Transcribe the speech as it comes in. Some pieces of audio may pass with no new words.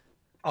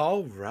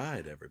All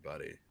right,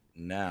 everybody.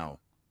 Now,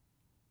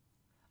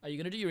 Are you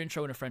going to do your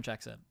intro in a French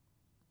accent?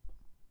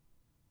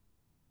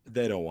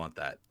 they don't want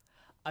that.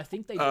 I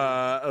think they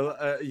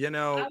Uh, do. you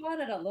know, I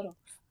wanted a little.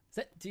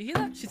 Do you hear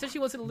that? She said she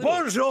wants it a little.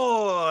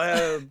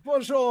 bonjour,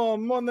 bonjour,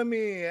 mon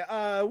ami.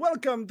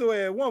 Welcome to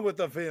a One with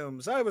the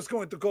Films. I was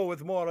going to go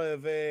with more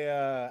of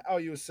a, how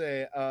you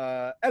say,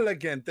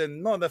 elegant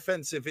and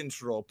non-offensive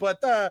intro,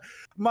 but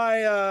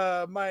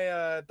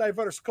my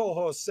diverse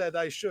co-host said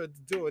I should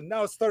do it.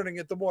 Now it's turning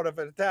into more of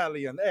an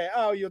Italian. Hey,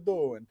 how you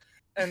doing?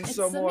 And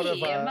so It's more of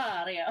me, a.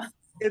 Mario.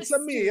 It's a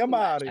me, a Too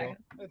much. Mario.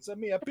 It's a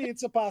me, a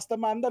pizza, pasta,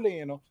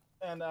 mandolino,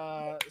 and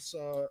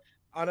so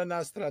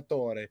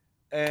ananastratore.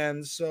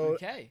 And so,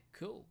 Okay,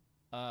 cool.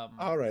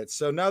 all right.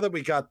 So now that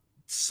we got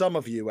some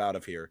of you out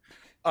of here,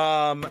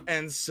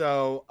 and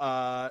so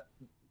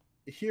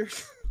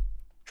here's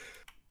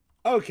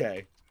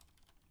okay.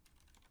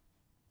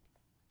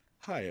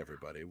 Hi,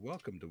 everybody.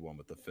 Welcome to One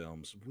with the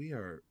Films. We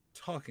are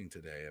talking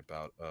today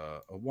about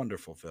a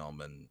wonderful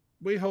film, and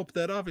we hope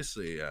that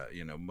obviously,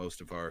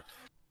 most of our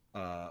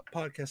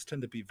podcasts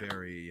tend to be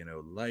very,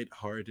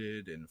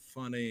 lighthearted and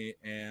funny,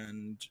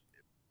 and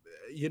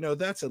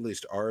that's at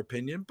least our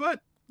opinion.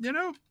 But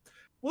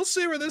we'll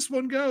see where this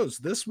one goes.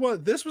 This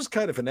was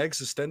kind of an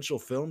existential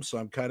film, so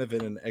I'm kind of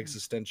in an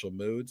existential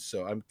mood.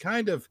 So I'm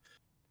kind of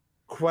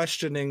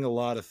questioning a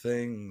lot of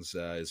things.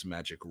 Is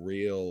magic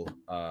real?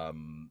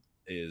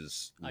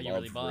 Is Are you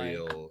love really bi?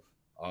 real?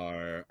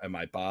 Am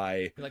I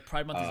bi? Like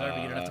Pride Month is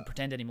over. You don't have to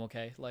pretend anymore,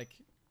 okay? Like,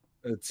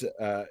 it's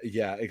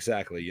yeah,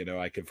 exactly.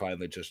 I can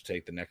finally just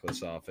take the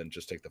necklace off and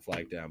just take the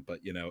flag down. But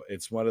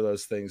it's one of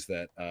those things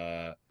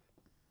that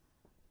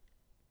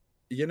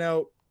you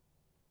know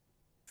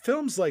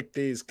films like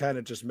these kind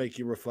of just make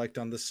you reflect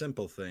on the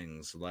simple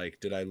things, like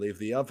did I leave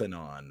the oven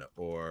on,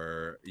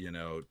 or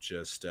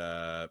just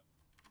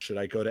should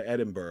I go to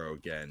Edinburgh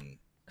again?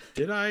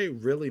 Did I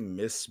really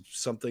miss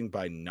something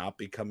by not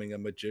becoming a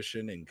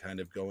magician and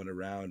kind of going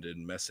around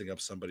and messing up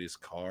somebody's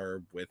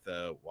car with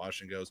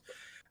wash and goes?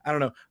 I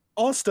don't know.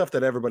 All stuff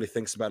that everybody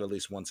thinks about at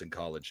least once in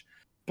college.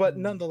 But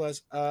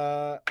nonetheless,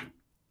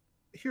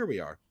 here we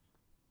are.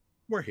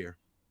 We're here.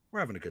 We're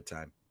having a good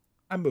time.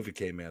 I'm Movie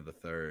K Man the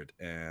Third,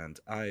 and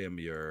I am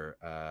your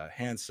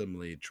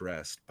handsomely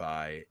dressed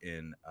by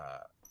in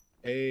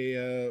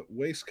a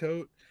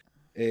waistcoat,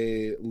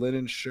 a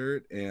linen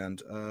shirt,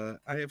 and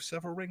I have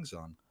several rings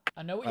on.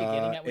 I know what you're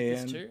getting at with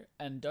this And too,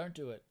 and don't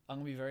do it. I'm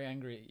gonna be very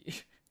angry at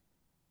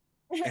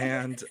you.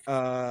 and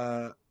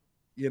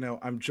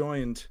I'm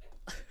joined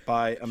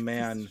by a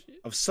man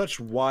of such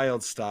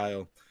wild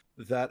style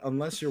that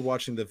unless you're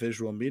watching the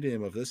visual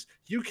medium of this,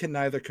 you can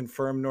neither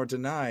confirm nor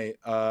deny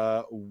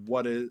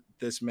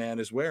this man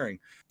is wearing.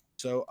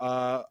 So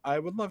I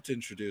would love to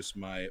introduce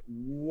my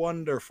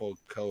wonderful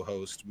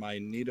co-host, my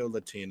Nito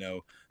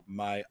Latino,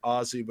 my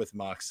Aussie with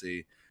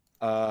Moxie.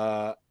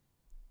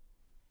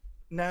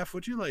 Naf,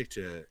 would you like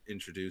to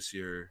introduce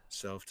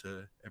yourself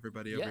to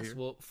everybody over Yes, here?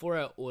 well, for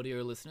our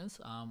audio listeners,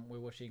 we're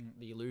watching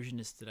The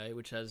Illusionist today,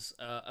 which has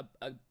a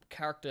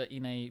character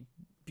in a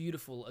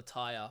beautiful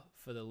attire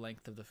for the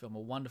length of the film, a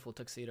wonderful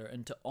tuxedo.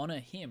 And to honor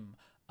him,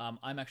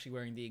 I'm actually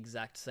wearing the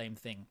exact same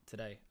thing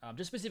today,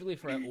 just specifically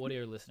for our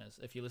audio listeners.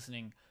 If you're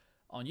listening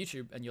on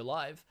YouTube and you're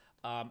live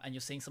and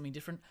you're seeing something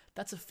different,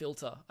 that's a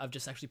filter. I've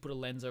just actually put a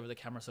lens over the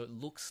camera so it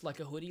looks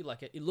like a hoodie,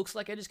 it looks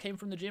like I just came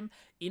from the gym.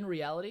 In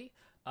reality,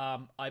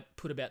 I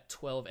put about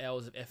 12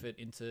 hours of effort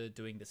into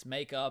doing this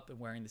makeup and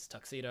wearing this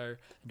tuxedo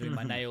and doing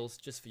my nails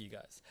just for you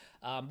guys.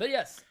 But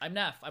yes, I'm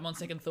Naf. I'm on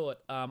second thought.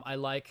 I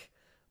like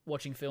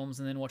watching films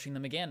and then watching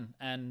them again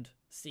and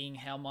seeing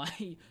how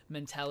my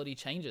mentality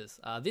changes.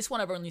 This one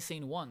I've only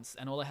seen once,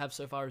 and all I have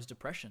so far is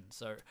depression.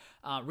 So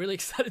really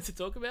excited to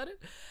talk about it.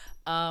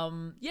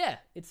 Yeah,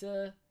 it's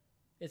going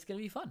to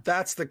be fun.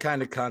 That's the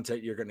kind of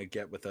content you're going to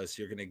get with us.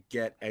 You're going to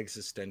get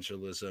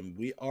existentialism.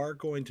 We are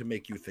going to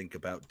make you think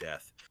about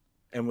death.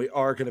 And we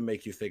are going to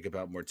make you think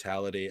about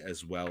mortality,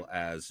 as well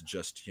as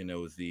just,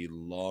 the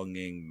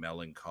longing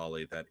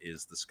melancholy that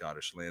is the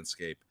Scottish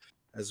landscape,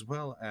 as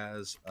well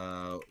as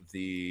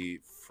the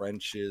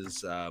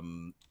French's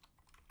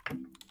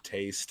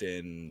taste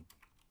in,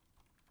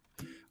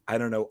 I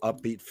don't know,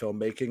 upbeat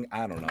filmmaking.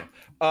 I don't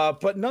know.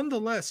 But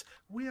nonetheless,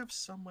 we have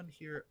someone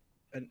here,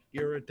 an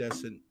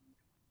iridescent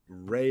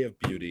ray of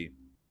beauty,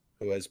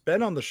 who has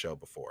been on the show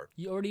before.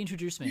 You already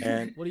introduced me.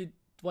 And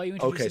why are you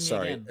introducing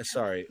okay, me again?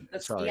 sorry.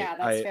 Yeah,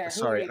 that's fair.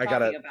 Who are you I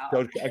gotta talking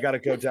about? I gotta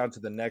go down to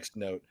the next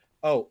note.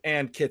 Oh,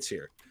 and Kit's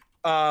here.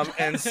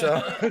 And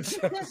so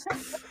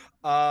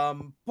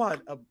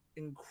but an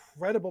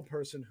incredible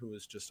person who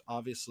has just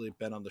obviously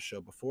been on the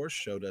show before,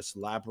 showed us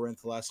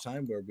Labyrinth last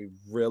time, where we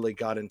really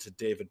got into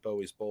David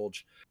Bowie's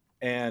Bulge,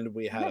 and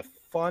we had a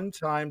fun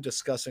time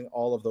discussing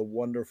all of the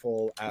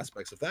wonderful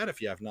aspects of that.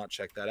 If you have not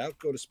checked that out,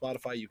 go to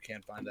Spotify. You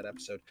can find that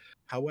episode.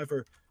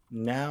 However,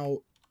 now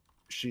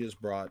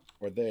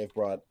they have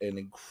brought an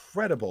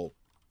incredible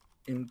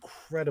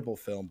incredible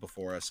film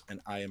before us, and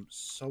I am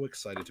so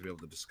excited to be able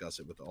to discuss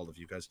it with all of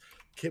you guys.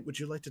 Kit, would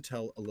you like to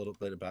tell a little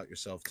bit about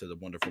yourself to the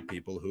wonderful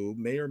people who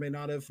may or may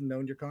not have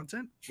known your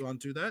content? You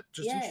want to do that?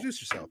 Just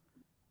introduce yourself.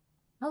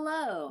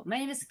 Hello, my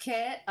name is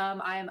Kit.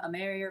 I am a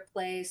Merrier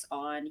Place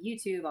on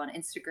YouTube, on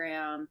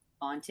Instagram,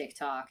 on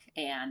TikTok,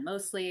 and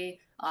mostly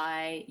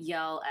I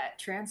yell at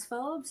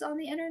transphobes on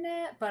the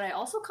internet, but I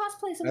also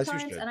cosplay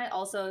sometimes, and I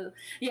also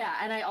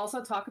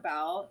talk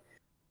about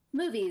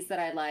movies that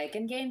I like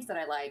and games that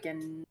I like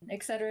and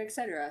et cetera, et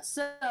cetera.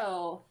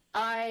 So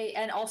I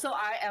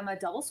am a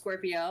double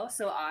Scorpio,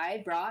 so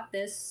I brought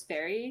this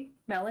very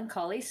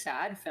melancholy,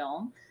 sad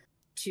film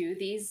to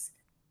these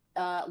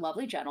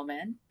lovely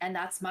gentlemen, and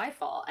that's my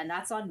fault, and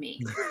that's on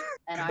me.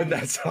 And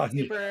that's on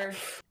super,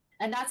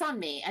 and that's on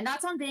me, and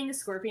that's on being a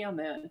Scorpio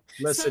moon.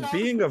 Listen,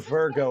 being a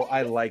Virgo,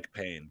 I like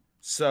pain.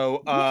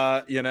 So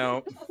you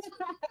know,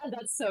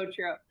 that's so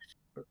true.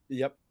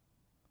 Yep.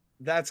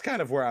 That's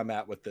kind of where I'm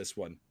at with this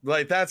one.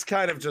 Like, that's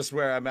kind of just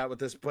where I'm at with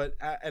this. But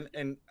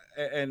and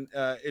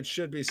it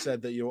should be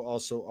said that you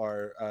also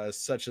are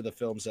such of the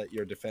films at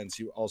your defense.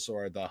 You also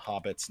are the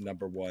Hobbit's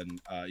 #1.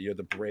 You're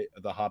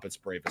the Hobbit's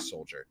bravest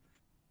soldier.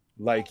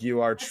 Like,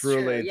 you are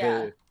truly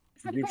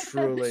you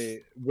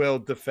truly will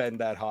defend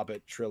that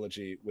Hobbit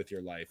trilogy with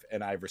your life,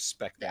 and I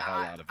respect the hell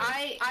out of it.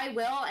 I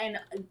will, and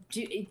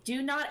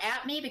do not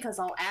at me, because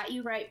I'll at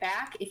you right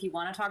back if you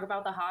want to talk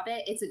about the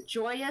Hobbit. It's a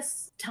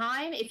joyous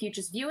time if you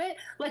just view it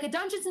like a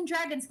Dungeons and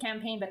Dragons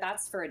campaign, but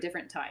that's for a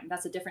different time.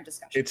 That's a different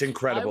discussion. It's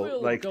incredible. I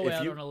will like, go if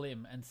out you on a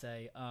limb and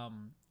say,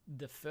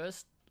 the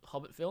first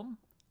Hobbit film,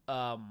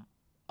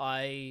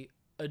 I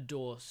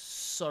adore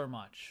so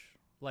much.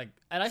 Like,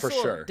 and I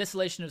saw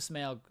Desolation of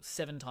Smaug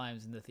 7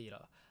 times in the theater.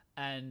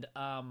 And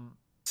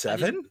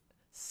 7?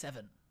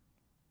 7.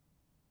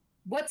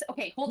 What's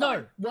okay? Hold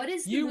on. What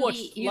is the movie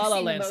watched you've La La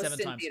seen Land the most 7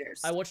 in times?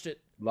 theaters? I watched it.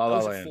 La La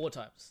Land 4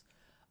 times.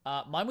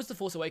 Mine was The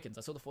Force Awakens.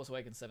 I saw The Force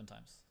Awakens 7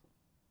 times.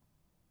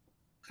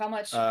 How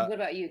much? What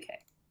about you, Kay?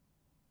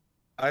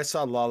 I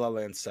saw La La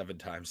Land 7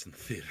 times in the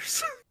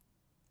theaters.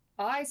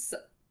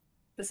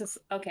 This is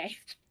okay.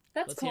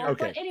 That's cool.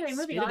 Okay. But anyway,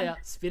 moving on.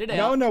 Spit it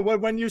out. No.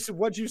 What'd you see?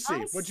 What'd you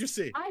see?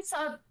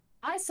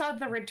 I saw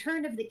The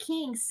Return of the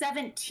King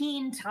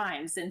 17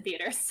 times in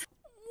theaters.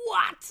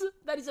 What?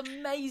 That is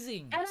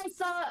amazing. And I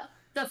saw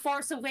The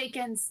Force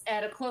Awakens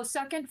at a close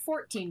second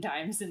 14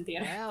 times in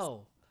theaters.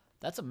 Wow.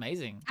 That's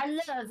amazing. I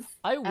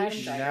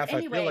wish. Anyway. I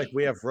feel like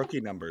we have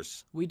rookie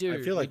numbers. We do.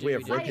 I feel like we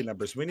have rookie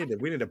numbers. We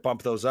need to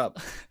bump those up.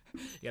 You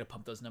gotta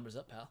pump those numbers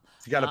up, pal.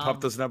 You gotta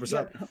pump those numbers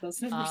up.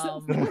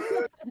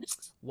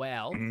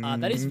 Wow.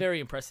 That is very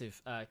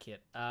impressive,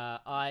 Kit.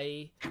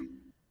 I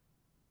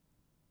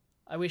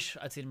wish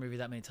I'd seen a movie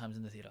that many times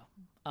in the theater.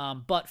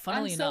 But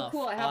funnily enough,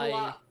 cool.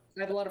 I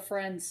have a lot of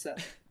friends. So.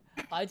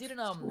 I didn't.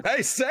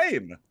 Hey,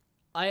 same.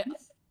 I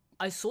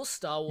saw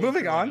Star Wars.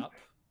 Moving on.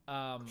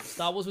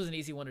 Star Wars was an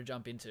easy one to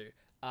jump into.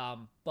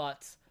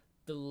 But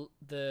the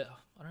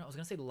I don't know. I was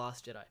gonna say The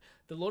Last Jedi,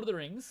 The Lord of the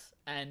Rings,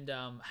 and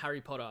Harry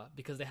Potter,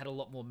 because they had a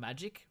lot more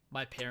magic.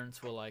 My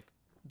parents were like,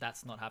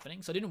 "That's not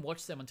happening," so I didn't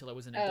watch them until I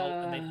was an adult,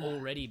 and they'd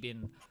already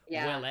been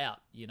well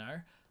out. You know.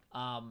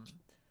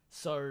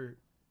 So.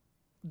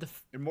 The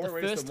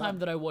first time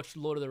that I watched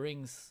Lord of the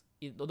Rings,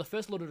 or the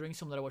first Lord of the Rings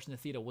film that I watched in the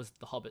theater was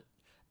The Hobbit,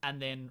 and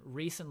then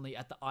recently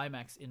at the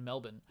IMAX in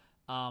Melbourne,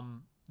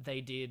 they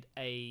did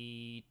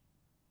a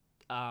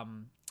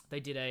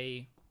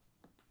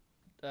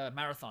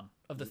marathon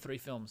of the 3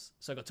 films,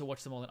 so I got to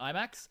watch them all in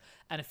IMAX.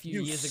 And a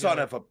few years ago, son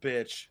of a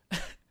bitch.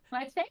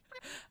 My favorite.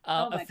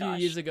 A few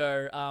years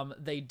ago,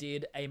 they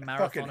did a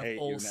marathon of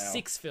all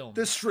 6 films.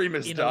 This stream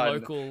is in done. A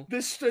local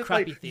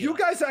crappy theater. You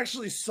guys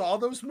actually saw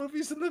those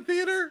movies in the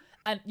theater?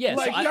 And yeah,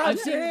 like,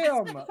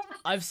 so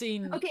I've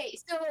seen okay,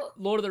 so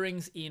Lord of the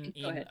Rings in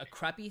a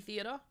crappy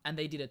theater, and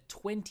they did a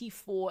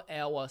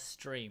 24-hour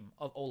stream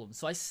of all of them.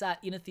 So I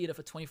sat in a theater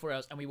for 24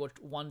 hours, and we watched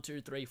 1,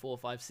 2, 3, 4,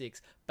 5,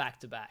 6 back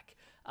to back.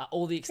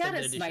 All the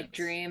extended editions. That is my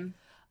dream.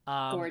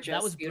 Gorgeous,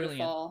 that was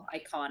beautiful,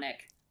 brilliant. Iconic.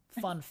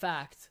 Fun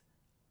fact,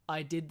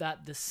 I did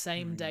that the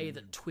same day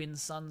that Twin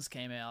Suns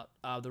came out,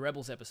 the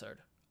Rebels episode.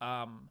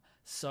 In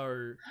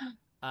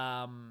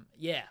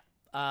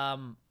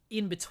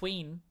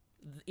between,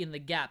 in the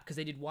gap, because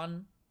they did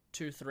 1,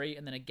 2, 3,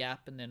 and then a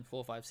gap, and then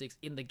 4, 5, 6.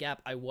 In the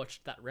gap, I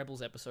watched that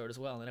Rebels episode as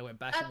well, and then I went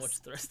back and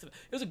watched the rest of it.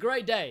 It was a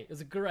great day. It was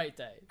a great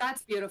day.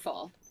 That's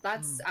beautiful.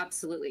 That's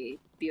absolutely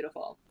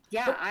beautiful.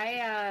 Yeah, but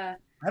I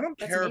don't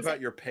care about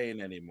your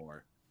pain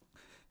anymore.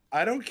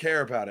 I don't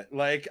care about it.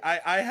 Like,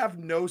 I have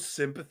no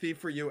sympathy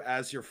for you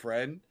as your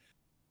friend.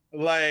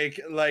 Like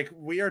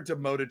we are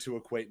demoted to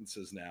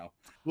acquaintances now.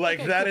 Like,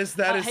 okay, that cool. is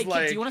hey,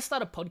 like. Kit, do you want to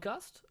start a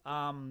podcast?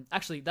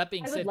 Actually, that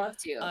being said, I would love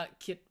to.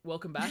 Kit,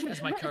 welcome back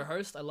as my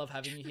co-host. I love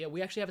having you here.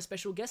 We actually have a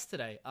special guest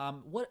today.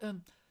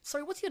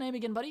 Sorry, what's your name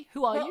again, buddy?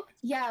 Who are you?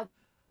 Yeah.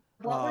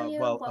 What were you?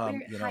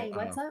 Hi,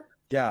 what's up?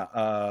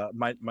 Yeah.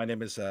 My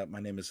name is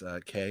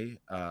Kay.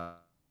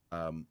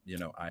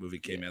 Movie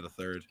came out the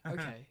 3rd.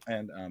 Okay.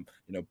 And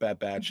Bad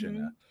Batch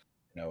and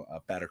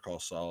Better Call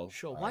Saul.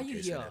 Sure. Why are in you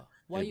case here?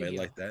 Why are you anybody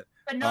here? like that.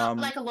 But not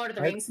like a Lord of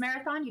the I- Rings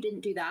marathon. You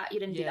didn't do that. You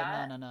didn't do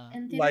that. No.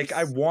 In Like I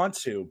theaters? want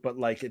to, but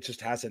like it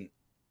just hasn't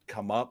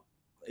come up.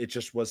 It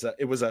just was a.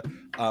 It was a.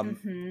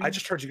 I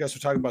just heard you guys were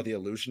talking about the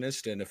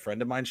Illusionist, and a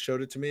friend of mine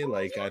showed it to me.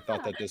 Like I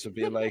thought that this would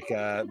be like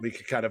we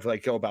could kind of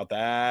like go about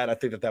that. I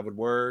think that would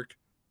work.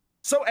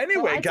 So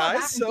anyway, I saw guys,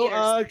 that in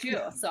so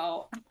theaters, too,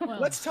 so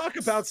let's talk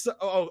about.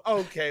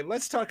 Okay.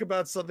 Let's talk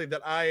about something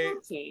that I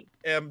okay.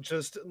 am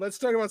just. Let's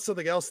talk about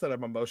something else that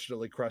I'm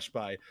emotionally crushed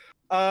by.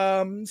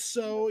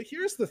 So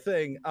here's the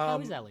thing. How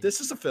is Ellie?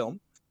 This is a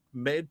film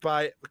made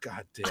by.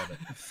 God damn it.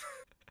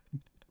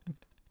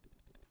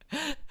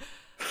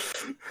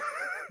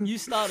 You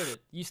started it.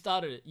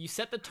 You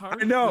set the tone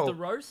I know. with the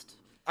roast.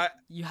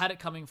 You had it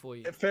coming for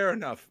you. Fair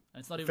enough. And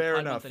it's not even Fair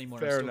Pride enough. Month anymore.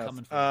 Fair It's still enough.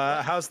 coming for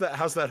you.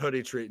 How's that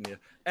hoodie treating you?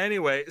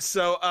 Anyway,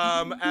 so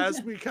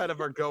as we kind of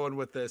are going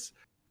with this,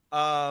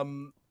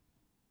 the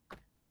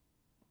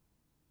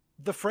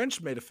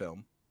French made a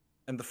film,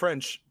 and the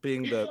French,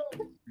 being the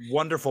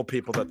wonderful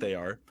people that they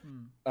are,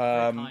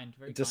 Very kind.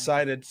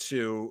 decided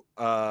to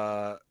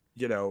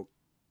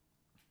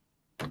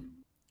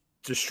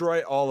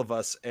destroy all of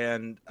us,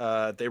 and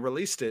they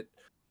released it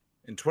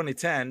in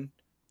 2010,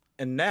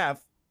 and Nav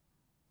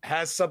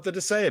has something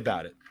to say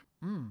about it.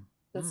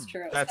 That's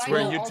true. That's I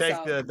where know you also,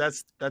 take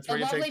that's where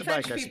you take the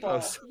French mic, I people.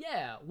 suppose.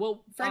 Yeah.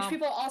 Well, French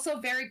people also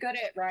very good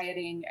at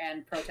rioting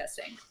and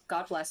protesting.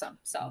 God bless them.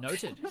 So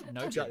Noted.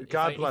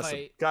 God bless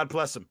him. God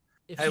bless him.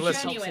 If Hey, you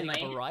listen. stop setting up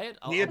a riot,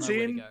 I'll know where to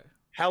Guillotine? go.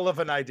 Hell of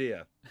an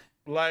idea.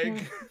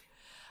 Like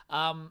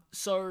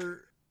So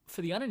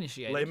for the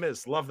uninitiated, Les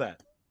Mis, love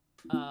that.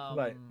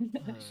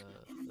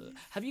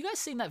 have you guys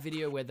seen that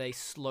video where they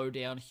slow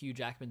down Hugh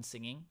Jackman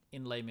singing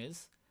in Les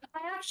Mis? I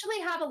actually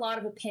have a lot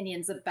of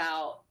opinions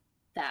about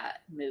that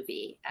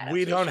movie.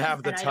 We don't adaptation,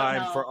 have the and I don't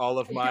time know- for all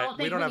of I my don't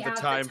we think don't have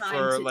the time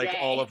for like today.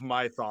 all of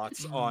my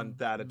thoughts on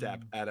that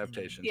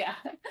adaptation. Yeah.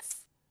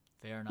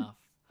 Fair enough.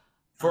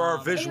 For our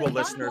visual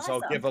Anyway, God listeners, bless I'll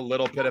them. give a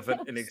little bit of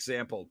an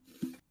example.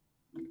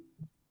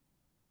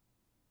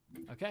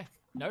 Okay,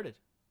 noted.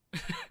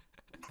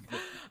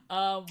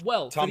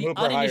 Well, Tom for the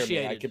Hooper, hire me. I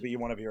uninitiated, could be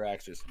one of your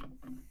actors.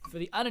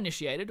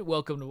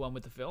 welcome to One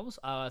with the Films.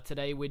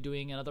 Today we're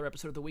doing another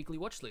episode of the Weekly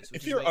Watch List.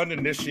 If you're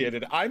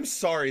uninitiated, I'm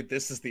sorry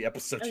this is the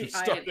episode you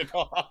started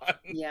on.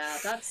 Yeah,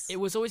 that's. It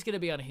was always going to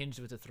be unhinged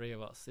with the three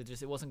of us.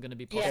 It wasn't going to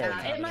be possible. to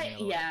Yeah, have it might. any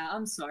other way. Yeah,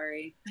 I'm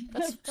sorry.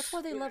 That's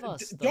why they love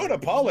us. though, Don't you know?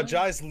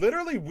 apologize.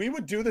 Literally, we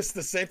would do this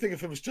the same thing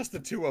if it was just the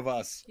two of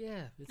us.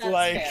 Yeah, it's That's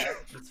Like- fair.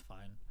 it's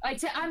fine.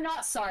 I'm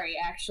not sorry.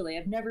 Actually,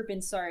 I've never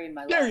been sorry in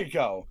my There life. you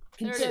go.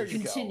 There you go.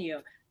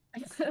 Continue.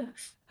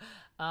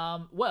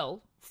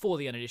 Well, for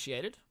the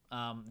uninitiated,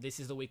 this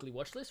is the Weekly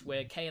Watch List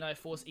where Kay and I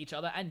force each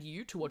other and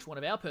you to watch one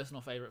of our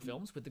personal favorite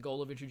films with the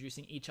goal of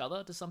introducing each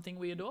other to something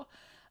we adore.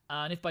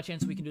 And if by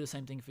chance we can do the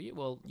same thing for you,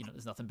 well,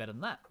 there's nothing better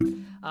than that.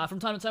 From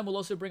time to time, we'll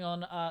also bring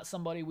on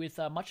somebody with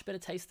much better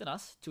taste than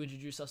us to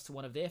introduce us to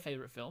one of their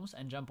favorite films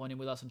and jump on in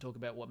with us and talk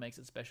about what makes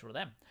it special to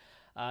them.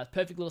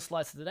 Perfect little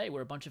slice of the day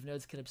where a bunch of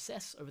nerds can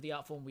obsess over the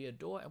art form we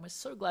adore, and we're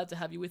so glad to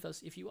have you with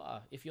us if you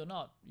are. If you're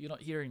not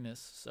hearing this,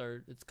 so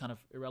it's kind of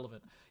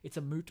irrelevant. It's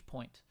a moot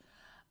point.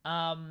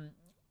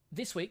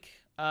 This week,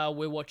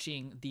 we're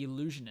watching The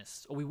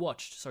Illusionist, or we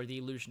watched, The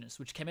Illusionist,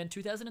 which came in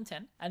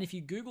 2010, and if you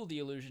Google The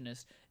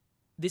Illusionist,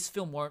 this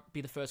film won't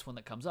be the first one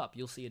that comes up.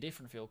 You'll see a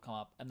different film come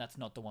up, and that's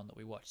not the one that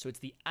we watched. So it's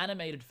the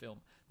animated film,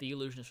 The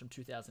Illusionist from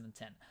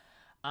 2010.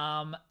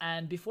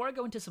 And before I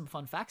go into some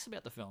fun facts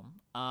about the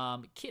film,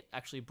 Kit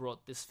actually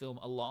brought this film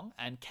along,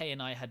 and Kay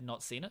and I had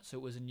not seen it, so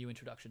it was a new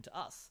introduction to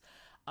us.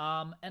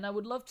 And I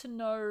would love to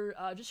know,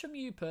 just from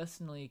you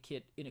personally,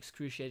 Kit, in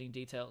excruciating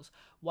details,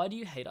 why do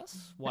you hate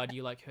us? Why do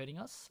you like hurting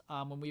us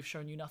when we've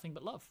shown you nothing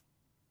but love?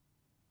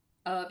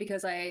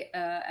 Because I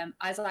am,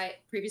 as I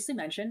previously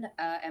mentioned,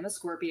 am a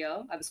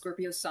Scorpio. I have a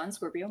Scorpio sun,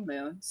 Scorpio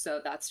moon,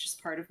 so that's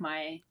just part of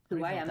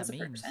who I am as a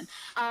person.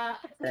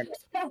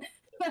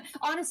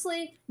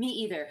 Honestly, me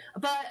either.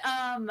 But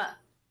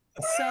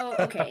so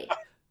okay,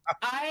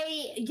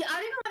 I didn't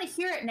want to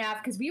hear it now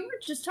because we were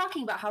just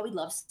talking about how we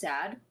love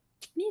sad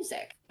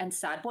music and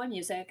sad boy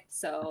music.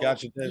 So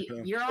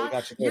you're on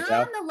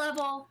the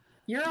level.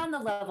 You're on the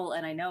level,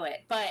 and I know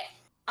it. But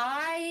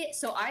I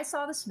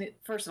saw this movie.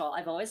 First of all,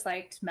 I've always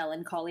liked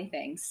melancholy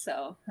things,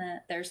 so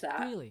there's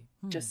that. Really?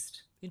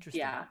 Just interesting.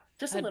 Yeah,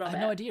 just a little bit. I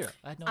had no idea.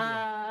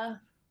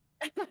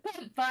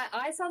 But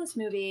I saw this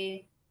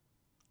movie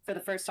for the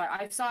first time.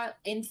 I saw it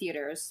in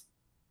theaters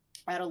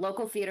at a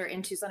local theater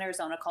in Tucson,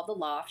 Arizona called The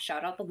Loft.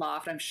 Shout out The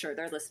Loft. I'm sure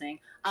they're listening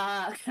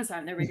because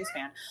I'm their biggest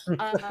fan.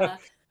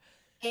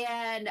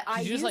 And I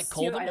Did you just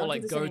call them or go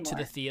to the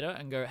anymore. theater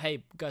and go,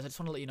 hey guys, I just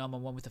want to let you know I'm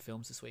on One with the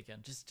Films this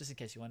weekend, just in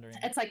case you're wondering.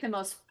 It's like the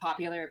most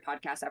popular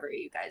podcast ever.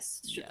 You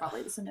guys should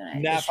probably listen to it.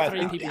 Nap, I three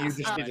think people you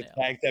just need to now.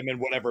 tag them in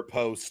whatever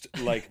post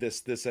like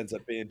this ends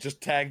up being.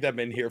 Just tag them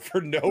in here for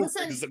no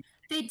reason.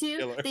 They do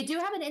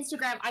have an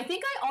Instagram. I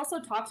think I also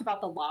talked about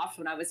The Loft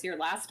when I was here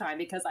last time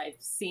because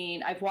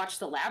I've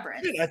watched The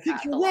Labyrinth. I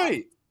think you're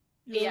right.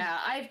 Yeah,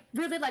 I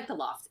really like The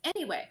Loft.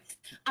 Anyway,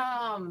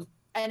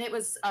 and it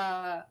was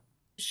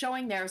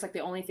showing there. It was like the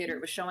only theater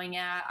it was showing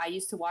at. I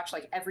used to watch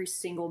like every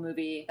single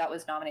movie that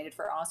was nominated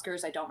for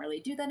Oscars. I don't really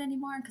do that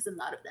anymore because a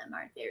lot of them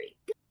aren't very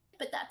good,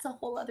 but that's a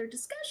whole other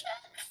discussion.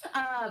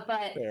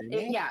 But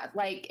yeah,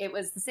 like it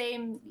was the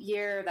same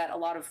year that a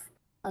lot,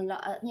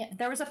 yeah,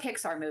 there was a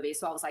Pixar movie,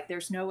 so I was like,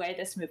 there's no way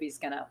this movie's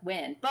gonna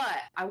win, but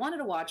I wanted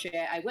to watch it.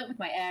 I went with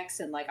my ex,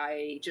 and like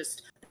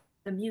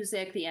the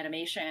music, the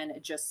animation,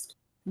 it just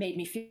made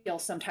me feel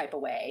some type of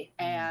way.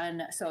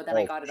 And so then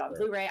I got it on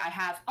Blu-ray. I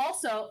have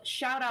also,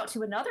 shout out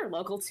to another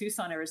local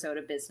Tucson,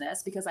 Arizona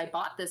business, because I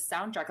bought this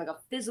soundtrack, like a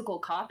physical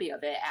copy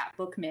of it at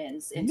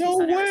Bookman's in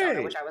Tucson,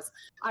 Arizona, which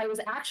I was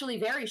actually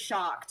very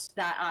shocked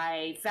that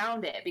I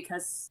found it,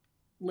 because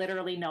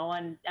literally no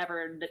one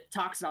ever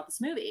talks about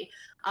this movie.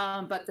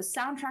 But the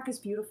soundtrack is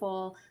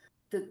beautiful.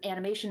 The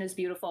animation is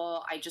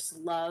beautiful. I just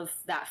love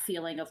that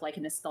feeling of like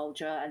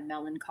nostalgia and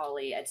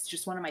melancholy. It's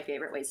just one of my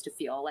favorite ways to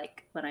feel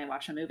like when I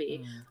watch a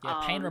movie.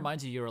 Yeah, pain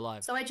reminds you you're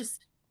alive. So I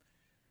just...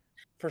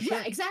 For sure.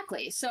 Yeah,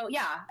 exactly. So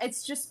yeah,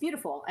 it's just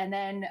beautiful. And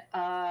then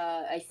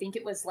I think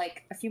it was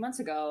like a few months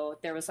ago,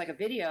 there was like a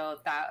video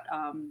that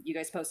you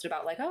guys posted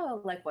about like,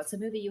 oh, like what's a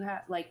movie you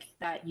have like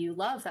that you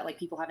love that like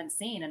people haven't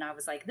seen? And I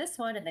was like, this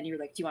one. And then you were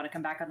like, do you want to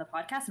come back on the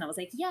podcast? And I was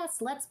like, yes,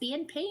 let's be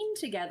in pain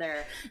together.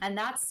 And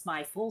that's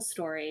my full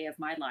story of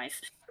my life.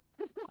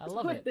 I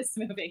love with it. This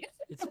movie.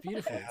 It's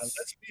beautiful. Yeah,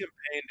 let's be in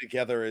pain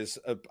together is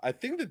I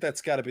think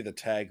that's got to be the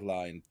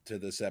tagline to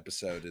this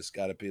episode. Is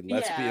got to be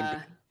let's be in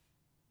pain.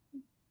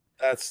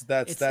 That's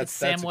it's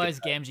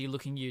Samwise Gamgee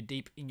looking you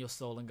deep in your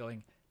soul and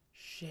going,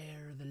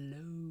 share the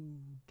load.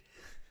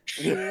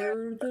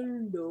 Share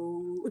the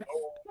load.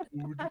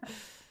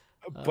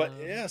 But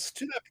yes,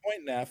 to that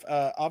point,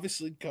 Naf,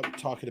 obviously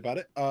talking about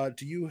it,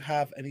 do you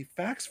have any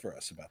facts for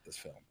us about this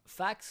film?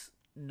 Facts?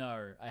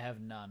 No, I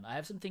have none. I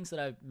have some things that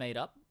I've made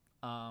up.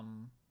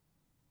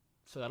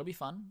 So that'll be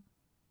fun.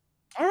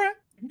 All right.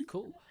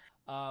 Cool.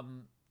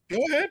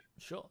 Go ahead.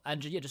 Sure.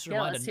 And yeah, just a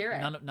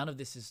reminder, none of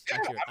this is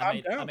accurate.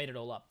 I made it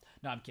all up.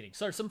 No, I'm kidding.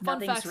 So some fun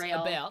facts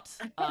about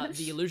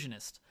The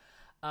Illusionist.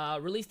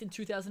 Released in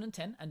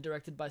 2010 and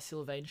directed by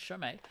Sylvain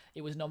Chomet,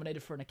 it was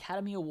nominated for an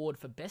Academy Award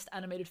for Best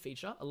Animated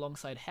Feature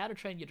alongside How to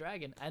Train Your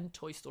Dragon and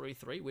Toy Story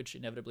 3, which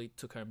inevitably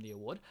took home the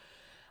award.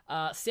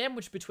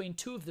 Sandwiched between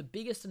two of the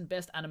biggest and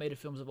best animated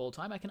films of all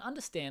time, I can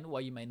understand why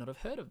you may not have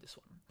heard of this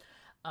one.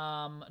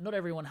 Not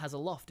everyone has a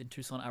loft in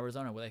Tucson,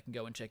 Arizona, where they can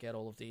go and check out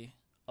all of the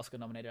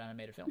Oscar-nominated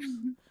animated films.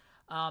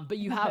 But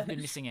you have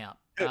been missing out.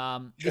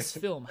 This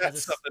film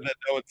has something that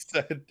no one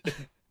said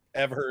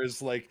ever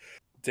is like,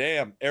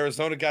 damn,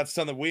 Arizona got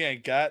something we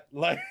ain't got.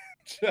 Like,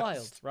 just...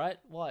 Wild, right?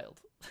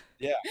 Wild.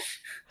 Yeah.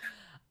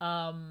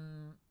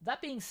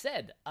 That being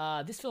said,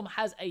 this film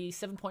has a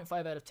 7.5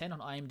 out of 10 on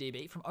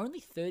IMDb from only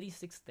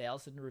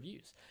 36,000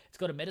 reviews. It's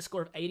got a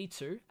Metascore of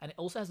 82, and it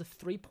also has a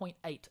 3.8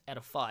 out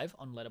of 5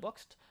 on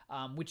Letterboxd,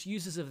 which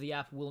users of the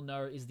app will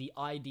know is the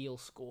ideal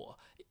score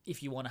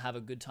if you want to have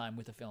a good time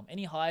with a film.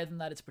 Any higher than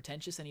that, it's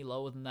pretentious. Any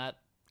lower than that,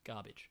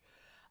 garbage.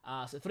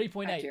 So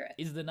 3.8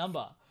 is the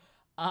number.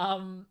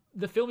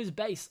 The film is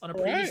based on a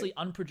previously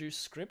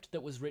unproduced script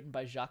that was written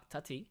by Jaques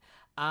Tati,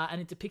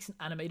 and it depicts an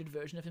animated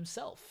version of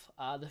himself.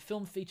 The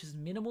film features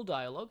minimal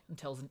dialogue and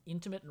tells an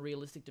intimate and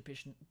realistic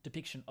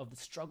depiction of the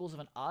struggles of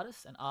an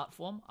artist and art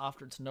form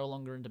after it's no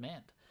longer in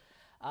demand.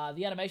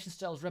 The animation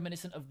style is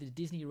reminiscent of the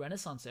Disney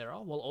Renaissance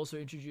era, while also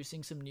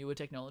introducing some newer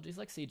technologies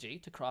like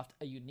CG to craft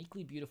a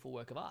uniquely beautiful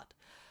work of art.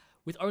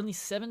 With only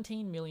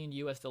 $17 million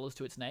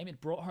to its name, it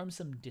brought home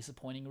some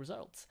disappointing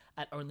results,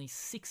 at only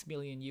 $6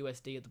 million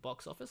at the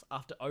box office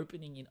after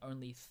opening in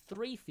only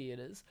 3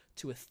 theaters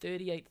to a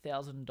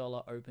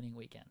 $38,000 opening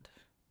weekend.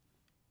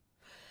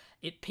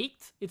 It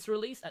peaked its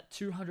release at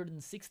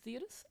 206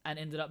 theaters and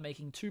ended up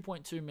making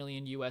 $2.2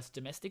 million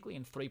domestically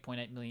and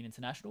 $3.8 million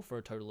international for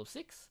a total of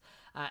 6.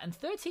 And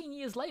 13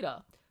 years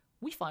later,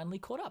 we finally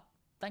caught up,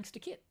 thanks to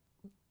Kit.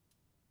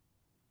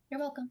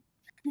 You're welcome.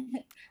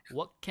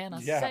 What can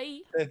I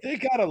say? They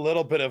got a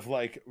little bit of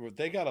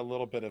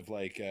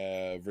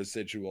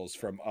residuals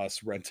from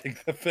us renting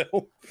the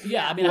film.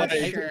 Yeah, I mean, I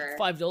paid $5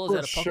 out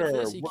of pocket for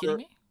this. Are you kidding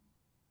me?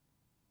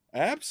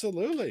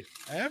 Absolutely.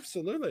 I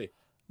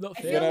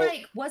feel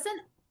like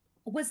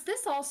was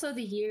this also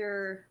the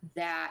year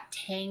that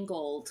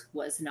Tangled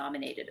was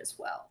nominated as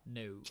well?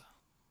 No.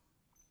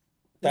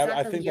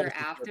 I the think year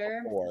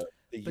after?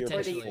 The year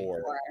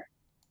before,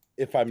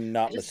 if I'm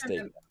not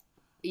mistaken.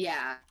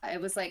 Yeah, it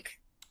was like,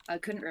 I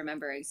couldn't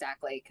remember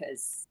exactly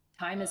because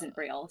time isn't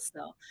real.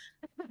 So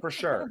for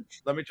sure.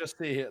 Let me just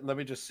see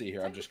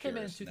here. I'm just came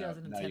curious. Came in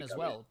 2010 as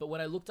well. But when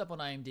I looked up on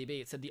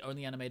IMDb, it said the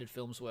only animated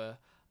films were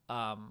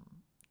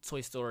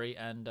Toy Story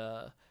and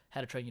How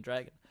to Train Your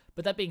Dragon.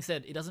 But that being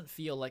said, it doesn't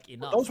feel like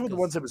enough. Those were the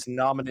ones it was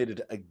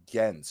nominated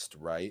against,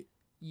 right?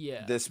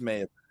 Yeah. This may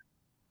have...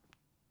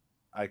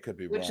 I could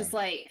be wrong. Which is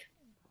like...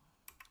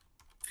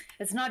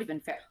 It's not even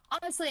fair.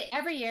 Honestly,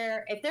 every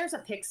year, if there's a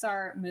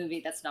Pixar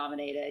movie that's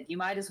nominated, you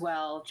might as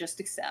well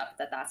just accept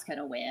that that's going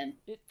to win.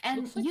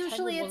 And like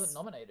usually it wasn't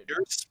nominated.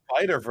 Your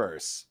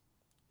Spider-Verse.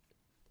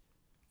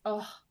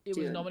 Oh, it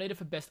was nominated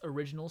for Best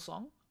Original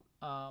Song,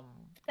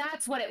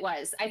 That's what it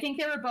was. I think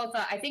they were both.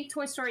 I think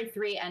Toy Story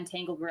 3 and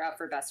Tangled were out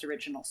for Best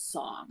Original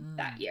Song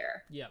that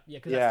year. Yeah,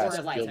 because Yeah, that's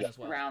Or like 2010 as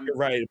well. around. You're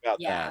right about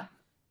Yeah. that.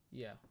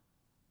 Yeah.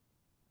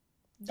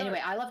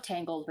 Anyway, I love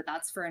Tangled, but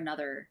that's for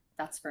another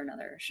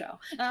show.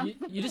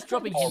 You're just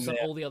dropping hints on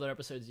all the other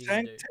episodes you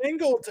can do.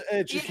 Tangled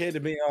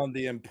educated me on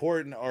the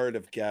important art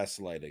of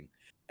gaslighting.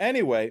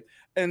 Anyway,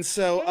 and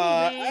so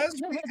as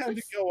we kind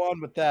of go on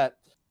with that,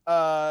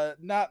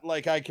 not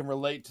like I can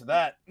relate to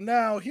that.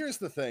 Now, here's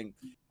the thing.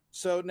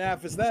 So,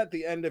 Naf, is that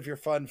the end of your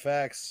fun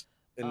facts?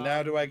 And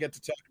now do I get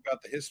to talk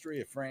about the history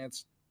of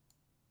France?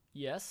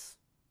 Yes.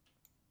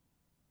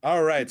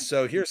 All right,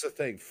 so here's the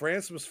thing.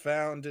 France was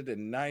founded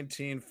in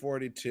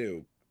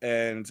 1942,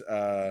 and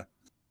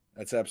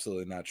that's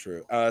absolutely not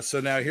true. So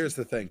now here's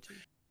the thing.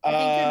 I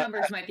think your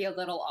numbers might be a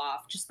little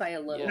off, just by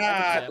a little,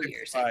 Yeah. a couple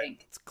years, I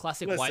think. It's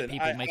classic Listen, white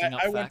people making up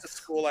I facts. went to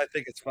school. I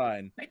think it's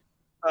fine.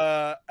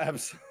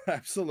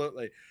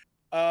 Absolutely.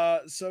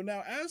 So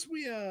now, as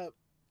we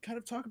kind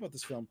of talk about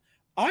this film,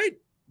 I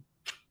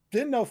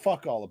didn't know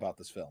fuck all about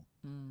this film.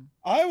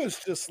 I was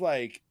just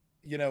like,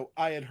 you know,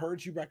 I had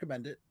heard you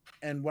recommend it,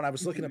 and when I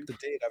was looking up the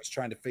date, I was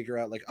trying to figure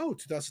out like, oh,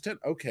 2010.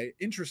 Okay,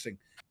 interesting.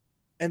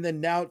 And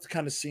then now it's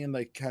kind of seeing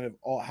like kind of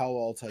how it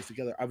all ties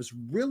together. I was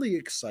really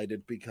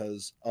excited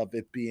because of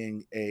it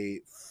being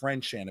a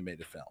French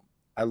animated film.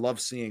 I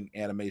love seeing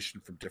animation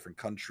from different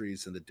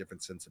countries and the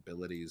different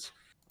sensibilities.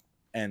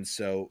 And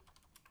so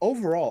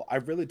overall, I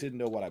really didn't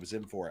know what I was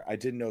in for. I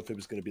didn't know if it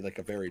was going to be like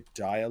a very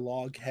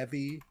dialogue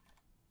heavy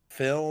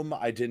film.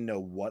 I didn't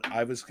know what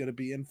I was going to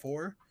be in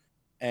for.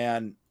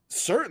 And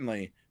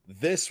certainly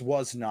this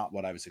was not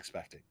what I was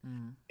expecting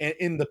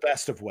in the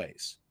best of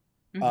ways.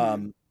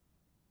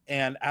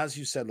 And as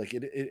you said, like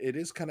it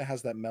is kind of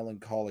has that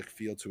melancholic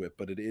feel to it,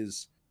 but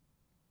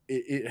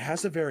it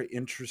has a very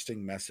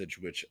interesting message,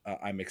 which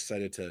I'm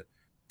excited to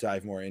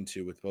dive more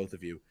into with both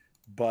of you.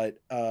 But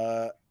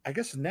I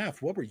guess,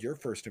 Naf, what were your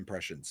first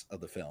impressions of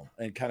the film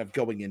and kind of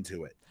going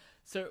into it?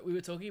 So we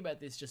were talking about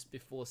this just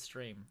before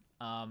stream,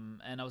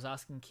 and I was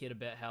asking Kit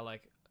about how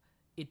like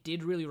it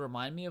did really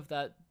remind me of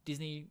that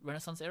Disney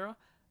Renaissance era,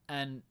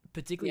 and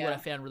particularly what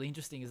I found really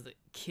interesting is that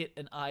Kit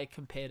and I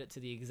compared it to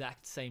the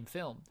exact same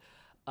film,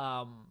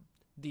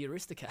 the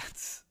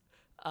Aristocats.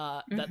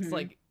 That's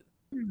like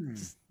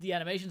the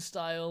animation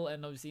style,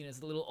 and obviously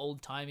it's a little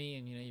old timey,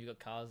 and you know you've got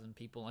cars and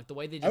people, like the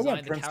way they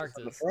design the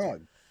characters. The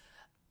Frog.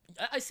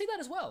 I see that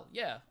as well.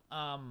 Yeah.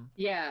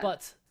 Yeah.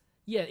 But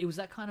yeah, it was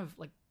that kind of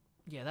like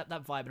that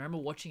vibe. And I remember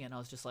watching it, and I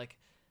was just like,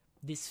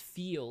 this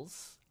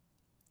feels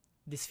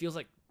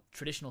like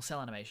traditional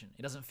cell animation.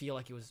 It doesn't feel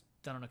like it was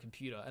done on a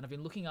computer. And I've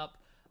been looking up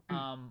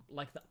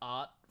like the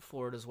art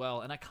for it as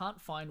well, and I can't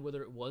find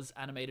whether it was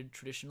animated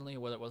traditionally or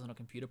whether it was on a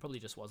computer. Probably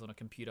just was on a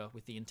computer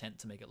with the intent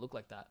to make it look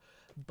like that.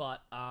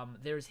 But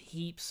there's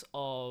heaps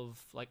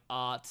of like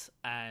art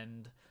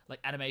and like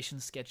animation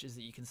sketches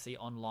that you can see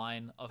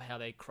online of how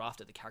they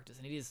crafted the characters,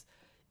 and it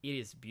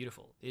is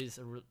beautiful. It is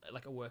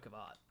like a work of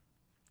art.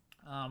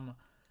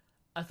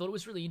 I thought it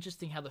was really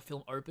interesting how the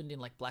film opened in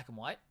like black and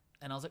white,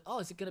 and I was like, oh,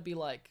 is it gonna be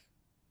like,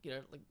 you know,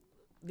 like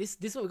this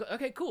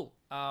okay, cool.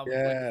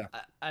 Yeah,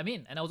 like, I'm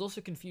in. And I was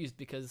also confused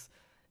because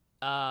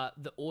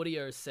the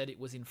audio said it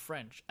was in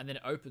French, and then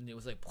it opened, it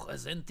was like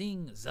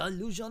presenting the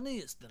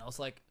Illusionist, and I was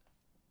like,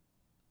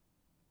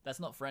 that's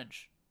not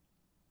French.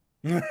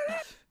 Like,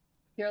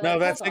 no,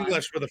 that's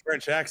English with a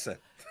French accent.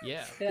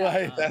 Yeah,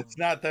 like, that's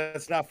not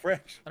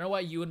French. I don't know why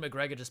Ewan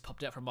McGregor just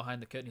popped out from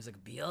behind the curtain. He's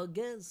like, be our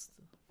guest.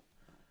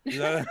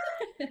 But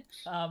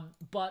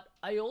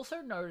I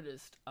also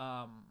noticed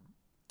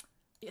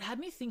it had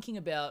me thinking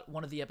about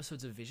one of the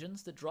episodes of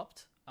Visions that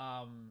dropped,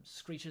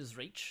 Screech's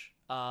Reach.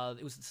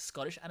 It was the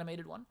Scottish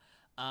animated one.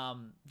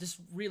 Just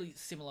really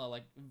similar,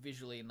 like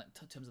visually in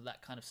terms of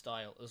that kind of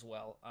style as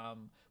well,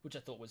 which I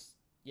thought was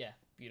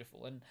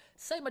beautiful. And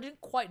same, I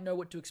didn't quite know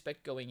what to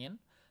expect going in,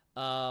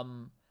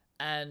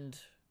 and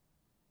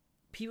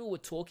people were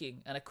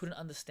talking and I couldn't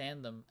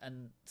understand them,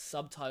 and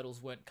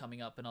subtitles weren't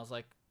coming up, and I was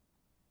like,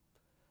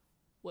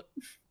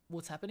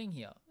 what's happening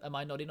here? Am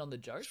I not in on the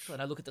joke?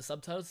 And I look at the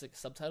subtitles, like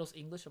subtitles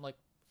English. I'm like,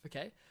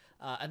 okay.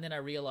 And then I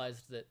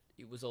realized that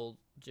it was all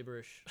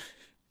gibberish.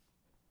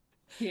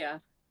 Yeah.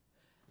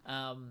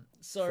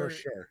 So for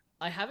sure,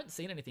 I haven't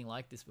seen anything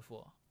like this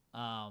before.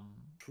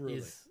 Truly.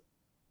 Is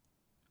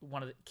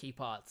one of the key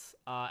parts.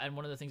 And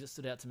one of the things that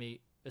stood out to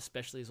me,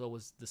 especially as well,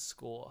 was the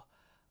score.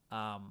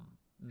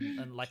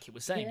 And like he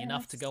was saying,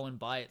 enough to go and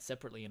buy it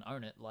separately and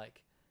own it.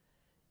 Like,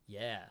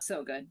 yeah.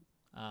 So good.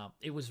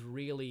 It was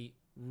really,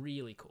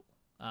 really cool.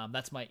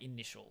 That's my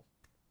initial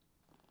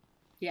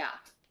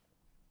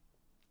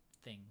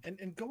thing.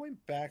 And going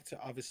back to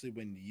obviously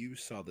when you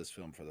saw this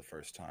film for the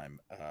first time,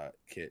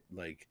 Kit,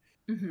 like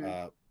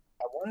I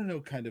want to know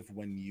kind of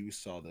when you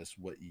saw this,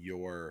 what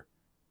your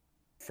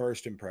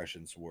first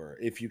impressions were,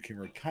 if you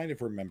can kind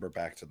of remember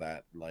back to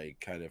that, like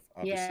kind of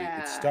obviously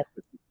it stuck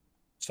with you.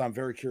 So I'm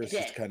very curious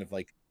as to kind of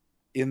like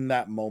in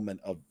that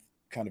moment of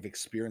kind of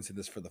experiencing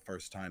this for the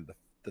first time,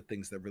 the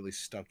things that really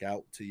stuck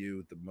out to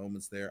you, the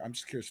moments there. I'm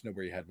just curious to know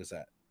where your head was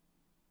at.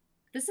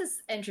 this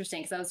is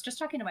interesting because I was just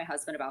talking to my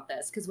husband about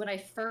this. Because when I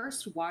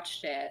first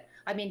watched it,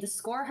 I mean, the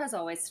score has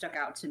always stuck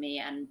out to me,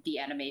 and the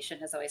animation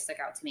has always stuck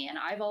out to me. And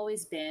I've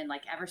always been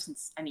like, ever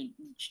since, I mean,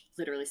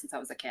 literally since I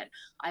was a kid,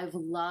 I've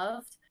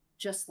loved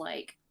just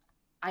like,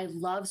 I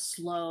love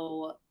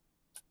slow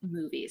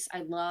movies.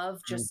 I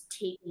love just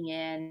taking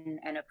in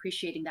and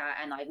appreciating that,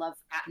 and I love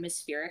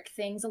atmospheric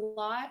things a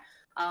lot.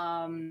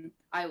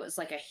 I was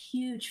like a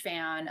huge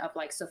fan of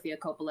like Sofia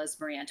Coppola's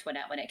Marie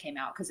Antoinette when it came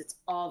out because it's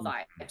all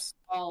vibes,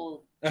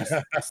 all just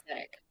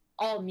aesthetic,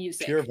 all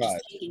music, Pure just vibes.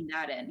 taking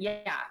that in.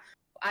 Yeah,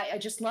 I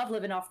just love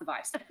living off the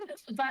vibes.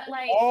 But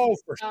like, Oh,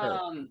 for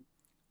sure.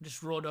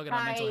 Just raw dogging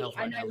our mental health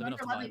right now, living off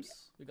the vibes.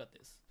 We got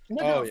this.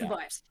 Living off the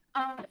vibes.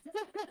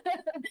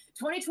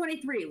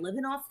 2023,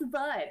 living off the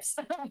vibes.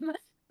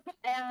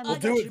 And we'll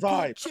do it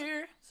vibes.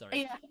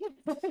 Sorry.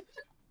 Yeah.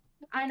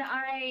 And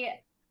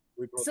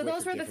so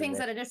those were the things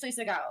that initially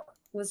stuck out,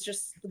 was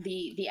just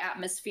the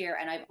atmosphere,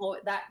 and I've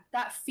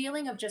that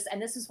feeling of just,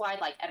 and this is why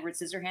like Edward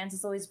Scissorhands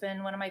has always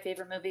been one of my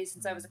favorite movies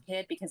since I was a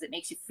kid, because it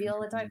makes you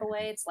feel a type of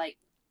way. It's like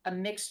a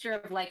mixture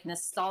of like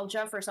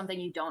nostalgia for something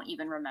you don't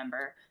even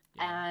remember,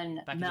 and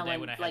back in the day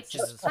when I had like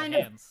scissors just for kind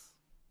hands.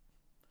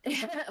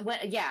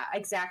 yeah,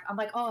 exactly. I'm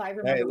like, oh, I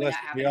remember when that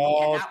happened. And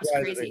that was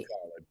crazy.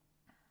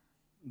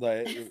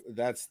 Like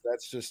that's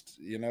just,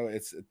 you know,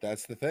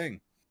 that's the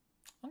thing.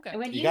 Okay. And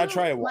when you gotta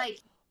try it.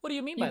 Like, what do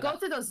you mean by you that? go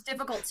through those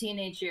difficult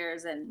teenage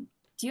years, and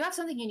do you have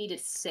something you need to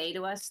say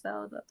to us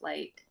though? That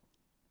like,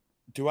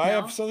 do I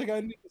have something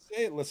I need to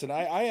say? Listen,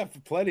 I have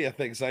plenty of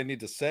things I need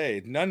to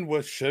say. None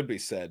should be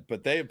said,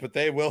 but they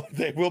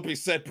will be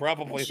said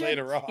probably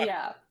later on.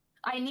 Yeah,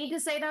 I need to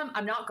say them.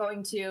 I'm not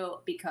going to,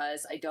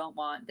 because I don't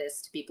want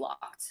this to be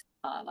blocked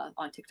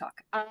on TikTok.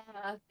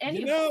 Anyway.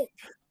 You know,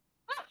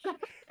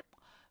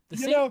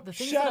 the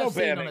things that I've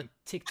seen on a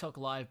TikTok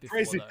live before,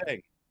 crazy though,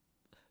 thing.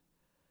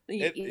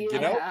 You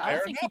know, I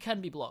don't think you can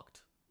be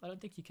blocked. I don't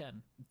think you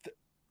can.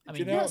 I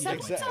mean, you know,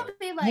 like,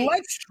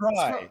 let's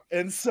try.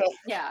 And so,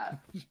 yeah,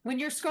 when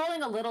you're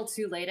scrolling a little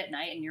too late at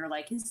night and you're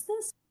like, is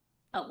this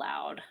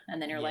allowed?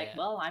 And then you're like,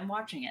 well, I'm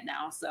watching it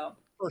now, so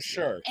for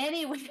sure.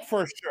 Anyway,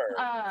 for sure.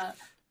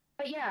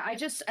 But yeah, I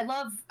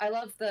love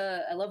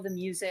the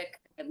music.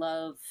 I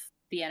love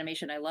the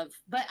animation.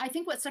 But I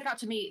think what stuck out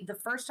to me the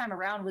first time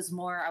around was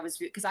more,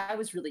 because I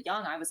was really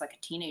young. I was like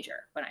a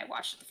teenager when I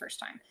watched it the first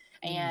time.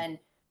 And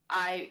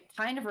I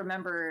kind of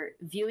remember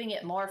viewing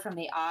it more from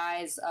the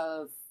eyes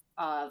of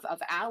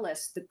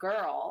Alice, the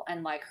girl,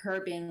 and like her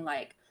being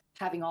like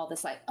having all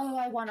this like, oh,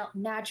 I want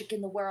magic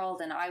in the world,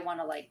 and I want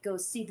to like go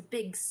see the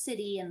big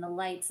city and the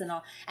lights and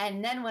all.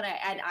 And then when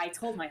I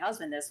told my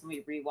husband this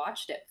when we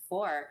rewatched it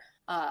before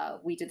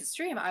we did the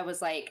stream, I was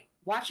like,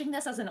 watching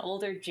this as an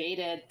older,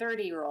 jaded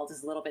 30-year-old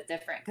is a little bit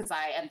different, because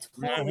I am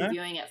totally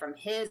viewing it from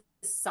his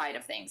side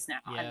of things now.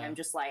 And I'm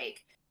just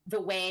like,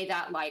 the way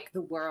that like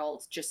the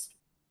world just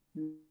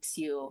makes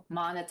you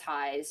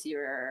monetize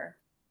your,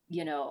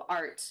 you know,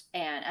 art,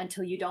 and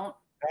until you don't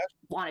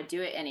want to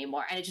do it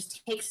anymore, and it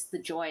just takes the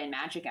joy and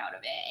magic out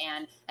of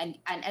it.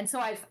 And so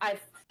I've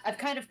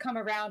kind of come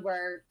around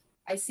where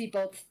I see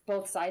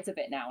both sides of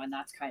it now, and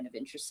that's kind of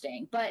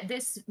interesting. But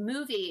this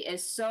movie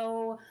is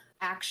so,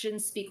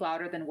 actions speak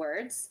louder than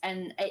words,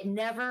 and it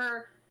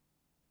never,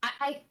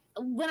 I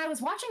when I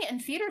was watching it in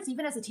theaters,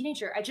 even as a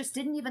teenager, I just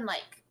didn't even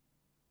like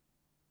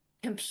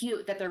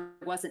compute that there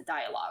wasn't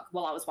dialogue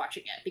while I was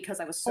watching it, because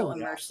I was so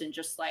immersed in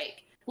just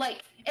like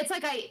it's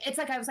like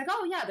I was like,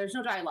 oh yeah, there's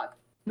no dialogue,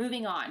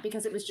 moving on,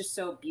 because it was just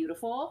so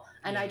beautiful,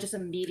 and I just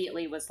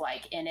immediately was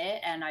like in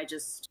it, and I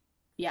just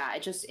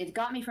it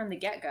got me from the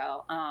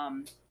get-go.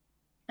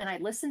 And I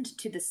listened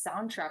to the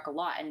soundtrack a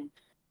lot, and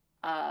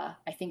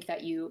I think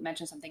that you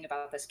mentioned something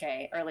about this,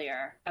 Kay,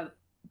 earlier,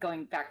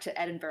 going back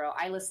to Edinburgh.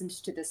 I listened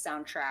to the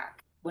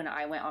soundtrack when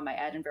I went on my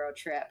Edinburgh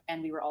trip,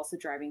 and we were also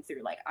driving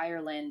through like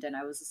Ireland, and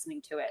I was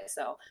listening to it.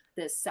 So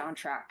this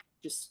soundtrack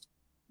just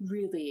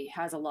really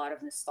has a lot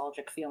of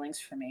nostalgic feelings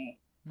for me.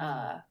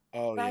 I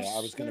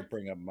was going to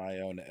bring up my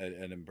own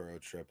Edinburgh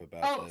trip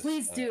about this. Oh,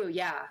 please do,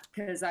 yeah.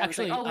 Because I was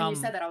like, when you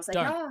said that, I was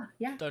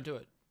like, don't do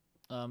it.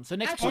 So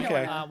next Actually,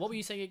 point, what were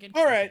you saying again?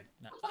 All right.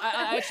 No,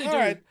 I actually do.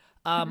 Right.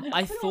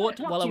 I thought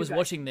while I was guys.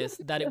 watching this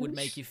that it would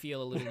make you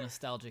feel a little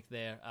nostalgic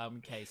there.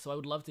 Okay, so I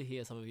would love to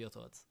hear some of your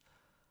thoughts.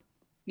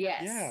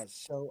 Yes. Yeah.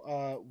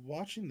 So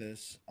watching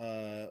this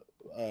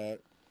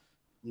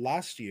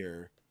last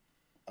year,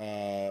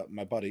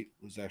 my buddy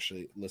who's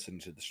actually listening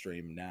to the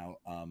stream now,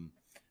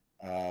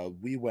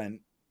 we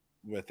went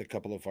with a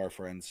couple of our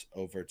friends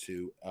over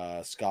to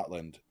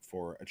Scotland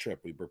for a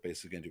trip. We were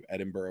basically going to do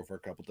Edinburgh for a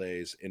couple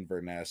days,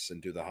 Inverness,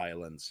 and do the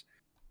Highlands,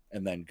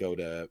 and then go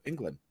to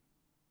England.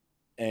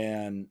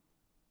 And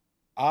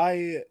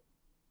I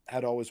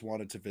had always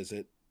wanted to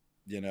visit,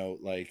 you know,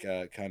 like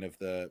kind of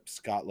the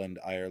Scotland,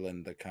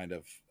 Ireland, the kind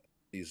of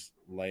these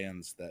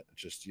lands that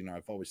just, you know,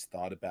 I've always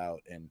thought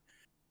about. And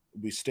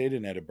we stayed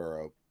in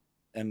Edinburgh,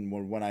 and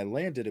when I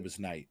landed, it was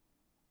night.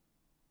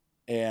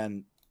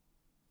 And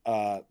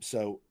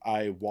so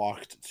I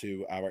walked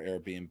to our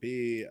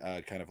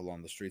Airbnb, kind of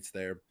along the streets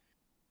there.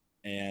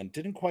 and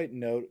didn't quite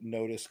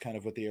notice kind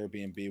of what the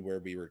Airbnb where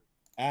we were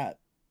at.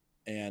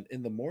 And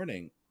in the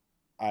morning,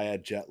 I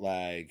had jet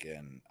lag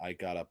and I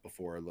got up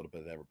before a little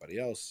bit of everybody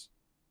else,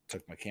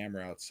 took my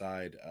camera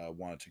outside,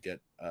 wanted to get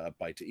a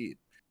bite to eat.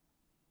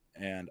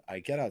 And I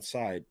get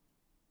outside,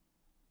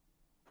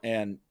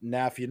 and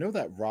Naf, you know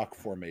that rock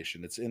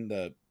formation? It's in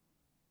the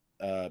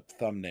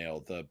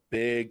thumbnail, the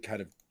big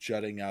kind of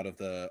jutting out of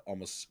the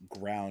almost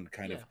ground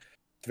kind of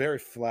very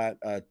flat.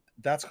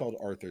 That's called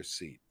Arthur's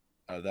Seat.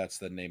 That's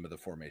the name of the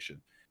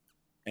formation.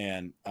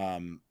 And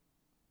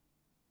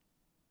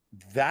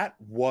that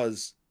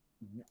was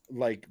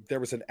like, there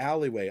was an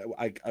alleyway.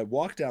 I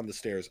walked down the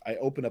stairs, I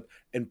opened up,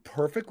 and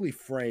perfectly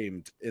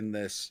framed in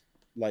this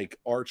like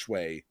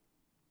archway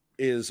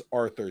is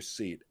Arthur's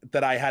Seat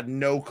that I had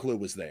no clue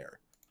was there.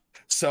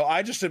 So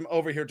I just am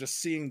over here just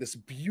seeing this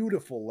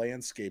beautiful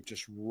landscape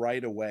just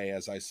right away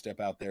as I step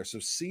out there. So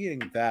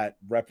seeing that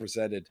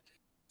represented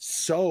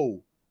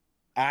so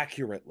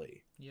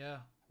accurately. Yeah.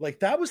 Like,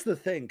 that was the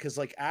thing, because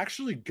like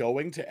actually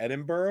going to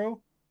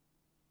Edinburgh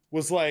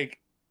was like,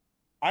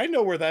 I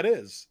know where that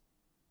is.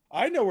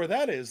 I know where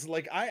that is.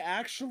 Like, I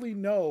actually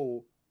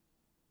know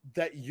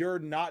that you're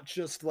not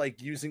just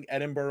like using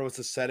Edinburgh as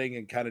a setting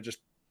and kind of just,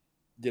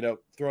 you know,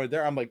 throw it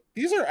there. I'm like,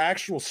 these are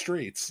actual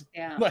streets.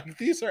 Yeah. Like,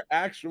 these are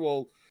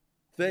actual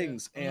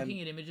things. I'm and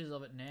looking at images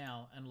of it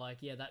now, and like,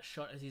 yeah, that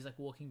shot as he's like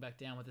walking back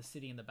down with the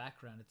city in the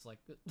background, it's like,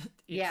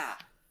 yeah.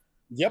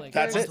 Yep, like,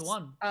 that's it.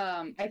 One.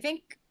 I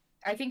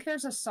think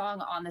there's a song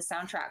on the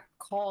soundtrack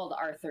called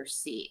Arthur's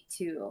Seat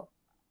too.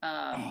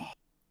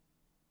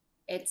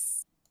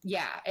 It's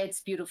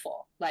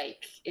beautiful.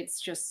 Like,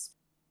 it's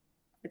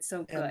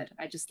so good. And,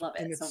 I just love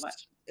it so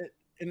much.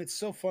 And it's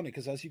so funny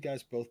because as you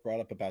guys both brought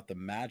up about the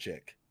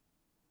magic,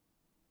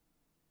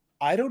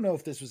 I don't know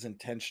if this was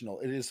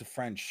intentional. It is a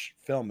French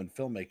film and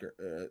filmmaker,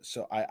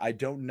 so I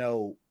don't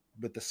know,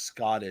 with the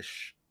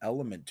Scottish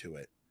element to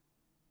it,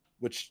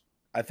 which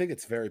I think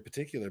it's very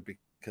particular,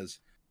 because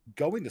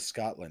going to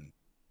Scotland,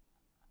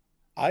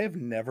 I have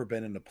never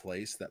been in a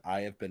place that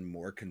I have been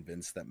more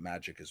convinced that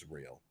magic is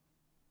real.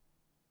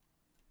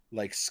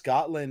 Like,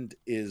 Scotland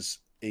is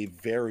a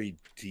very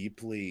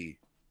deeply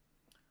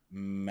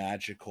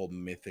magical,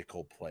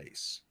 mythical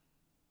place.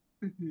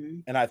 Mm-hmm.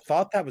 And I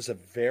thought that was a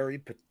very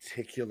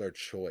particular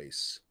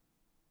choice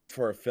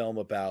for a film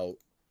about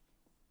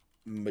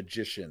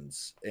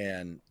magicians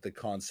and the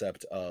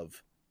concept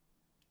of,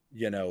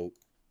 you know,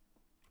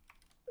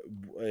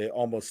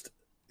 almost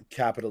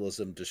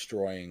capitalism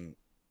destroying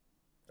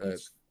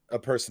a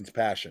person's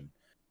passion.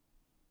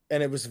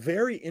 And it was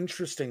very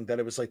interesting that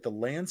it was like, the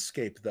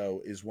landscape,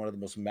 though, is one of the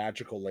most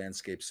magical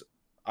landscapes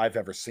I've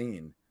ever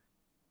seen.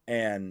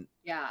 And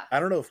yeah, I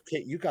don't know if,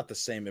 Kate, you got the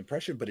same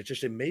impression, but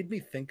it made me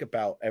think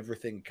about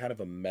everything kind of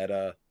a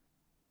meta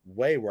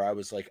way, where I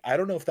was like, I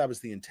don't know if that was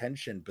the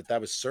intention, but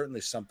that was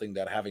certainly something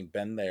that, having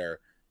been there,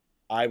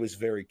 I was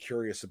very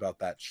curious about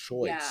that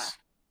choice. Yeah.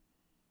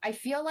 I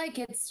feel like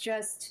it's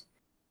just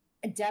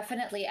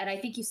definitely, and I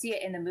think you see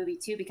it in the movie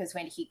too, because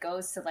when he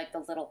goes to like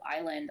the little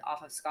island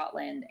off of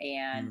Scotland,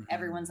 and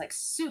everyone's like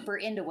super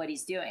into what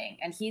he's doing,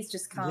 and he's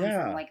just come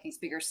from like these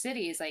bigger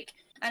cities, like,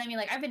 and I mean,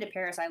 like, I've been to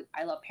Paris,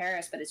 I love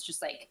Paris, but it's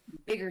just like,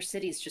 bigger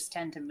cities just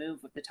tend to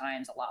move with the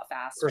times a lot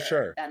faster, for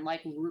sure, than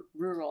like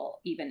rural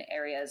even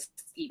areas,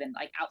 even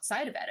like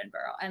outside of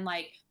Edinburgh. And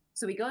like,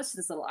 so he goes to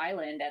this little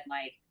island, and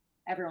like,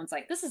 everyone's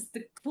like, this is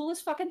the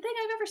coolest fucking thing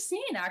I've ever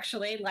seen,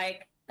 actually,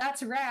 like,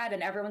 that's rad,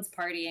 and everyone's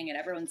partying and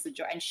everyone's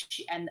enjoying,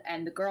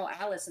 and the girl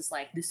Alice is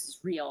like, this is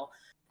real.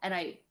 And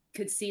I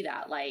could see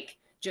that, like,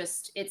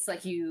 just, it's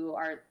like you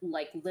are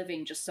like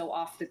living just so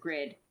off the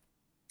grid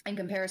in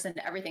comparison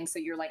to everything, so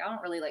you're like, I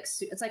don't really like,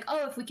 it's like,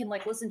 oh, if we can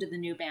like listen to the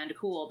new band,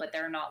 cool, but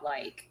they're not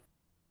like,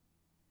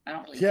 I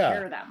don't really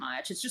care that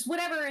much. It's just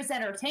whatever is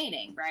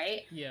entertaining,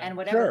 right? Yeah. And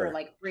whatever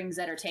like brings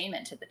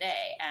entertainment to the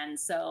day. And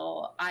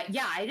so I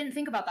didn't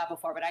think about that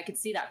before, but I could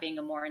see that being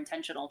a more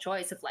intentional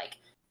choice of like,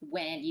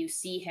 when you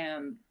see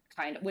him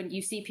when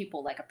you see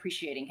people like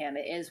appreciating him,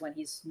 it is when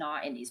he's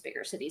not in these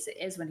bigger cities. It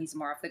is when he's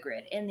more off the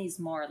grid, in these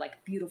more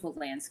like beautiful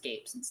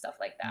landscapes and stuff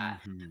like that,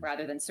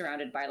 rather than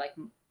surrounded by like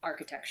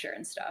architecture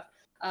and stuff.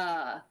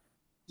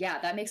 Yeah,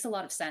 that makes a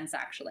lot of sense,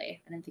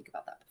 actually. I didn't think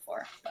about that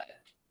before, but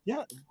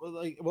yeah.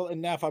 Well,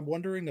 and Naf, I'm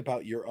wondering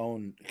about your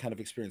own kind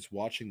of experience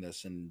watching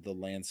this, and the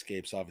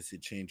landscapes obviously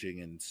changing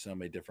in so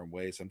many different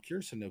ways. I'm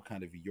curious to know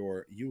kind of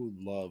you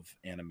love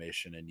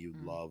animation, and you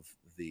love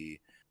the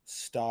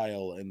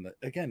style, and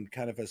again,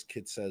 kind of as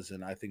Kit says,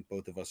 and I think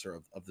both of us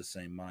are of the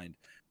same mind,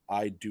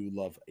 I do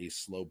love a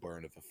slow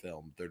burn of a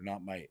film. They're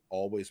not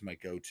always my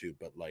go-to,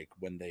 but like,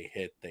 when they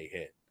hit, they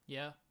hit.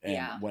 Yeah.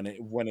 And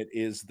when it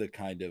is the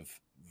kind of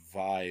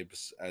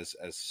vibes, as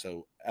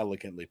so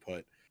elegantly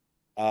put,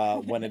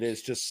 when it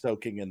is just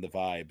soaking in the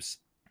vibes,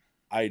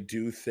 I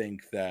do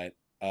think that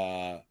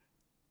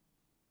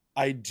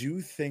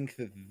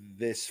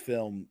this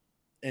film,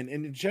 and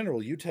in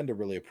general, you tend to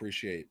really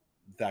appreciate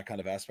that kind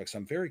of aspect. So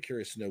I'm very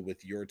curious to know,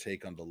 with your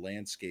take on the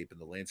landscape and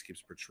the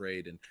landscapes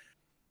portrayed. And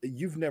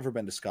you've never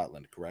been to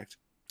Scotland, correct?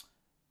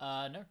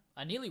 No,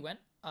 I nearly went.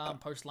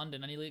 post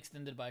London. I nearly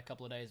extended by a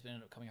couple of days, but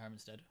ended up coming home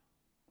instead.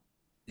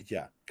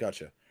 Yeah,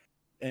 gotcha.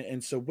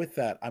 And so with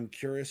that, I'm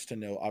curious to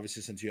know,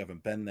 obviously, since you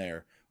haven't been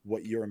there,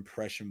 what your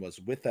impression was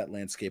with that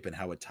landscape and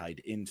how it tied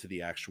into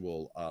the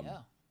actual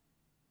Yeah.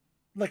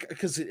 like,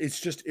 because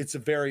it's a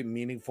very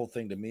meaningful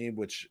thing to me,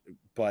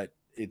 but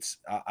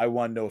I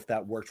want to know if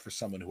that worked for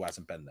someone who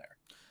hasn't been there.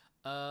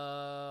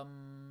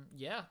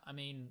 Yeah, I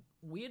mean,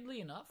 weirdly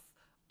enough,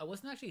 I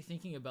wasn't actually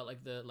thinking about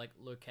like the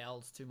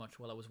locales too much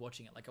while I was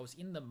watching it. Like I was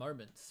in the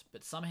moments,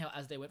 but somehow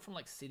as they went from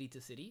like city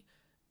to city,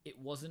 it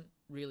wasn't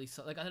really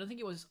like I don't think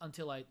it was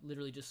until I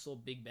literally just saw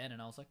Big Ben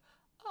and I was like,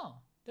 oh,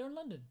 they're in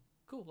London.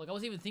 Cool. Like I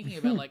wasn't even thinking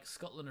about like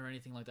Scotland or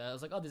anything like that. I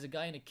was like, oh, there's a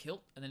guy in a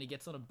kilt and then he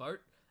gets on a boat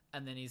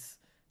and then he's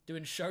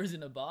doing shows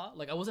in a bar.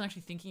 Like I wasn't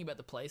actually thinking about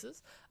the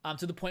places.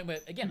 To the point where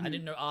again, I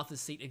didn't know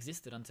Arthur's Seat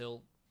existed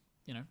until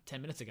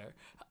 10 minutes ago.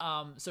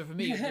 So for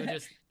me, they were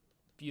just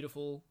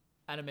beautiful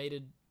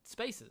animated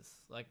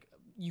spaces. Like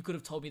you could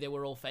have told me they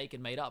were all fake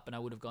and made up, and I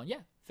would have gone,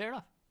 yeah, fair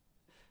enough.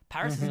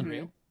 Paris isn't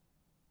real.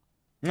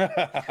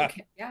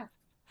 Okay, yeah.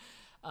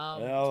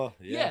 Well,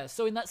 Yeah.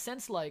 So in that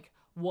sense, like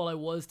while I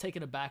was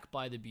taken aback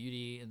by the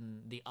beauty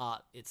and the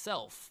art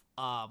itself,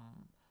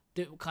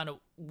 there kind of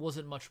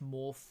wasn't much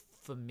more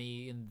for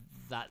me in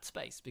that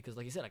space because,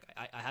 like you said, like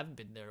I haven't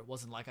been there. It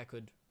wasn't like I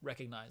could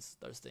recognize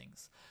those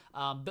things.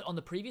 But on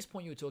the previous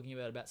point you were talking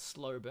about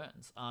slow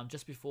burns,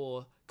 just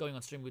before going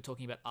on stream, we were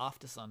talking about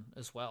Aftersun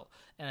as well,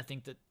 and I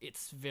think that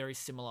it's very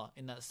similar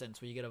in that sense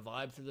where you get a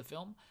vibe through the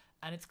film,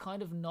 and it's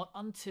kind of not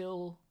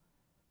until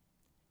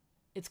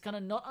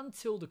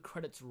the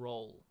credits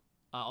roll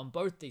on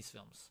both these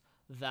films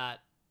that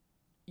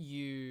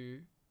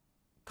you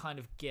kind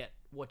of get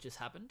what just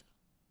happened.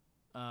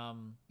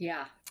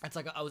 Yeah. It's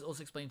like I was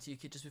also explaining to you,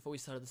 Kit, just before we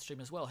started the stream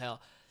as well, how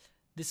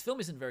this film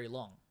isn't very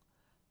long.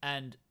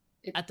 And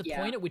at the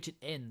point at which it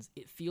ends,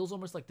 it feels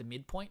almost like the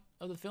midpoint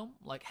of the film.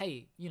 Like,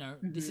 hey,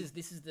 this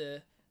is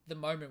the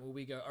moment where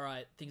we go, all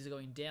right, things are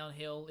going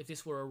downhill. If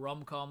this were a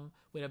rom-com,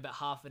 we'd have about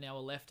half an hour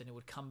left and it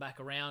would come back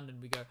around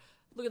and we go,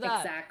 look at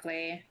that.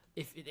 Exactly.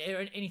 If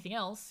anything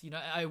else,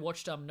 I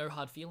watched No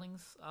Hard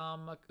Feelings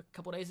a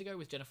couple of days ago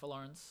with Jennifer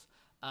Lawrence.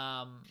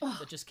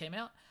 That just came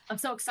out. I'm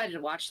so excited to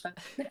watch that.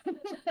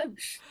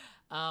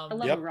 I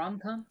love Yep. a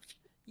rom-com.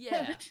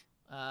 Yeah.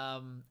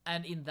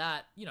 And in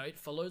that, it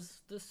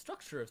follows the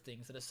structure of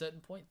things. At a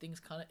certain point,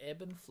 things kind of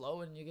ebb and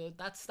flow, and you go,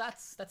 "That's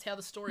how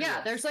the story." Yeah,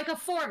 works. there's like a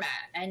format,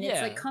 and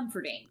it's like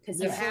comforting because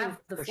you have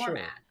the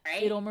format,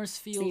 right? It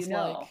almost feels so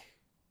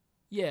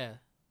like,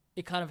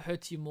 it kind of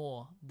hurts you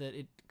more that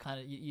it kind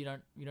of you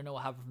don't know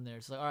what happened from there.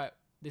 It's like, all right,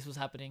 this was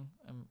happening,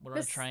 and we're on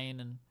a train,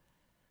 and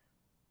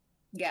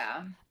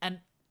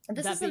and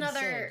this that is being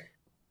another. Said,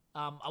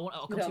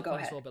 I'll come to your go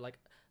point as ahead. well, but like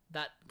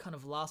that kind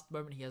of last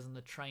moment he has on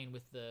the train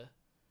with the.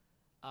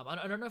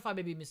 I don't know if I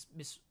maybe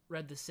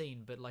misread the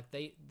scene, but like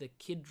the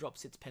kid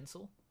drops its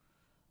pencil,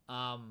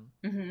 and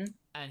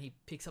he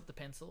picks up the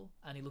pencil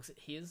and he looks at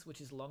his,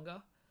 which is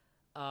longer,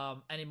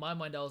 and in my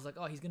mind I was like,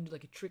 oh, he's gonna do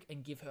like a trick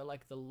and give her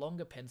like the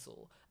longer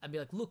pencil and be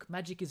like, look,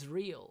 magic is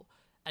real,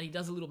 and he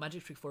does a little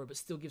magic trick for her, but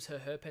still gives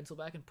her pencil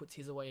back and puts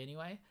his away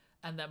anyway.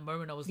 And that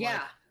moment I was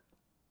like,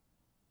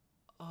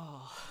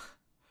 oh,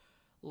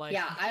 like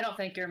I don't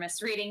think you're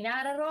misreading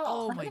that at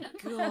all. Oh my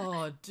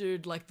god,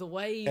 dude! Like the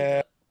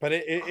way. But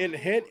it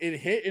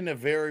hit in a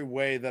very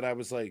way that I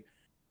was like,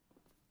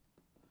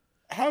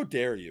 how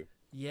dare you?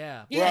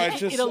 Yeah. Where I it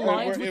just aligns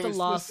where with it the was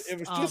last. Just, it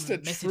was just a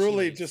message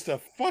truly he leaves. just a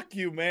fuck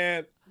you,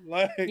 man.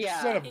 Like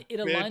son of a It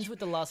bitch. aligns with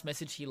the last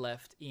message he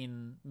left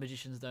in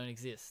Magicians Don't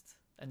Exist,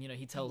 and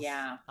he tells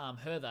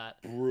her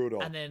that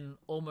Brutal. and then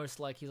almost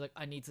like he's like,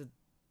 I need to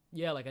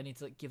like,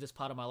 give this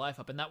part of my life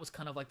up, and that was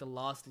kind of like the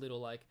last little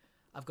like,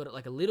 I've got it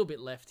like a little bit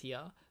left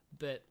here,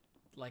 but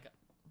like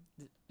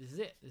this is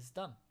it. This is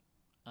done.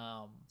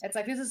 It's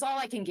like, this is all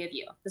I can give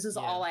you. This is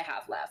all I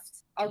have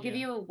left. I'll give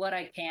you what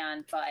I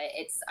can, but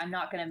I'm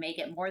not going to make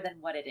it more than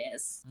what it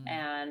is.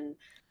 And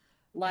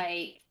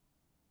like,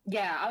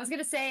 I was going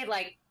to say,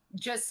 like,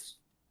 just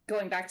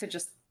going back to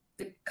just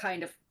the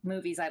kind of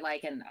movies I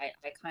like, and I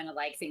kind of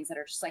like things that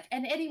are just like,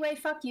 and anyway,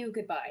 fuck you,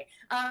 goodbye.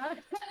 And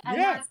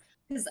that's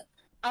because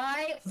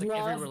I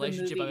love the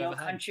movie No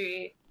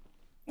Country.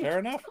 Fair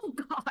enough. Oh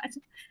God,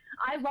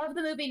 I love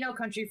the movie No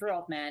Country for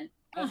Old Men.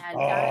 And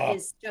that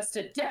is just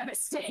a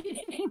devastating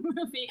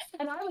movie.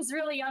 And I was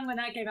really young when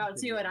that came out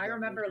too. And I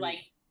remember like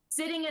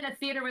sitting in a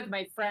theater with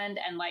my friend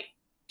and like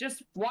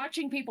just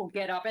watching people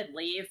get up and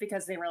leave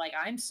because they were like,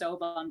 I'm so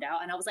bummed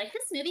out. And I was like,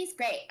 this movie's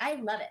great. I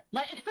love it.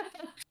 Like,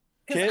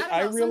 Kid,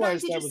 I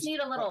realized you just need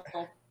a little.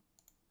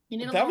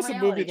 That was a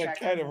movie that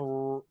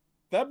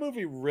that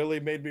movie really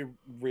made me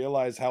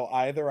realize how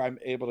either I'm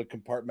able to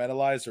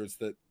compartmentalize or it's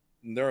the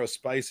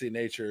neurospicy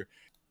nature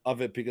of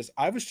it, because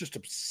I was just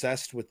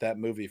obsessed with that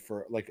movie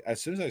for like,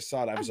 as soon as I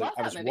saw it,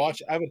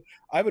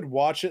 I would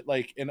watch it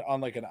like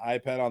on like an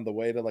iPad on the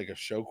way to like a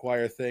show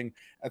choir thing.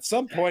 At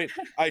some point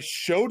I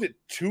showed it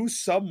to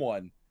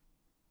someone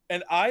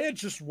and I had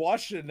just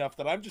watched it enough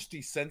that I'm just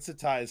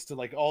desensitized to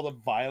like all the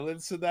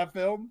violence in that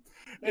film.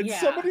 And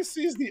somebody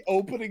sees the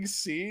opening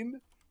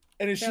scene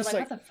And it's They're just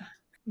like, like, what the fuck?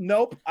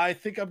 nope, I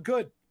think I'm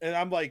good. And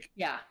I'm like,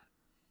 Yeah.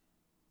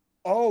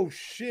 oh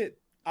shit,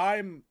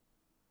 I'm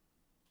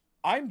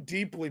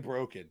deeply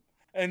broken.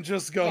 And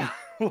just go Yeah.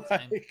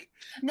 like,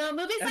 No,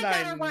 movies and like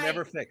that I'm are why.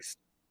 never fixed.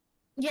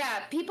 Yeah,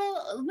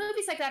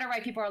 movies like that are why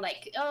people are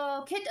like,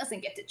 oh, Kit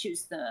doesn't get to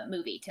choose the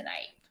movie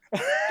tonight.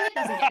 Kit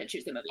doesn't get to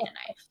choose the movie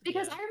tonight.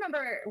 Because I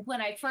remember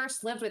when I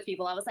first lived with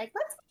people, I was like,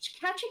 let's watch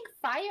Catching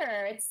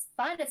Fire. It's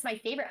fun. It's my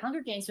favorite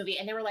Hunger Games movie.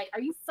 And they were like,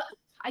 are you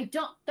I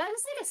don't, that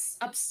is like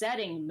a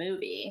upsetting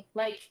movie.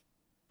 Like,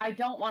 I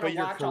don't want to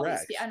watch all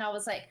these. And I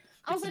was like,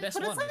 but it's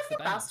like the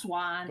best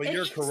one. But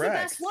you're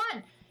correct. It's the best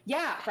one.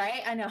 Yeah,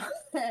 right. I know.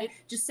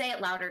 Just say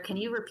it louder. Can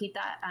you repeat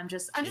that? I'm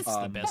just. It's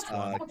the best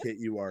one. Kit,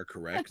 you are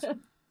correct.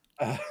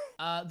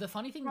 The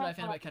funny thing that I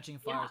found about Catching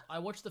Fire is I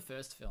watched the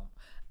first film,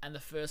 and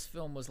the first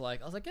film was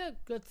like, I was like, yeah,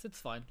 it's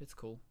fine, it's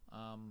cool.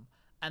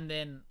 And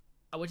then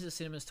I went to the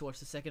cinemas to watch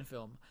the second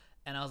film,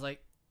 and I was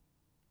like,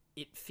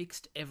 it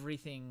fixed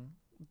everything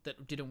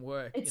that didn't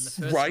work in the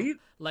first film.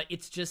 Like,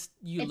 it's just,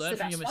 you learn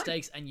from your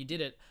mistakes and you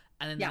did it.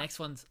 And then the next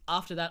ones,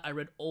 after that, I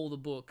read all the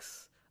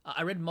books.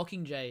 I read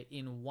Mockingjay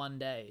in one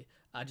day.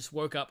 I just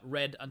woke up,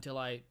 read until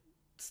I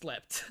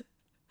slept.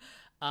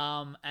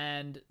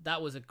 And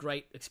that was a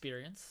great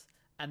experience.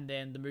 And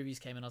then the movies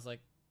came and I was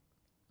like,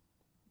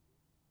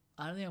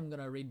 I don't think I'm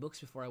going to read books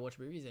before I watch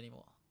movies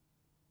anymore.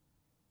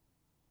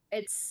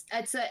 It's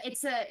a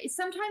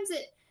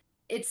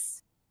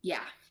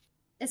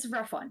it's a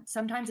rough one.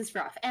 Sometimes it's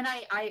rough. And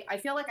I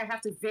feel like I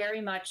have to very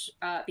much,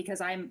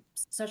 because I'm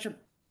such a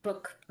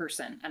book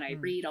person and I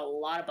read a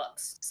lot of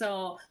books.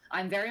 So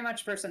I'm very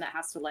much a person that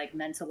has to like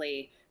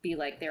mentally be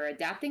like, they're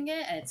adapting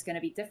it and it's going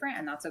to be different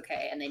and that's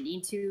okay. And they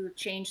need to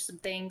change some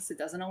things. It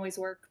doesn't always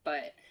work,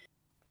 but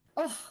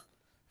that's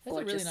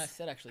a really nice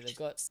set actually. They've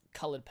got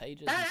colored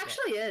pages. That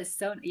actually is.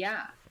 So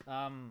yeah.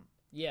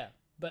 Yeah.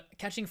 But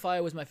Catching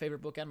Fire was my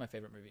favorite book and my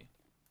favorite movie.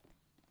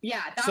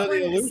 Yeah, that so one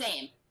is the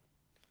same.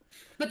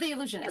 But The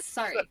Illusionist,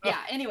 sorry. Yeah,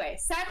 anyway,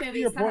 sad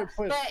movies.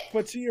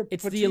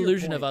 It's the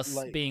illusion of us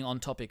being on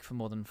topic for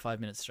more than 5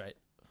 minutes straight.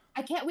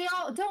 I can't, we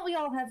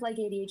all have like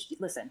ADHD?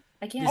 Listen,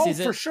 I can't.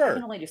 For sure. I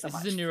can only do so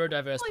much. This is a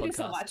neurodiverse podcast.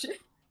 So much.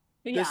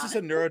 This is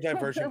a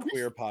neurodivergent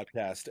queer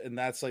podcast, and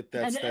that's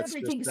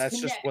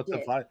just what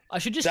the vibe. I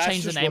should just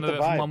change the name of it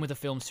from One with the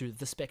Films to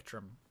The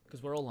Spectrum,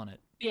 because we're all on it.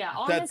 Yeah,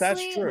 honestly,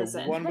 that's true.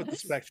 Listen. One with the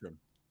spectrum.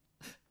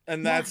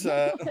 And that's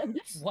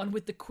One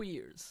with the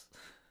queers.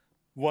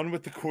 One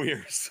with the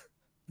queers.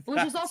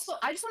 Which is also,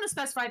 I just want to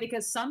specify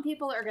because some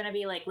people are going to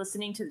be like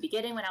listening to the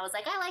beginning when I was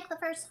like, I like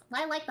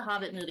the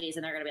Hobbit movies,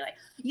 and they're going to be like,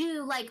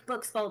 you like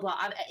books, blah, blah,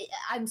 blah.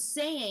 I'm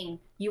saying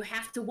you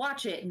have to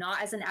watch it,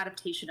 not as an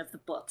adaptation of the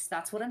books.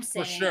 That's what I'm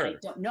saying. For sure. I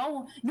don't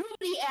know.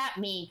 Nobody at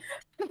me.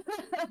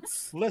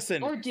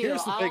 Listen,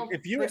 here's the thing.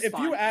 If you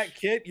at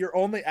Kit, you're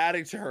only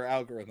adding to her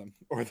algorithm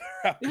or their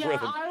algorithm.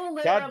 Yeah, I will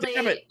literally. God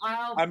damn it.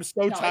 I'm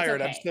so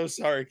tired. Okay. I'm so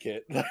sorry,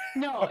 Kit.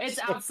 No, it's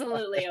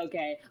absolutely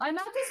okay. I'm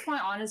at this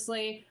point,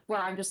 honestly, where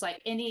I'm just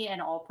like, any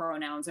and all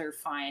pronouns are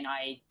fine.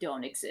 I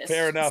don't exist.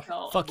 Fair enough.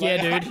 So, fuck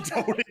yeah, dude.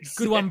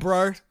 Good one,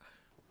 bro.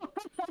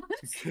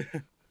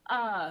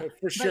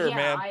 For sure, yeah,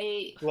 man.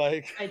 I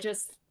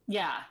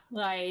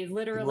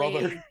literally.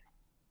 Brother.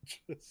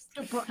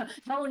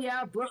 Hell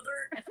yeah,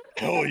 brother.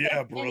 Hell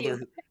yeah,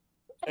 brother.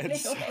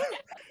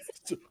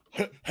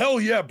 Hell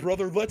yeah,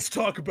 brother. Let's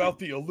talk about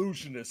The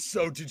Illusionist.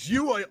 So, did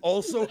you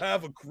also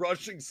have a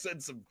crushing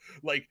sense of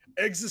like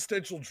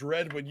existential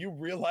dread when you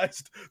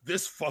realized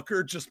this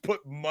fucker just put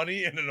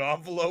money in an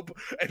envelope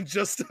and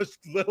just a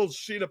little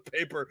sheet of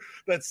paper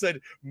that said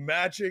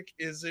magic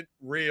isn't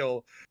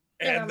real,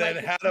 and then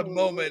like, had a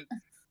moment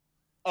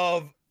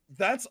of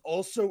that's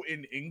also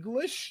in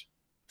English?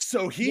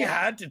 So he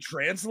had to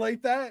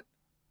translate that,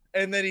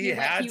 and then he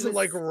had to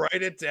like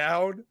write it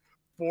down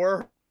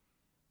for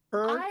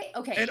her.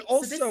 And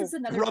also,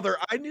 brother,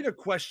 I need a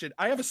question.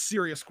 I have a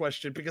serious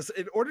question because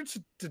in order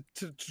to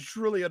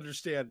truly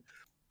understand,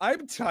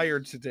 I'm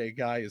tired today,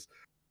 guys.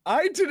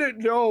 I didn't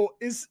know,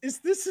 is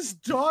this his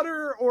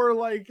daughter, or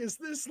like is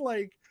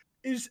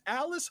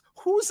Alice?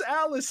 Who's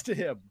Alice to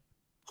him?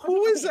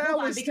 Who is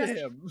Alice to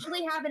him? I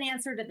really have an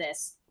answer to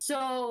this.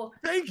 So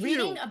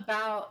reading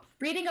about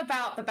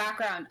the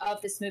background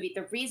of this movie,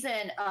 the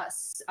reason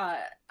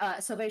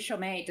Sylvain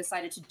Chomet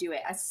decided to do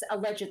it,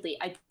 allegedly,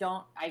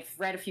 I've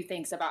read a few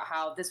things about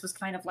how this was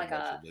kind of like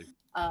a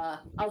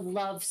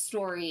love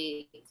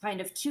story kind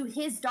of to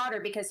his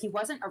daughter, because he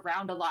wasn't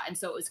around a lot, and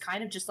so it was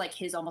kind of just like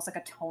his almost like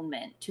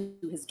atonement to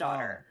his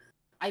daughter,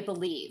 I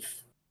believe.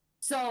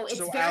 So it's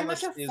very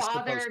Alice much a is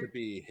father supposed to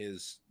be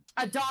his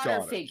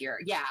daughter figure,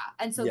 yeah.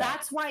 And so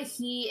that's why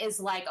he is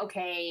like,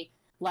 okay,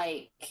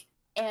 like,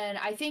 and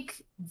I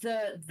think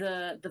the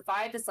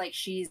vibe is like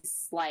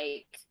she's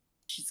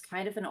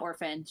kind of an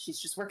orphan. She's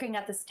just working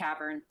at this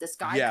tavern. This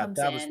guy comes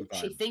in.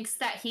 She thinks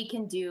that he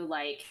can do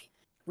like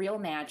real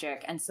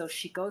magic, and so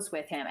she goes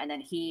with him, and then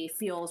he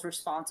feels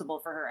responsible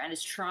for her and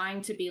is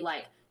trying to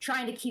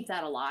keep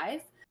that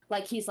alive.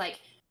 Like he's like,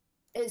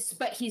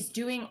 but he's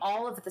doing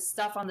all of the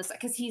stuff on this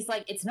because he's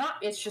like,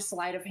 it's just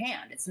sleight of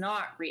hand, it's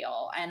not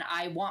real, and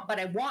I want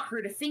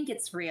her to think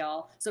it's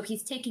real, so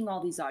he's taking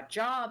all these odd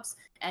jobs,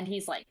 and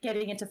he's like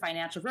getting into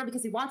financial ruin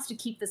because he wants to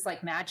keep this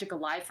like magic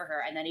alive for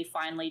her, and then he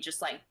finally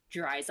just like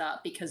dries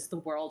up because the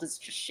world is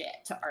just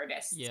shit to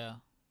artists. Yeah.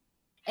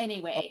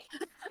 Anyway.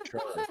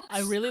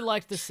 I really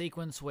liked the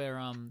sequence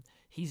where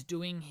he's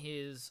doing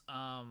his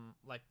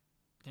like,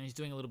 you know, he's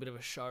doing a little bit of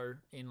a show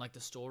in like the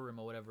storeroom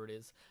or whatever it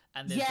is,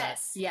 and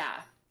there's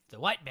the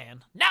white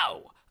man,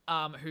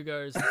 who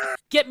goes,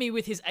 get me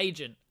with his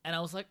agent, and I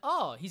was like,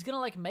 oh, he's gonna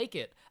like make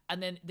it,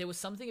 and then there was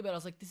something about it, I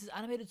was like, this is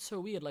animated so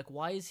weird, like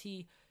why is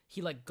he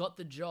like got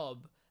the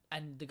job,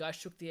 and the guy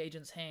shook the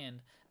agent's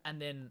hand, and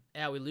then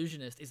our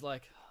illusionist is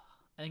like,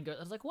 and then goes,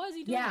 I was like, why is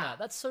he doing that?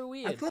 That's so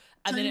weird.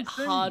 And then it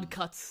hard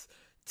cuts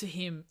to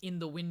him in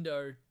the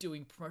window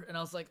doing and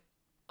I was like,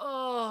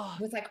 oh,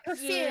 with like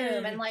perfume,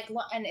 dude. and like,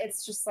 and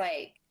it's just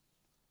like,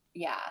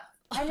 yeah.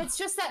 And it's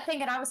just that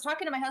thing. And I was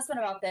talking to my husband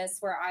about this,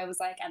 where I was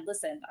like, and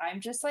listen,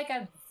 I'm just like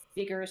a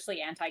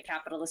vigorously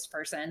anti-capitalist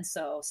person,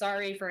 so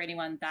sorry for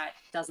anyone that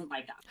doesn't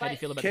like that. How do you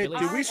feel about Kate,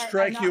 Billy? do we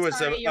strike you as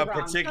a wrong,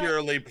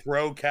 particularly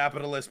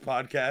pro-capitalist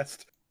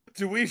podcast?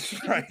 Do we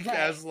strike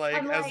as like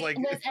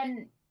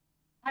and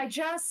I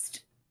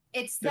just,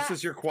 it's this that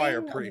is your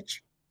choir thing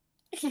preach.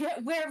 Yeah,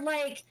 where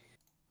like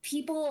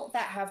people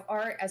that have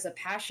art as a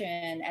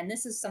passion, and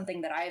this is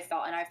something that I've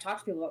felt and I've talked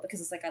to people about,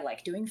 because it's like, I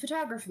like doing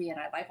photography and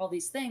I like all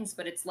these things,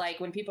 but it's like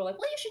when people are like,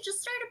 well, you should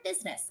just start a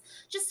business,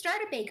 just start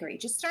a bakery,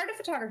 just start a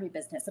photography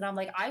business, and I'm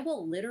like, I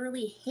will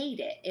literally hate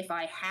it if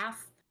I have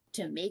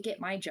to make it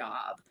my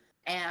job.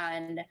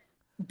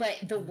 But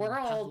the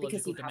world,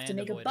 because you have to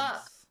make a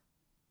buck.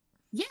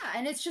 Yeah,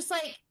 and it's just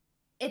like,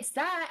 it's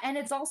that, and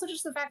it's also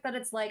just the fact that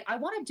it's like, I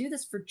want to do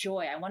this for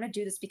joy. I want to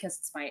do this because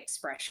it's my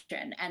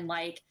expression, and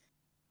like,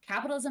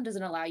 capitalism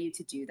doesn't allow you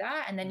to do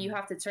that, and then you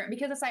have to turn,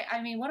 because it's like, I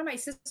mean, one of my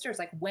sisters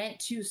like went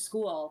to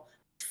school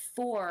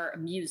for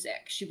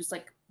music. She was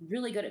like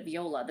really good at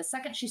viola. The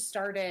second she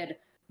started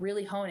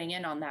really honing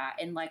in on that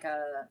in like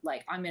a,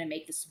 like, I'm gonna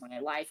make this my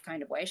life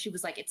kind of way, she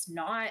was like, it's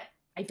not,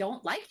 I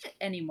don't like it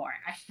anymore.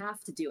 I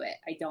have to do it.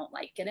 I don't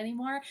like it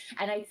anymore.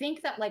 And I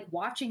think that like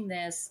watching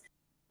this,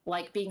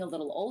 like being a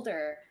little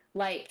older,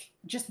 like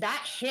just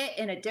that hit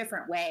in a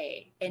different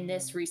way in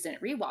this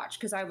recent rewatch,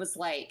 because I was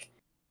like,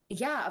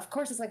 yeah, of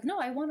course. It's like, no,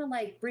 I want to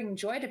like bring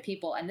joy to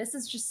people, and this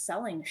is just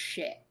selling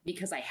shit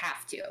because I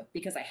have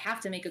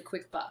to make a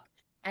quick buck.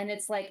 And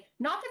it's like,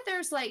 not that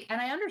there's like, and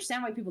I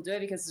understand why people do it,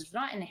 because there's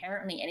not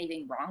inherently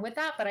anything wrong with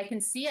that, but I can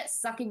see it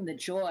sucking the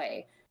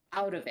joy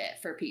out of it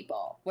for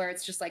people, where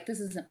it's just like, this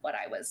isn't why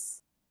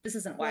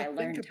I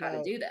learned how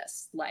to do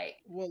this. Like,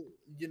 well,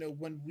 you know,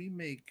 when we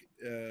make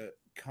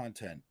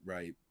content,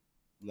 right?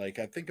 Like,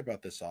 I think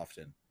about this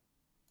often.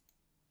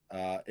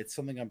 It's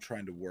something I'm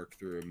trying to work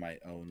through in my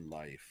own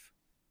life,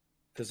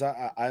 because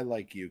I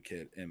like you,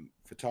 Kit, am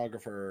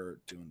photographer,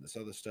 doing this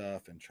other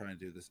stuff and trying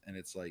to do this, and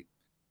it's like,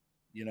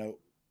 you know,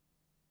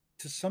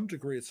 to some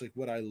degree, it's like,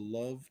 would I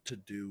love to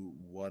do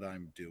what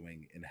I'm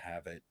doing and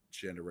have it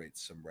generate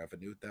some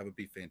revenue? That would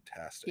be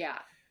fantastic. yeah,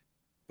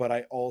 But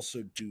I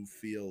also do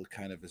feel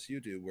kind of as you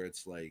do, where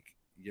it's like,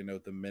 you know,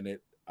 the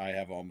minute I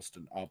have almost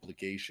an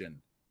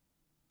obligation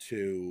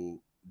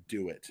to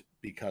do it,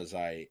 because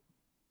I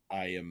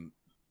am,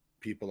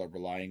 people are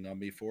relying on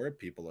me for it,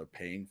 people are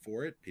paying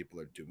for it, people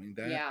are doing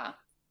that. yeah,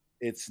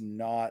 It's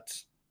not,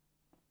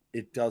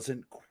 it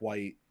doesn't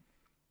quite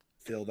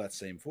fill that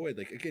same void.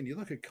 Like, again, you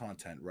look at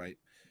content, right?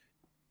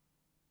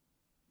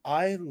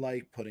 I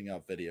like putting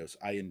out videos.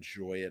 I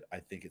enjoy it. I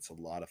think it's a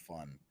lot of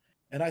fun.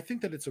 And I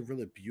think that it's a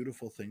really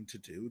beautiful thing to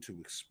do, to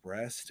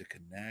express, to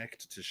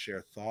connect, to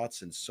share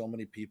thoughts. And so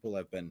many people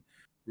have been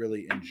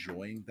really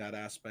enjoying that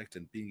aspect,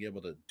 and being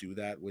able to do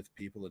that with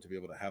people and to be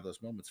able to have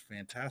those moments,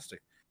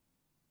 fantastic.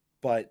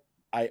 But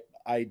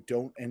I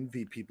don't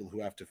envy people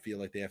who have to feel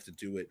like they have to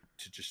do it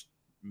to just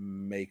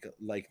make,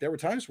 like, there were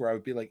times where I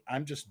would be like,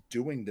 I'm just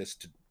doing this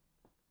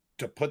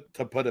to put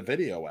a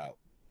video out,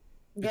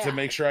 to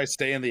make sure I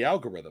stay in the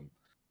algorithm.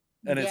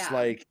 And it's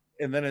like,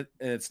 and then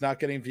it's not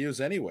getting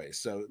views anyway.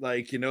 So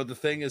like, you know, the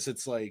thing is,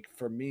 it's like,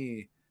 for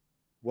me,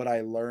 what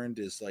I learned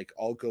is like,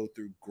 I'll go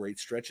through great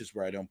stretches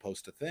where I don't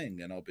post a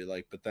thing, and I'll be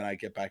like, but then I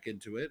get back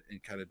into it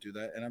and kind of do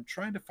that. And I'm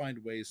trying to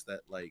find ways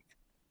that, like,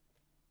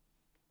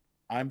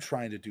 I'm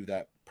trying to do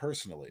that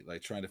personally,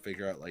 like trying to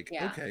figure out like,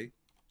 okay,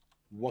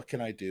 what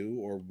can I do,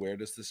 or where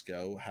does this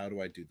go? How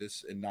do I do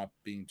this? And not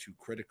being too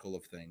critical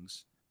of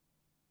things.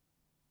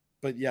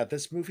 But yeah,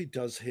 this movie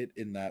does hit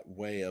in that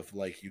way of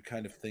like, you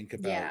kind of think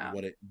about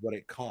what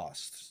it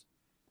costs.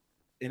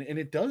 And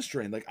it does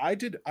drain. Like,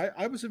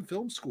 I was in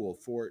film school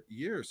for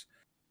years,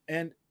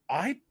 and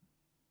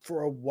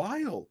for a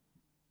while,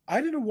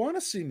 I didn't want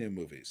to see new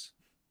movies.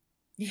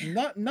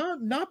 Yeah.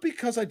 Not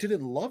because I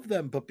didn't love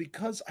them, but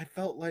because I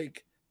felt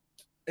like,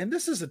 and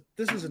this is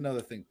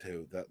another thing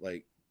too, that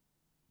like,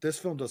 this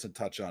film doesn't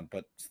touch on,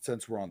 but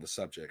since we're on the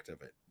subject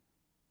of it,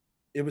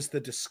 it was the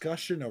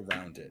discussion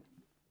around it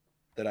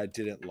that I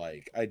didn't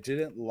like. I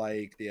didn't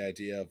like the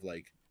idea of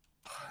like,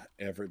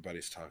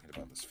 Everybody's talking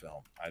about this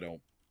film. I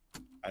don't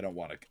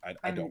want to. I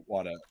I'm don't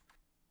want to. yeah.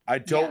 I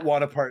don't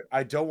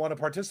want to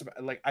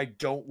participate. Like, I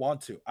don't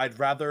want to. I'd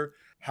rather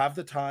have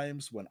the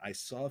times when I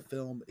saw a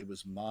film, it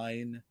was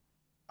mine.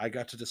 I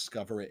got to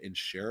discover it and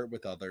share it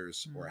with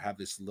others, or have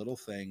this little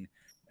thing.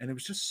 And it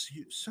was just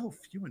so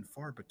few and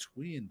far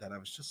between that I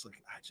was just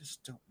like, I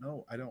just don't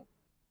know. I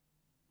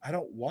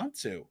don't want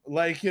to.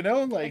 Like, you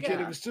know, like it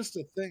Yeah. was just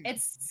a thing.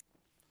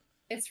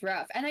 It's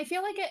rough, and I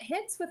feel like it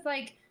hits with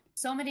like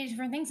so many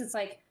different things. It's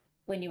like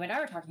when you and I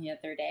were talking the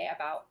other day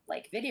about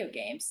like video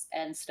games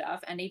and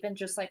stuff, and even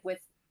just like with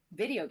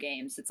video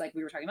games, it's like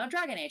we were talking about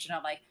Dragon Age, and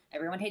I'm like,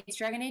 everyone hates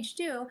Dragon Age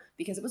 2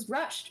 because it was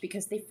rushed,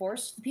 because they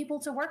forced the people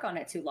to work on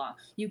it too long.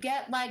 You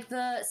get like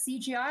the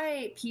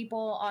CGI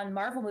people on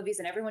Marvel movies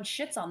and everyone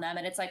shits on them,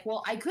 and it's like,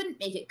 well, I couldn't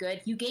make it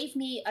good. You gave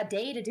me a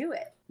day to do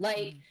it.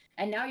 Like,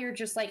 and now you're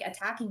just like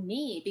attacking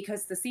me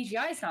because the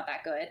CGI is not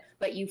that good,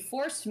 but you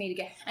forced me to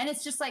get, and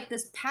it's just like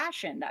this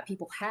passion that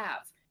people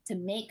have to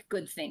make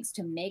good things,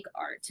 to make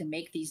art, to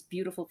make these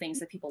beautiful things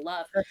that people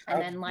love.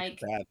 And then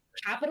like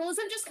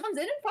capitalism just comes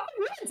in and fucking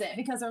ruins it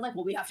because they're like,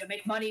 well, we have to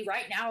make money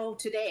right now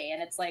today.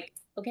 And it's like,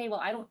 okay,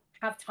 well, I don't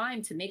have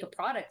time to make a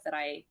product that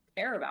I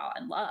care about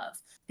and love,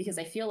 because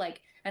I feel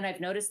like, and I've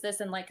noticed this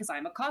in like, because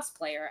I'm a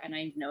cosplayer, and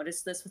I've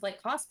noticed this with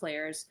like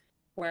cosplayers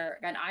where,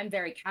 and I'm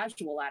very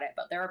casual at it,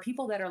 but there are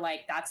people that are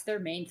like, that's their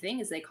main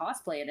thing is they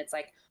cosplay. And it's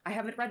like, I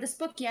haven't read this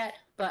book yet,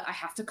 but I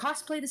have to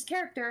cosplay this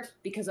character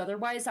because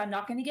otherwise I'm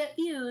not going to get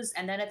views.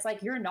 And then it's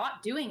like, you're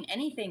not doing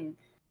anything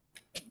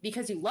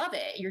because you love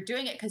it. You're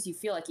doing it because you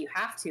feel like you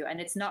have to.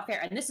 And it's not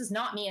fair. And this is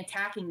not me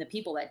attacking the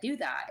people that do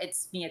that.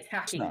 It's me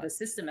attacking the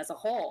system as a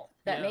whole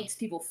that makes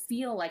people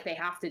feel like they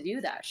have to do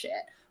that shit.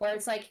 Where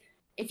it's like,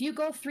 if you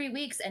go 3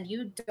 weeks and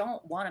you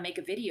don't want to make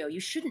a video, you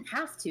shouldn't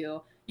have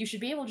to. You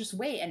should be able to just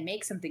wait and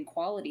make something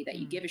quality that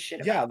you give a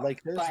shit about. Yeah,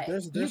 like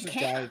there's a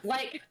guy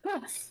like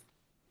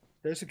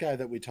there's a guy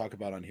that we talk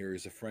about on here.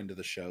 He's a friend of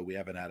the show. We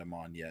haven't had him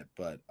on yet,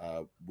 but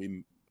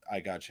I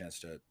got a chance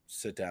to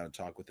sit down and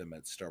talk with him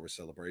at Star Wars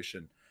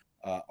Celebration.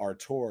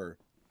 Artur,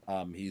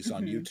 he's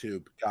on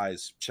YouTube.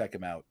 Guys, check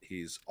him out.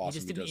 He's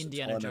awesome. He just did an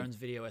Indiana Jones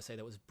video essay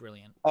that was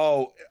brilliant.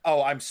 Oh,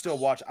 I'm still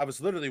watching. I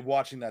was literally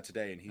watching that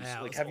today, and he's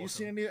like, "Have awesome. you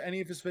seen any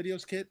of his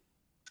videos, Kit?"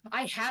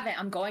 I haven't.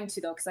 I'm going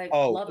to though, because I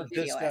love a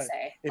video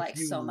essay like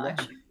so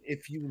much.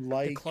 If you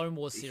like, the Clone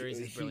Wars series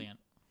is brilliant.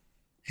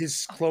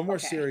 His Clone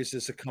Wars series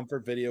is a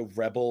comfort video.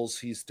 Rebels,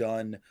 he's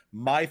done.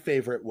 My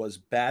favorite was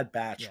Bad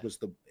Batch.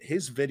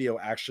 His video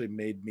actually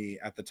made me,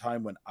 at the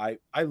time when I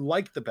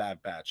liked the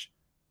Bad Batch,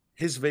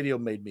 his video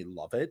made me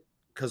love it,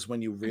 because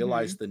when you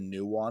realize the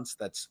nuance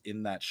that's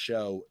in that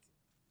show,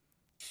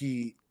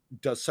 he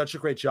does such a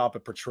great job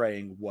at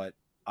portraying what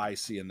I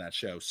see in that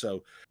show.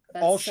 So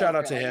all shout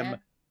out to him.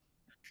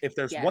 If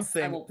there's one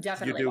thing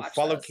you do,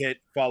 follow Kit,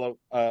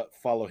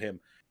 follow him.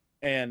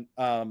 And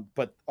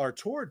but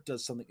Artur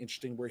does something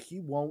interesting where he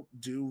won't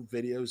do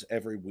videos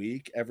every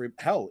week,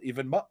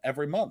 even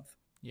every month.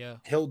 Yeah.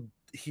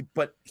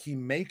 He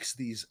makes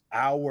these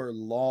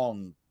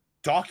hour-long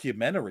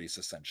documentaries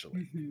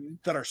essentially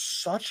that are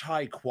such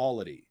high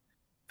quality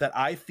that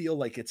I feel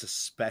like it's a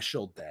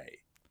special day.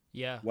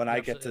 Yeah. When I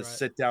get to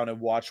sit down and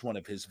watch one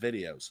of his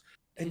videos.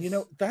 And you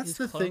know, that's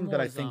the thing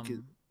that I think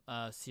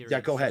series.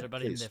 Yeah, go ahead.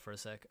 But in there for a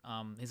sec.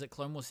 His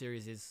Clone Wars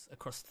series is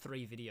across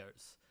 3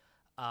 videos,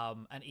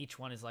 and each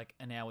one is like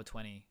an hour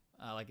 20.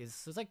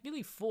 It's like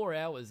nearly 4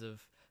 hours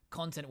of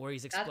content where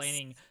he's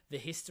explaining the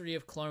history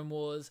of Clone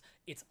Wars,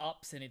 its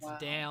ups and its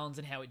downs,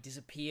 and how it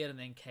disappeared and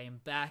then came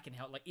back, and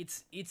how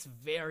it's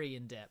very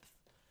in depth.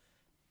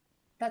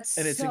 It's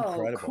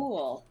incredible.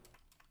 Cool.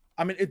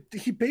 I mean,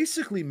 he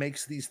basically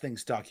makes these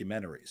things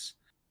documentaries,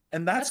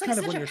 and that's kind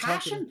of when you're talking.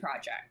 It's a passion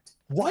project.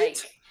 What?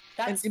 Like,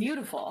 that's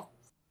beautiful.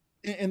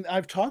 And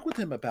I've talked with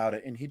him about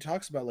it, and he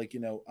talks about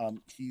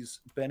he's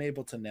been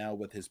able to now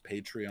with his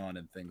Patreon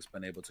and things,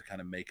 been able to kind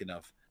of make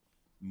enough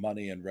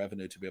money and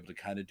revenue to be able to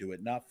kind of do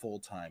it not full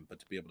time, but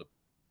to be able to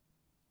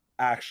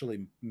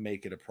actually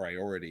make it a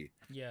priority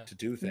to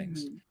do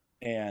things.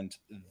 And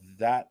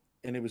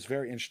it was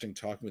very interesting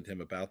talking with him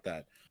about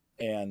that.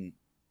 And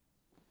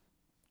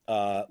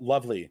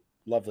lovely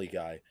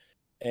guy.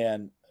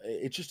 And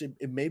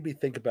it made me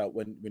think about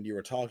when you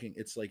were talking.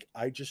 It's like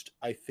I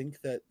think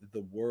that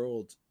the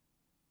world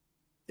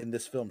in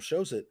this film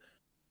shows it.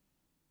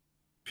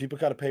 People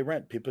got to pay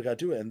rent. People got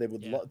to do it, and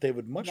they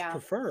would much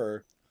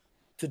prefer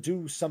to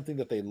do something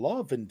that they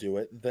love and do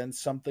it than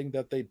something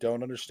that they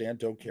don't understand,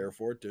 don't care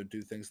for, don't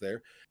do things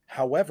there.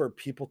 However,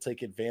 people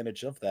take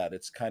advantage of that.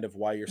 It's kind of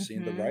why you're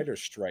seeing the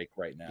writer's strike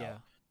right now. Yeah.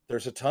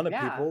 There's a ton of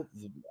people,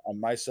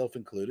 myself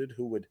included,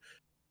 who would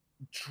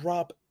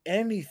drop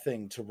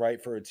anything to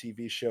write for a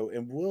TV show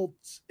and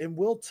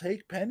will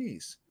take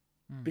pennies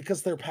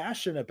because they're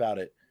passionate about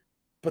it,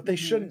 but they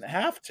shouldn't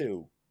have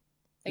to.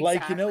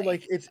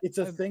 It's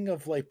a thing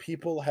of like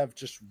people have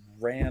just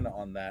ran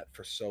on that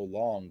for so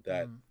long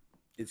that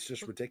it's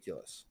just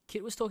ridiculous.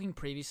 Kit was talking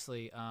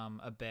previously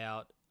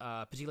about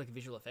particularly like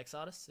visual effects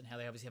artists and how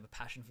they obviously have a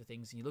passion for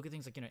things. And you look at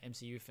things like, you know,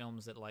 MCU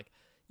films that, like,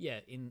 yeah,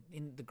 in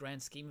the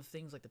grand scheme of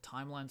things, like the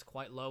timeline's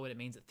quite low and it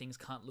means that things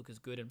can't look as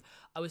good. And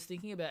I was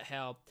thinking about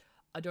how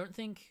I don't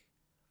think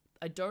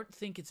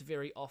it's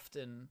very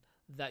often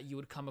that you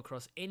would come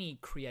across any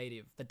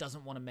creative that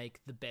doesn't want to make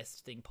the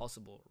best thing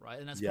possible, right?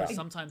 And I suppose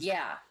sometimes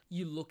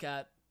you look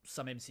at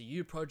some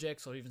MCU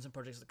projects or even some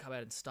projects that come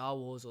out in Star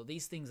Wars or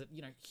these things that,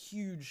 you know,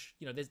 huge,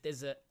 you know,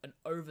 there's an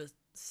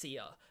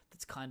overseer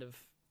that's kind of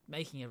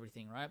making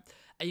everything, right?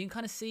 And you can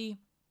kind of see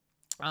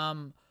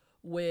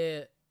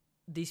where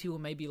these people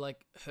may be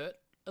like hurt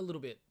a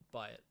little bit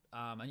by it.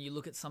 And you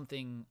look at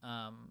something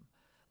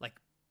like,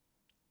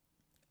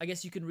 I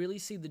guess you can really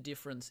see the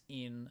difference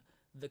in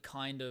the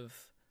kind of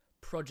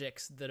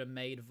projects that are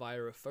made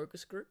via a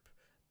focus group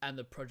and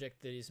the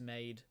project that is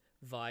made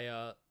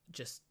via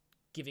just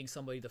giving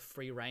somebody the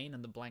free reign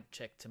and the blank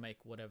check to make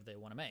whatever they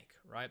want to make,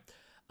 right?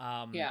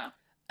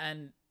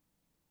 And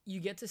you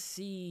get to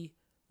see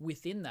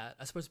within that,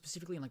 I suppose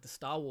specifically in like the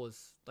Star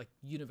Wars like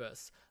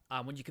universe,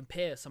 when you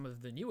compare some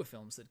of the newer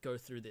films that go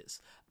through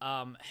this,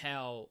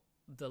 how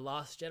The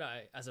Last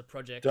Jedi as a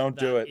project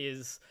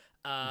is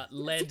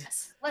led,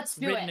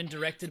 written and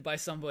directed by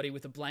somebody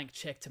with a blank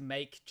check to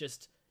make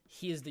just,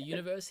 here's the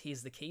universe,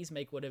 here's the keys,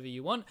 make whatever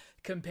you want,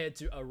 compared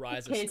to a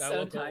Rise of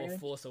Skywalker or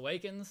Force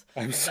Awakens.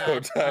 I'm so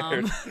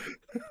tired.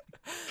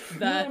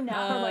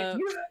 That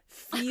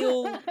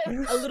feel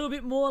a little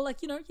bit more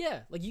like, you know,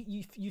 like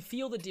you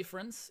feel the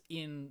difference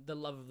in the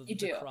love of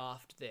the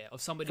craft there, of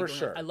somebody going,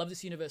 sure, I love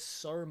this universe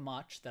so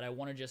much that I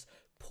want to just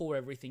pour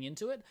everything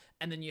into it.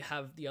 And then you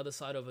have the other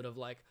side of it of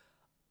like,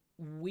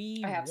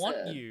 we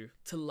want you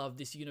to love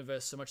this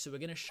universe so much, so we're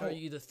going to show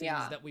you the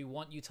things that we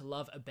want you to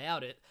love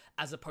about it,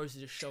 as opposed to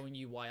just showing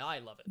you why I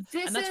love it.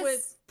 And that's where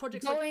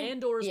projects like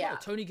Andor as well,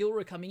 Tony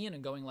Gilroy coming in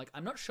and going like,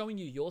 I'm not showing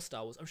you your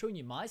Star Wars, I'm showing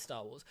you my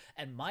Star Wars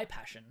and my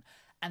passion,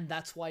 and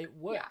that's why it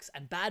works.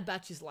 And Bad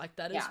Batch is like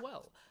that as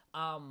well.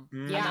 And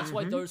that's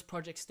why those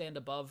projects stand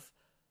above.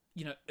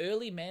 You know,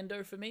 early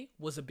Mando for me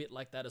was a bit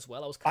like that as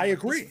well. I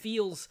agree. This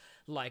feels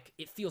like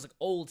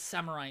old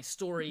samurai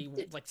story,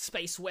 like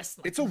space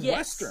western. It's a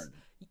western.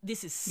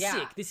 This is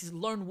sick. This is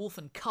Lone Wolf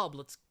and Cub.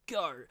 Let's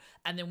go.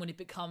 And then when it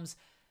becomes,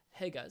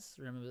 hey guys,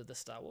 remember the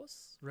Star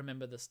Wars?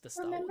 Remember the Star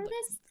Wars? Remember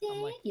this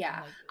thing?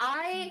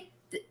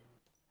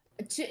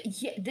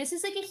 This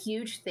is like a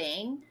huge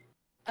thing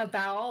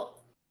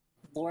about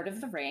Lord of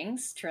the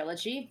Rings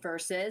trilogy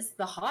versus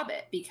The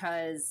Hobbit,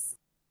 because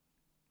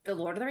the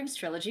Lord of the Rings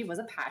trilogy was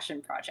a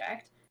passion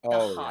project.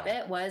 The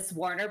Hobbit was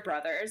Warner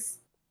Brothers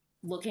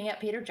looking at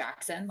Peter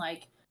Jackson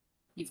like,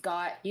 you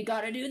got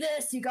to do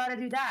this, you got to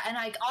do that. And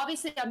like,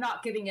 obviously I'm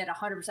not giving it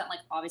 100%, like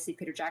obviously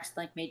Peter Jackson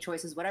like made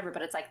choices, whatever,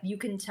 but it's like, you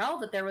can tell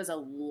that there was a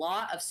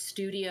lot of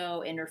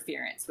studio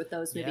interference with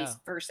those movies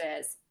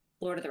versus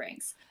Lord of the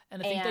Rings.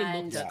 And I think they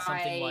looked at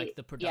something like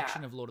the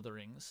production of Lord of the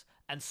Rings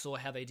and saw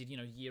how they did, you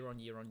know, year on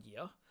year on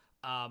year.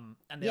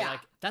 And they're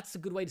like, that's a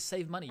good way to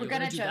save money. You're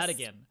going to do that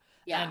again.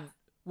 And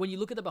when you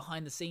look at the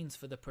behind the scenes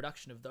for the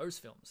production of those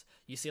films,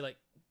 you see like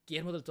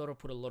Guillermo del Toro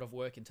put a lot of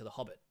work into The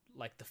Hobbit,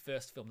 like the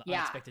first film, The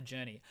Unexpected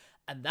Journey.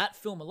 And that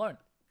film alone,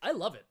 I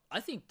love it. I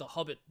think The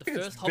Hobbit,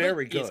 first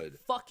Hobbit is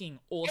fucking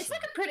awesome. It's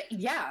like a pretty,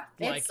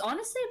 it's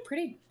honestly a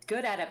pretty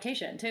good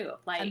adaptation too.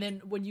 Like, and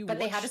then when you but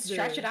they had to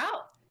stretch it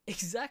out.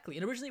 Exactly.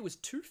 And originally it was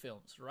 2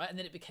 films, right? And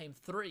then it became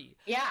 3.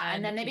 Yeah,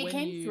 and then they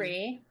became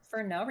 3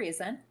 for no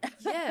reason.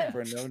 Yeah.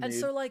 For no need. And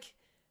so like,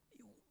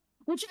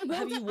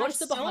 have you watched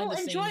the behind the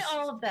scenes? I enjoy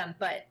all of them,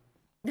 but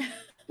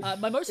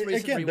my most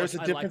recent again, there's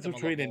a difference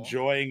between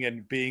enjoying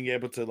and being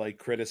able to like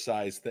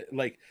criticize that.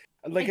 Like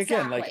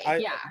again,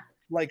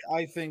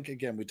 I think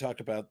again we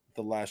talked about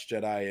The Last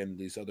Jedi and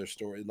these other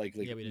stories. Like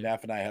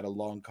Naf and I had a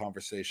long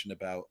conversation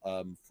about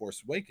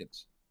Force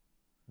Awakens,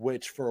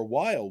 which for a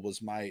while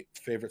was my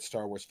favorite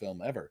Star Wars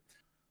film ever.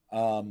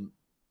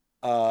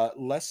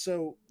 Less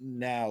so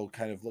now,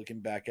 kind of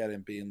looking back at it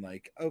and being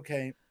like,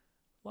 okay.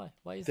 Why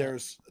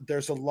is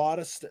there's a lot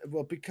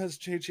of because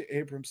J.J.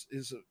 Abrams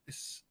is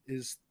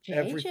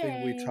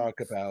everything we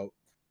talk about.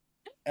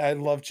 I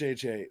love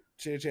J.J.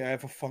 I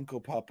have a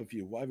Funko Pop of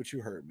you. Why would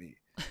you hurt me?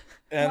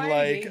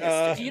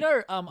 And you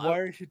know, why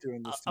are you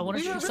doing this? I want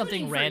to shoot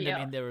something random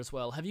in there as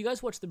well. Have you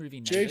guys watched the movie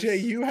Neighbors?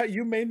 JJ,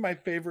 you made my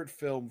favorite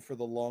film for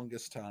the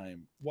longest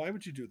time. Why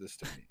would you do this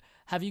to me?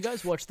 Have you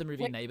guys watched the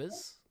movie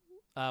Neighbors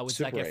with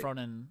Zac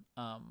Efron and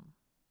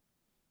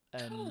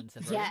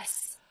Seth Rogen?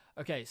 Yes.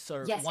 Okay,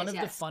 so one of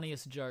the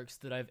funniest jokes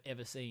that I've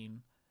ever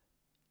seen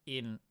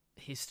in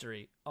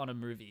history on a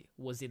movie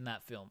was in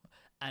that film,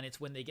 and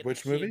it's when they get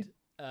which the kid,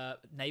 movie?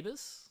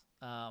 Neighbors.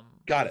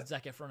 Got it.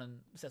 Zac Efron and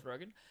Seth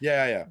Rogen.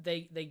 Yeah.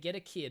 They get a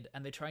kid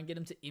and they try and get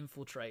him to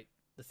infiltrate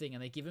the thing,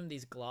 and they give him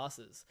these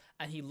glasses,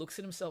 and he looks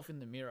at himself in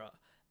the mirror,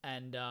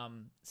 and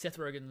Seth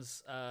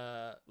Rogen's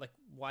like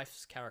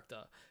wife's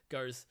character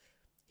goes,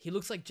 he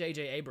looks like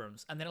J.J.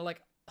 Abrams, and then it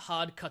like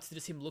hard cuts to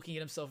just him looking at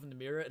himself in the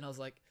mirror, and I was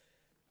like,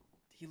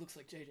 he looks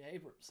like J.J.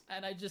 Abrams.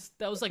 And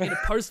that was like in a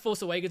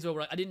post-Force Awakens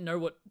where I didn't know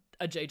what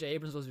a J.J.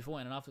 Abrams was before,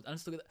 and after I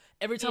just look at that.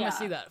 Every time I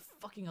see that,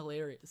 fucking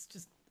hilarious.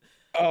 Just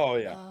oh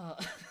yeah,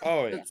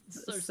 oh yeah,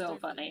 it's so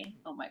funny.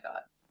 Oh my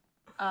god.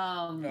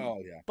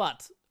 Oh yeah.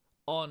 But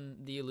on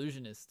The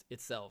Illusionist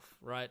itself,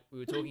 right? We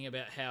were talking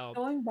about how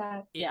going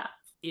back.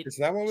 It Is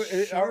that what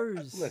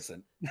shows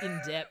listen in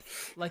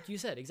depth, like you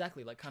said,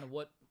 exactly, like kind of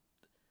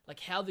like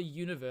how the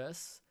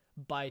universe,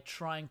 by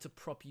trying to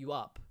prop you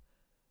up,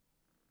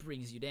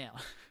 brings you down.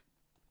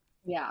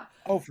 Yeah.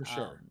 Oh, for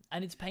sure.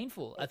 And it's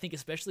painful. I think,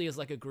 especially as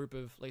like a group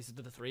of like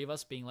the three of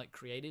us being like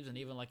creatives, and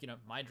even like, you know,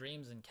 my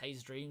dreams and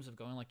Kay's dreams of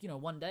going like, you know,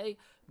 one day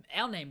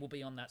our name will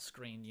be on that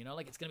screen, you know,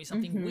 like it's gonna be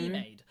something we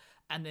made.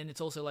 And then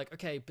it's also like,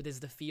 okay, but there's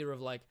the fear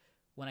of like,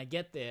 when I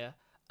get there,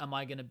 am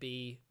I gonna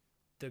be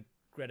the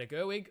Greta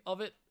Gerwig of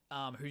it?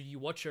 Who you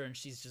watch her and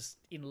she's just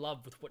in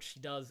love with what she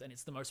does and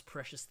it's the most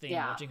precious thing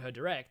watching her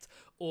direct?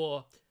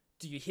 Or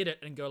do you hit it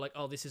and go like,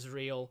 oh, this is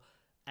real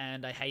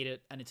and I hate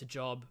it and it's a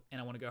job and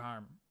I want to go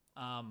home?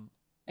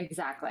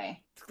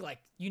 Exactly. Like,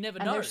 you never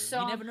know.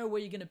 You never know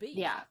where you're going to be.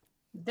 Yeah.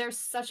 There's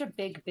such a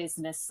big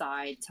business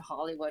side to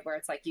Hollywood where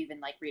it's like, you even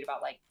like read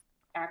about like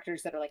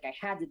actors that are like, I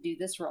had to do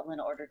this role in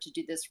order to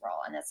do this role.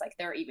 And it's like,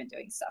 they're even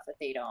doing stuff that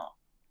they don't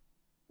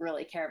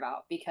really care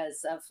about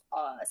because of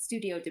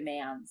studio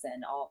demands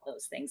and all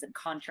those things and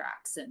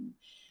contracts. And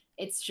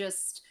it's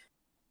just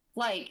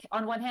like,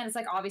 on one hand, it's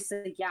like,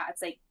 obviously, yeah,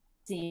 it's like,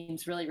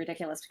 seems really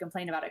ridiculous to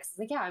complain about it. Cause it's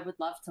like, yeah, I would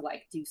love to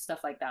like do stuff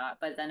like that.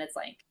 But then it's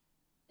like,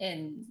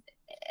 in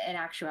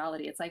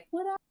actuality, it's like,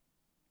 what? I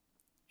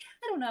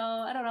don't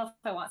know. I don't know if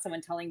I want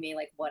someone telling me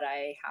like what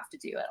I have to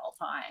do at all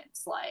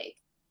times. Like,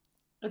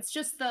 it's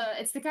just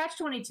it's the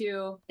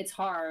catch-22. It's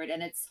hard,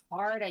 and it's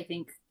hard, I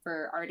think,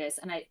 for artists.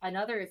 And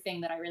another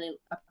thing that I really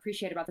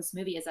appreciate about this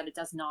movie is that it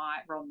does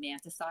not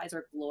romanticize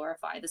or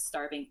glorify the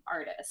starving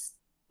artist.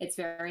 It's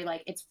very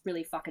like, it's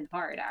really fucking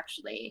hard,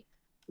 actually.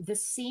 The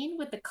scene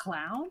with the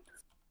clown.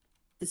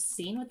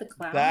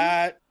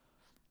 That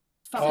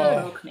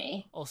fucking broke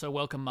me. Also,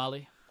 welcome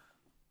Marley.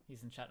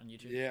 He's in chat on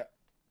YouTube. Yeah.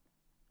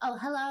 Oh,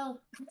 hello.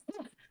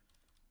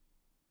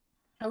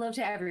 Hello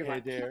to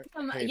everyone. Hey there.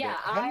 Hey yeah,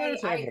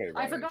 there.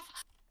 I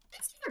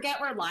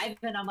forget we're live,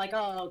 and I'm like,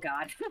 oh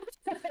god.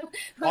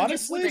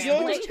 Honestly,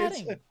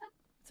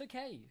 it's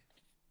okay.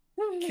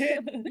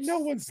 No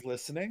one's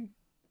listening.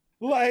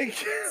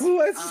 Like,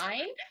 let's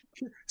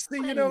see.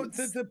 You know,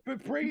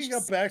 bringing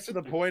up back to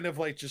the point of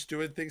like just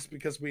doing things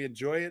because we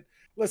enjoy it.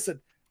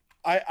 Listen,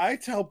 I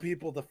tell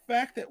people the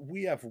fact that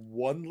we have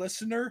one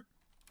listener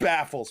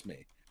baffles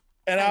me.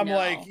 And I'm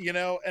like, you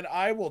know, and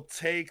I will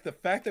take the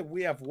fact that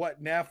we have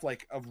what, Naf,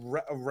 like a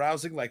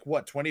rousing, like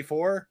what,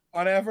 24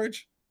 on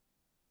average?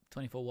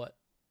 24 what?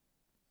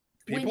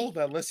 People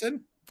that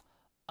listen?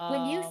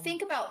 When you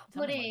think about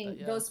putting like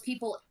that, those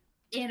people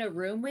in a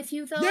room with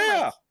you, though,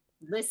 like,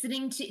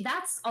 listening to,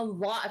 that's a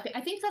lot.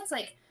 I think that's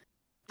like,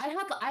 I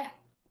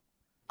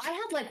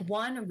had like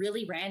one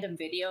really random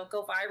video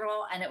go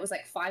viral and it was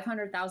like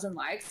 500,000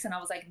 likes. And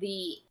I was like,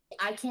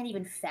 I can't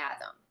even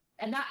fathom.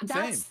 And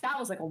that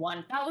was like a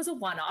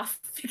one-off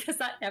because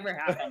that never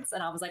happens.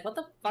 And I was like, what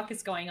the fuck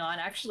is going on?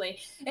 Actually,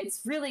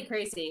 it's really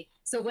crazy.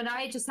 So when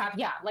I just have,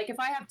 like if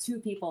I have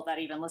two people that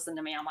even listen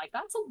to me, I'm like,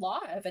 that's a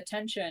lot of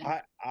attention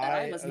that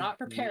I was not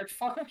prepared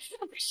for,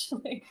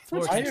 actually.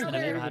 Which is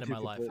another had in my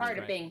life. Part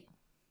of being,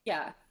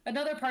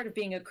 another part of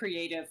being a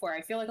creative where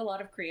I feel like a lot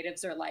of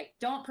creatives are like,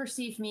 don't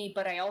perceive me,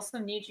 but I also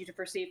need you to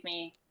perceive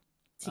me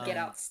to get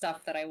out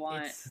stuff that I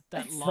want. It's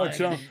that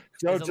line.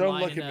 Don't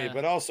look at me,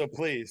 but also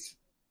please.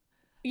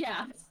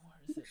 Yeah. Where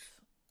is it?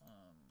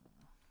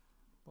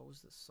 What was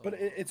this song? But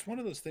it's one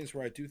of those things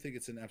where I do think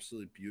it's an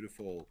absolutely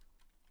beautiful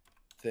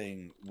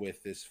thing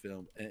with this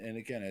film. And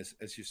again,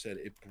 as you said,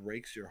 it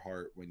breaks your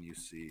heart when you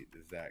see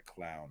that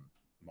clown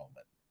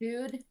moment.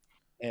 Dude.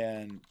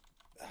 And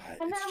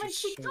then when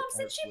she comes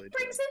and she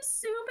brings him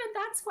soup, and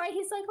that's why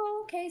he's like,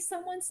 oh, okay,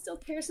 someone still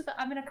cares about.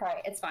 I'm gonna cry.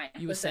 It's fine.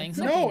 You were saying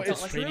something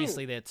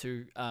previously there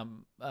too,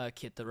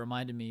 Kit, that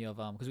reminded me of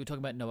because we were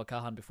talking about Noah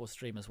Kahan before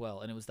stream as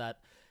well, and it was that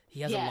he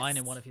has a line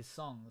in one of his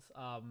songs,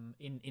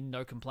 in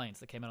No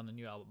Complaints, that came out on the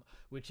new album,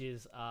 which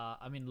is,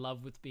 I'm in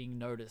love with being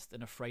noticed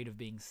and afraid of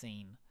being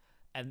seen.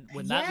 And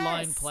when that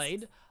line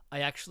played, I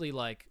actually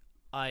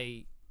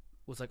I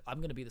was like, I'm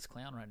gonna be this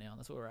clown right now.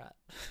 That's where we're at.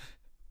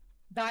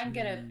 I'm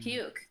gonna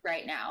puke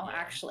right now,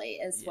 actually,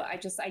 is what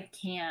I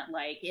can't,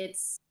 like,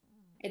 it's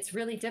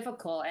really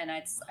difficult. And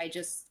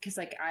because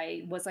like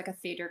I was like a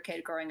theater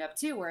kid growing up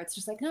too, where it's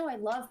just like, no, I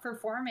love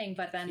performing,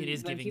 but then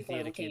when people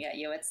are looking at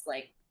you, it's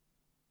like,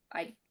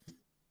 I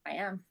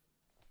am,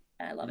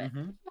 and I love it.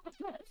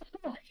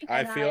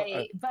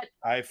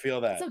 I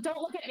feel that. So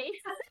don't look at me.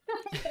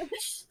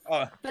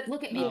 But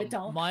look at me, but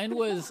don't. Mine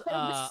was,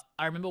 I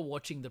remember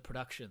watching the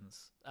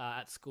productions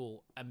at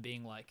school and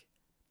being like,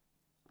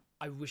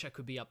 I wish I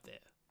could be up there,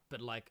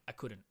 but like I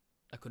couldn't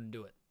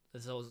do it.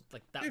 So I was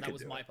like, that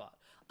was my part.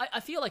 I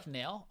feel like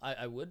now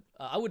I would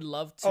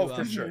love to. Oh,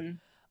 for sure.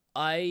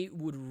 I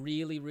would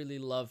really, really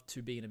love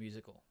to be in a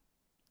musical.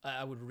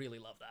 I would really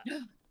love that.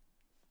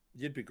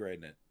 You'd be great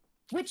in it.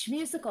 Which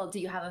musical? Do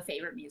you have a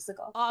favorite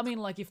musical? I mean,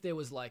 like if there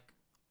was like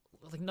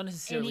not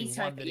necessarily Any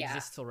type- one that yeah.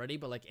 exists already,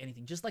 but like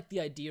anything. Just like the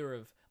idea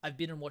of I've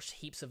been and watched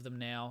heaps of them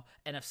now,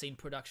 and I've seen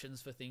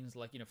productions for things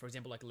like for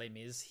example, like Les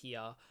Mis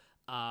here,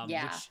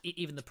 Yeah. which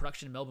even the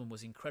production in Melbourne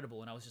was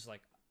incredible, and I was just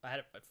like, I had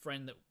a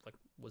friend that like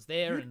was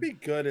there, You'd and be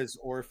good as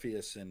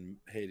Orpheus in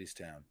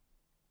Hadestown.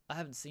 I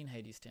haven't seen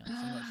Hadestown, so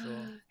I'm not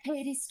sure.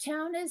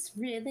 Hadestown is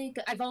really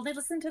good. I've only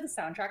listened to the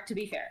soundtrack, to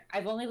be fair.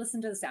 I've only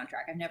listened to the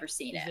soundtrack. I've never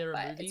seen Is it, there a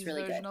but movie it's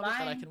really version good. of it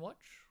that I can watch?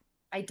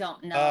 I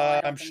don't know. I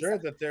don't I'm think sure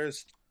so. that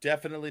there's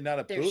definitely not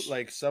a There's-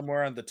 bootleg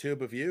somewhere on the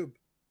tube of you.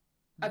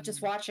 Of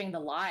just watching the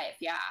live,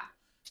 yeah.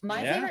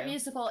 My Yeah. favorite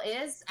musical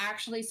is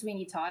actually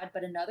Sweeney Todd,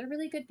 but another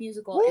really good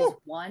musical Woo! is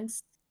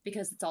Once,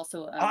 because it's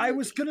also a I movie.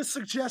 was gonna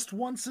suggest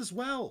Once as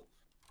well.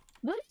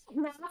 Wouldn't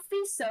Math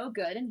be so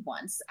good in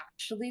Once,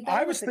 actually, though,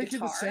 I with was the thinking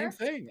the guitar? same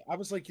thing. I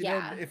was like,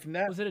 Yeah. if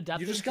not, Was it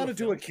adapted you just into a got to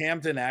do a film?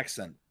 Camden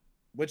accent,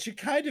 which you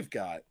kind of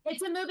got.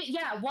 It's a movie.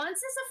 Yeah, Once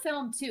is a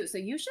film, too, so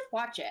you should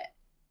watch it.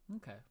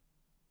 Okay.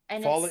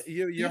 And Falling, it's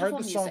you heard beautiful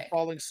the song music.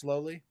 "Falling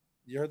Slowly"?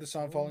 You heard the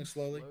song "Falling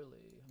Slowly"?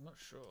 I'm not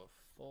sure.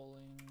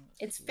 Falling.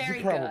 It's Slowly. very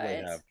You probably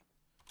good. have.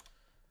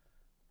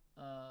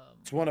 Um,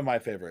 It's one of my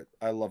favorite.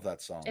 I love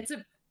that song.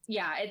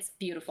 It's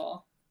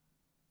beautiful.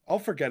 I'll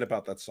forget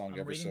about that song I'm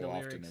every reading so the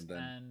often, lyrics and then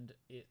and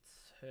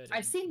it's hurting.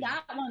 I've seen me.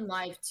 that one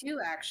live too,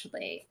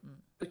 actually,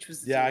 which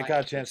was yeah, I got a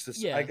delight. chance to.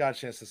 Yeah. I got a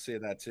chance to see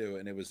that too,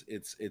 and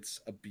it's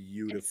a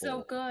beautiful. It's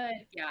so good.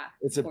 Yeah,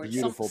 It's a gorgeous.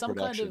 beautiful some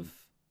production. kind of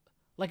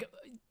like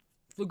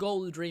the goal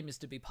of the dream is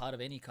to be part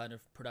of any kind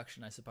of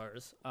production, I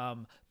suppose.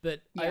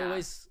 But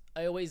Yeah.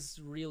 I always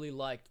really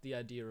liked the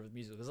idea of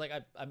musical because like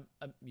I'm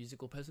a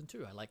musical person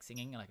too. I like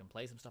singing and I can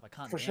play some stuff. I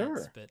can't For dance,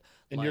 sure. but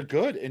And like, you're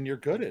good, and you're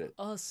good at it.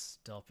 oh,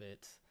 stop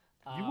it.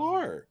 You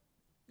are.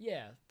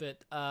 Yeah,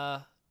 but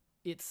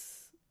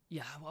it's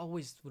I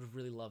always would have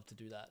really loved to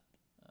do that.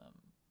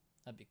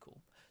 That'd be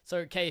cool.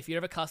 So, Kay, if you're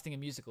ever casting a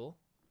musical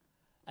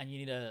and you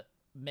need a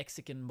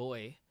Mexican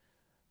boy,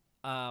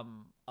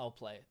 I'll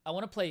play. I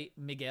want to play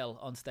Miguel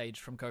on stage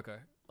from Coco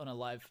on a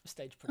live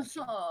stage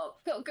production. Oh,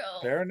 Coco.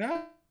 Fair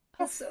enough.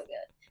 That's so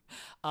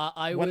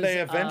good.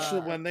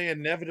 When they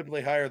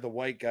inevitably hire the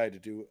white guy to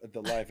do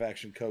the live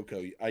action Coco,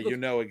 you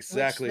know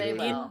exactly Which who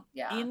they it is. will.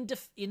 Yeah.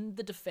 In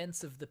the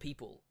defense of the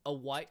people, a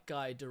white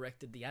guy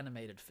directed the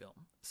animated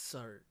film,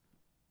 so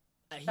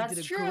he That's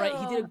did a true. great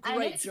And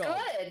great it's job.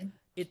 good.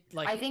 It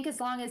I think as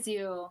long as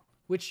you.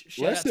 which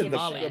shout out to Listen,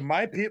 Marley.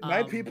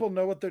 my people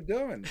know what they're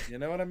doing. You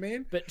know what I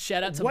mean? But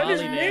shout out to What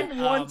is Marley there. name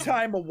one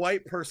time a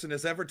white person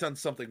has ever done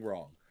something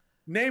wrong?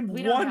 Name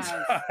We don't one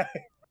have- time.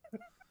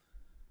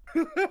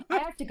 I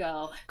have to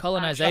go.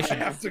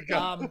 Colonization. I have to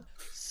go.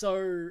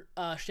 So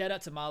shout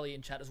out to Marley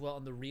in chat as well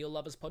on the Real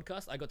Lovers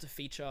podcast. I got to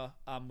feature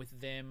with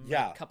them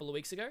Yeah. a couple of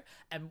weeks ago,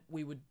 and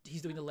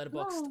he's doing the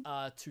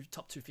Letterboxd to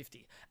top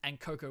 250,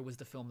 and Coco was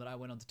the film that I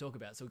went on to talk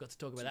about. So we got to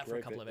talk about that for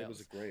a couple of hours. It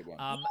was a great one.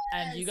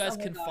 And you Yes, guys oh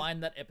my can God.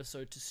 find that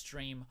episode to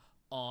stream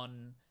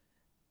on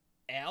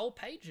our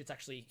page. It's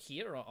actually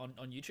here on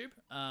YouTube,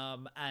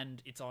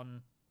 and it's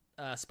on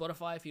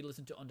Spotify if you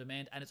listen to it on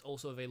demand, and it's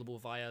also available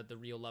via the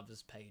Real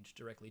Lovers page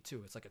directly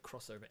too. It's like a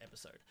crossover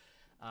episode.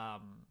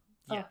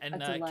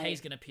 And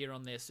Kay's going to appear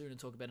on there soon and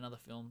talk about another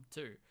film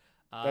too.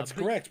 That's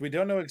but correct. We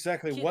don't know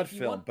exactly Kit, what if you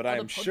film, want but other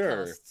I'm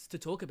sure podcasts to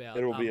talk about.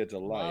 it'll be a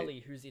delight. Marley,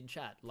 who's in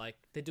chat, like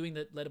they're doing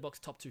the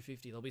Letterboxd top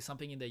 250. There'll be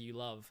something in there you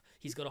love.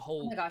 He's got a Oh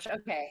whole my gosh.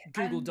 Okay.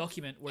 Google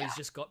document where he's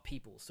just got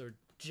people. So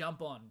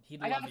jump on.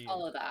 He'd I love gotta you.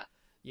 follow that.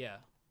 Yeah.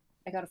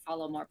 I gotta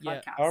follow more Yeah.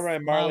 podcasts. All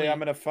right, Marley, Marley. I'm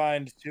gonna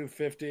find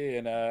 250,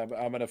 and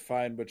I'm gonna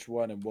find which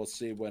one, and we'll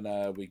see when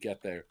we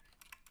get there.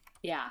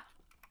 Yeah.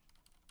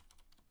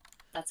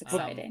 That's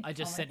exciting. I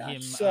just Oh my sent gosh.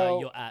 him So-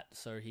 your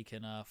so he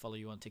can follow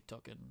you on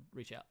TikTok and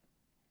reach out.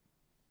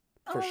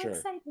 For sure.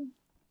 Exciting.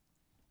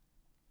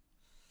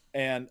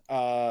 And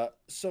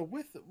so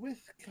with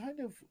kind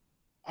of,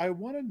 I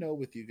want to know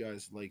with you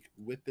guys, like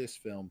with this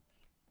film,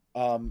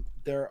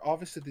 there are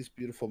obviously these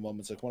beautiful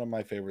moments. Like one of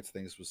my favorite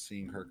things was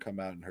seeing her come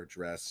out in her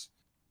dress,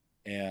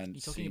 and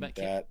You talking seeing about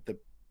that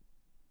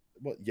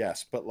well,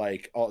 yes, but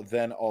like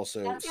then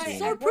also That's right. seeing.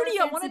 So I wore a pretty,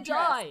 I want to fancy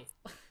dress. die.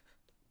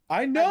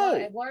 I I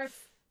know. wore.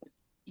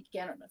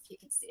 I don't know if you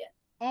can see it.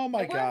 Oh my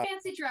I wore god. a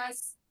fancy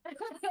dress.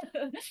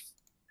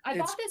 I It's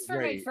bought this for my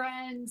great.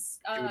 friends,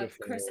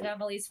 Beautiful. Chris and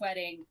Emily's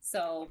wedding.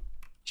 So,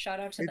 shout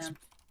out to It's them.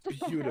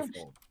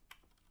 beautiful.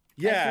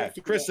 Yeah,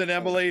 thrifted Chris it. and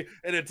Emily,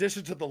 in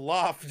addition to the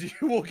loft,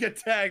 you will get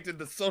tagged in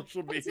the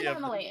social Chris and media.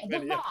 Emily, the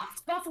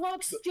Loft, Buffalo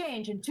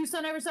Exchange in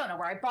Tucson, Arizona,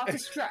 where I bought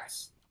this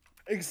dress.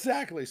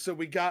 Exactly. So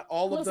we got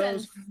all of Listen,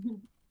 those.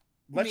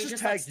 Let's me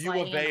just like, tag U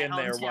of sliding A in in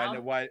my there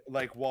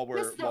hometown. while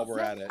we're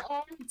at it.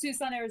 all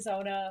Tucson,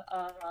 Arizona.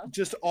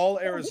 Just all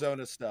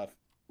Arizona stuff.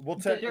 We'll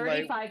The tag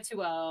Dirty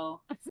 520.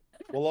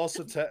 we'll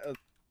also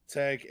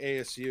tag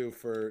ASU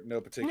for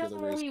no particular No,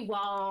 reason. we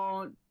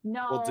won't.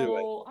 No, We'll do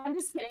it. I'm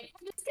just kidding.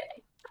 I'm just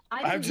kidding.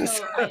 I'm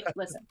just-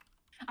 listen.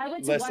 I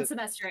went to one Listen,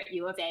 semester at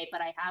U of A,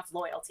 but I have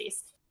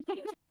loyalties.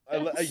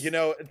 you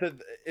know,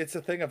 it's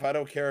a thing if I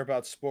don't care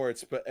about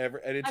sports, but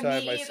anytime I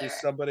Me see either.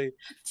 somebody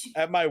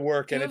at my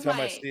work, Two of anytime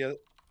my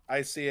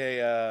I see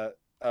a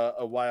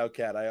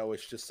wildcat, I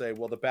always just say,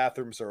 "Well, the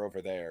bathrooms are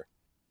over there,"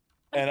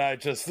 and I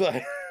just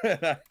like, and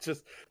I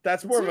just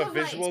that's more of two a of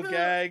my visual two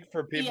gag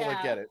for people to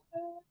yeah. get it.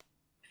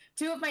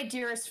 Two of my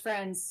dearest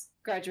friends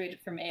graduated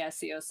from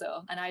ASCO,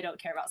 so and I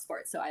don't care about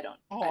sports, so Oh, I don't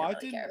I really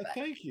didn't. care. But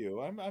Thank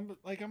you.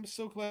 I'm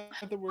so glad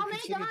that we're oh my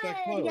considered that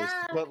god, close.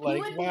 yeah, But you like,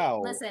 would be.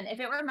 wow, Listen, if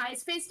it were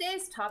MySpace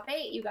days, top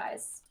 8, you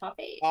guys, top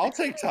 8. I'll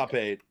take top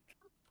 8.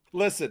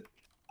 Listen,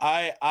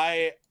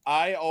 I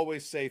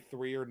always say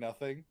 3 or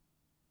nothing.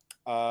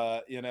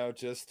 You know,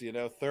 just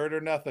third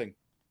or nothing.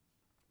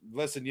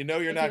 Listen, you know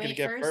you're If not you going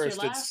to ain't get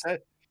first, you're first.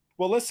 last.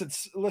 Well, listen.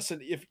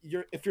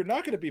 If you're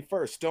not going to be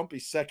first, don't be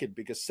second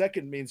because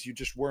second means you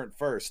just weren't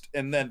first,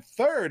 and then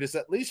third is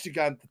at least you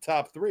got the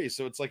top 3,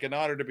 so it's like an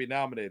honor to be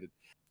nominated.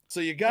 So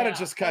you got to Yeah,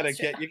 just kind that's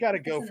of true. you got to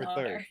That's go an for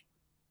honor. third.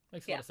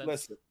 Makes a lot of sense.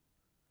 Listen,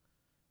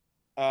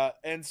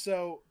 and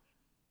so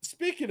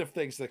speaking of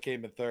things that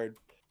came in third,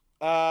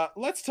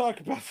 let's talk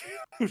about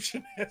the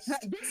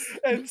Illusionist.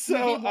 And This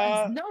so movie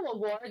wins no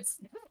awards.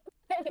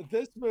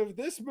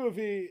 this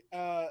movie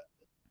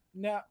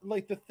now,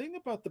 like, the thing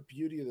about the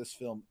beauty of this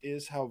film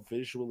is how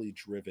visually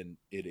driven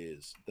it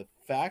is. The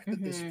fact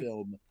that this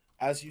film,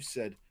 as you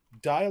said,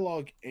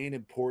 dialogue ain't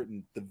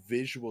important, the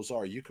visuals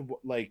are. You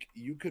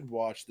could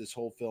watch this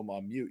whole film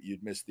on mute,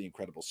 you'd miss the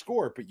incredible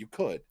score, but you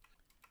could.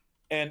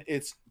 And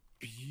it's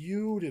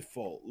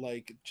beautiful.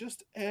 Like,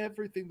 just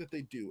everything that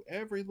they do,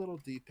 every little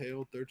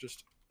detail, they're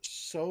just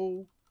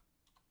so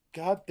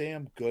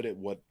goddamn good at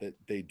what that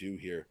they do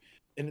here.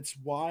 And it's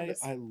why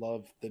I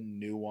love the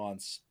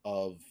nuance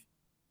of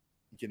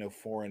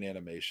foreign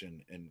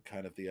animation and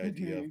kind of the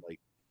idea of like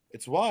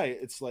it's why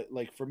it's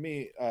like for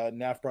me,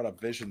 Naf brought up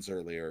Visions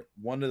earlier.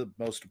 One of the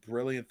most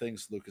brilliant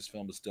things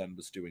Lucasfilm has done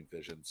was doing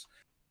Visions,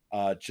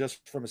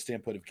 just from a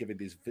standpoint of giving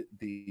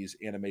these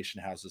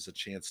animation houses a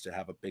chance to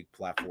have a big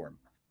platform.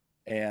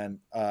 And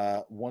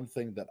one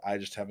thing that I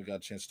just haven't got a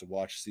chance to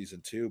watch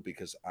season 2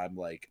 because I'm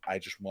like, I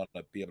just want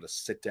to be able to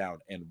sit down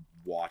and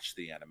watch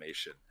the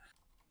animation,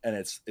 and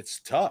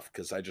it's tough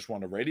because I just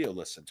want to radio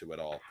listen to it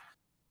all.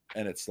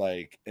 And it's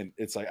like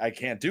I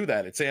can't do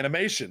that. It's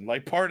animation.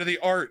 Like, part of the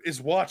art is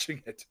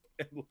watching it.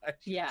 And like,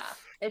 yeah,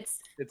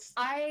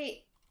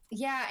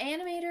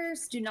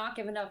 animators do not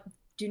get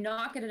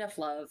enough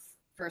love,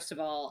 first of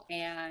all,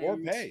 and or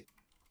pay.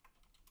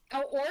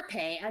 or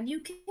pay, and you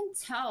can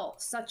tell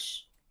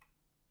such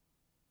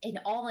an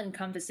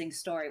all-encompassing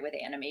story with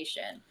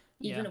animation,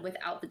 even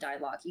without the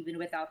dialogue, even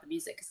without the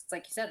music. 'Cause it's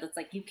like you said, it's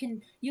like you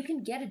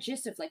can get a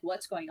gist of like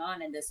what's going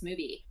on in this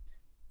movie,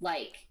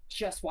 like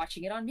just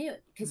watching it on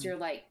mute, because you're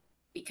like,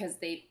 because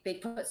they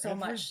put so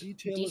much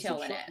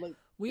detail in it. Like,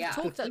 We've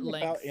talked at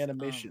length about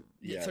animation.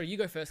 Sorry, you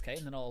go first, Kate,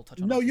 and then I'll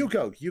touch on. No, you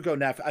go,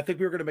 Naf. I think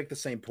we were going to make the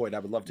same point. I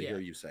would love to hear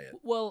you say it.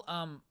 Well,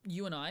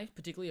 you and I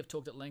particularly have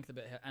talked at length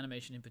about how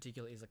animation in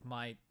particular is like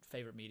my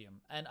favorite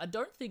medium, and I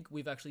don't think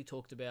we've actually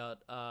talked about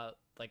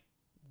like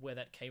where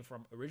that came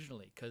from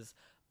originally, because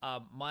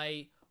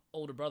my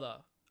older brother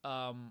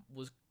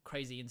was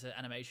crazy into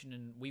animation,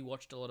 and we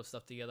watched a lot of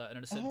stuff together, and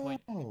at a certain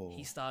point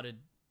he started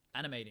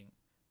animating,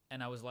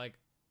 and I was like,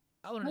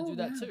 I want to do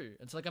that too.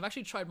 And so like I've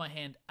actually tried my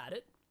hand at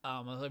it.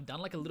 I've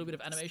done like a little bit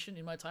of animation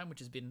in my time, which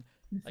has been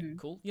like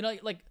cool. You know,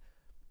 like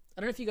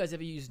I don't know if you guys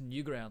ever used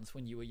Newgrounds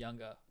when you were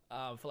younger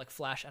for like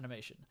flash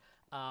animation.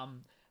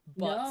 But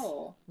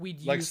no. We'd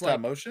use like stop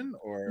motion,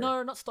 or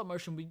no, not stop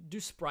motion. We do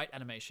sprite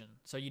animation.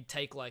 So you'd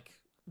take like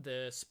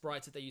the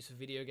sprites that they use for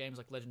video games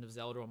like Legend of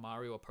Zelda or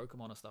Mario or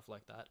Pokemon or stuff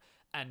like that,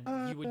 and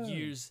you would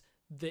use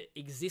the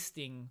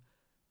existing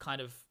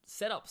kind of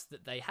setups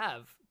that they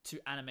have to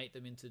animate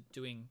them into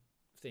doing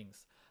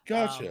things.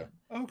 Gotcha.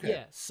 Okay.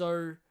 Yeah.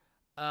 So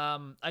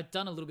I've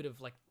done a little bit of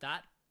like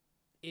that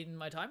in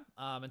my time,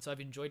 and so I've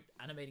enjoyed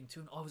animating too.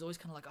 And I was always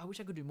kind of like, I wish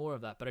I could do more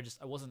of that, but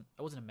I wasn't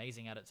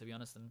amazing at it, to be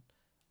honest, and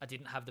I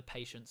didn't have the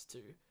patience to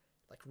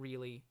like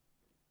really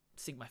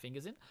sink my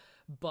fingers in.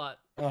 But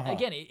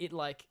again,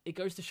 it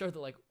goes to show that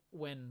like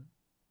when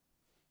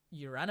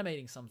you're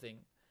animating something,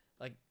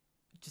 like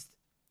just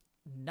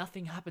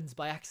nothing happens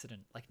by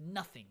accident. Like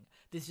nothing.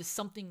 There's just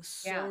something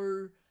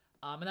so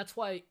and that's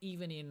why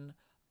even in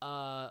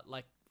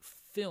like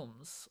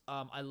films,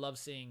 I love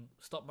seeing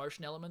stop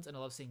motion elements and I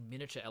love seeing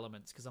miniature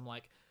elements, because I'm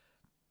like,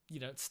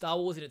 Star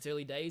Wars in its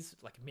early days,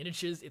 like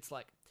miniatures, it's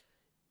like,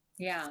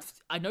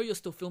 I know you're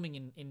still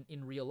filming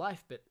in real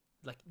life, but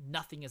like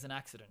nothing is an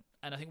accident.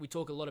 And I think we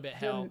talk a lot about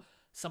how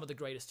some of the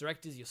greatest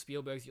directors, your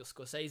Spielbergs, your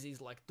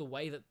Scorseses, like the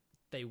way that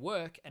they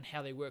work and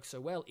how they work so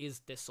well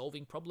is they're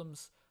solving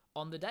problems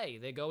on the day.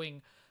 They're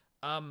going,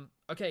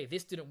 okay,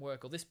 this didn't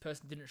work, or this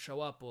person didn't show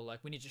up, or like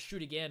we need to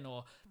shoot again,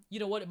 or you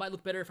know what, it might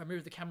look better if I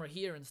move the camera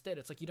here instead.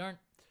 It's like you don't,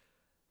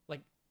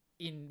 like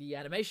in the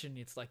animation,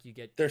 it's like you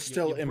get there's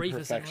still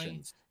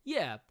imperfections.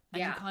 And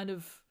you kind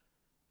of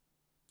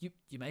you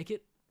make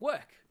it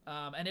work,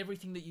 and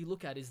everything that you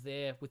look at is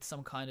there with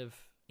some kind of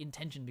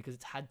intention because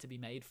it's had to be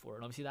made for it.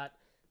 And obviously that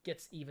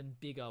gets even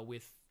bigger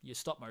with your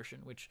stop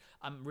motion, which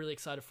I'm really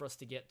excited for us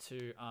to get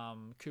to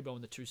Kubo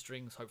and the Two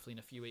Strings hopefully in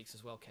a few weeks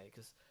as well, Kay,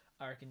 because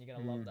I reckon you're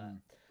gonna love that.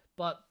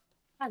 But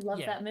I love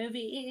that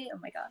movie. Oh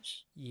my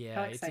gosh.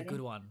 Yeah, it's a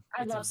good one.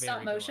 I love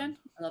stop motion.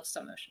 I love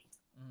stop motion.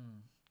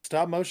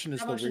 Stop motion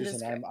is the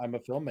reason I'm a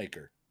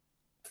filmmaker.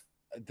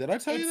 Did I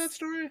tell you that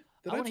story?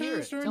 Did I tell you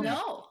that story?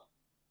 No.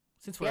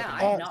 Since we're I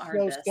have not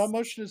heard this. Stop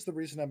motion is the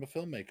reason I'm a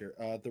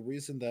filmmaker. The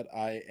reason that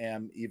I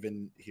am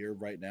even here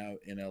right now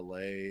in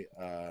LA,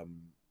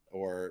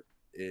 or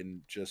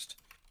in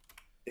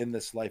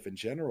this life in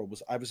general,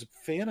 was I was a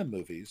fan of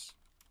movies,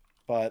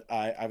 but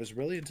I was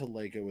really into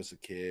Lego as a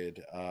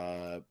kid.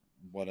 A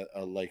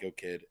Lego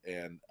kid,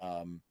 and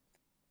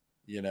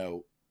you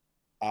know,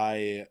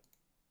 I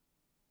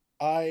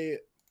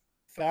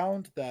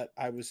found that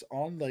I was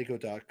on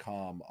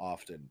Lego.com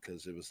often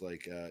because it was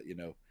like you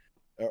know,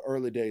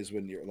 early days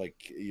when you're like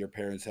your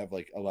parents have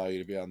like allow you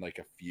to be on like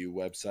a few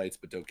websites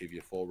but don't give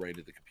you full reign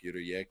of the computer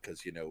yet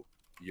because you know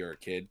you're a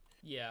kid,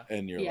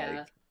 and you're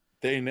like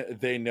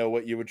they know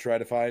what you would try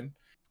to find,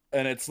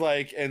 and it's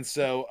like, and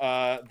so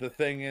the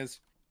thing is,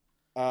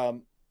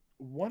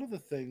 one of the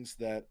things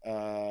that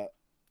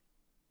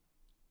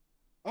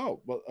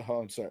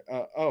I'm sorry.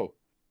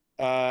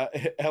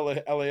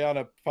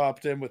 Eliana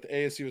popped in with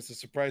ASU as a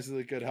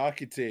surprisingly good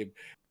hockey team,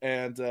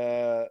 and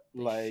they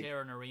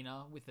share an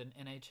arena with an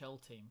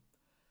NHL team.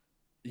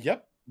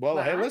 Yep. Well,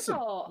 wow. Hey, listen.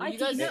 You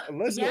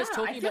guys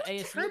talking about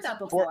ASU? Heard that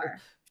before.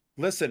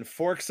 Listen,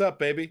 forks up,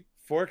 baby.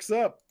 Forks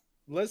up.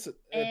 Listen,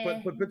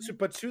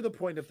 but to the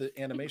point of the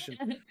animation.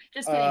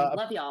 Just kidding.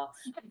 Love y'all.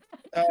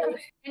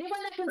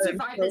 Anyone that can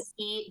survive this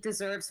heat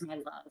deserves my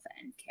love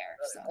and care.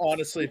 So.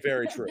 Honestly,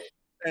 very true.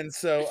 And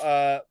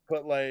so,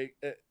 but like,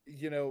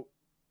 you know,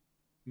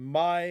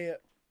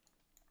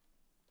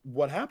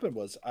 what happened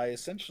was I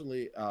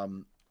essentially,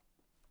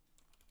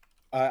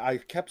 I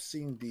kept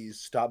seeing these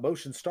stop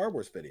motion Star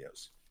Wars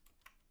videos,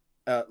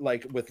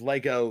 like with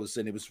Legos,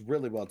 and it was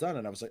really well done.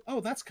 And I was like, oh,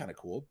 that's kind of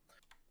cool.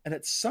 And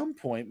at some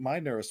point, my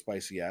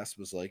neurospicy ass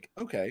was like,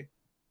 okay,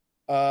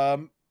 I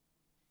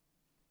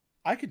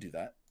could do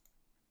that.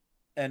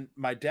 And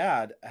my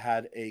dad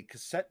had a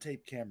cassette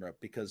tape camera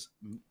because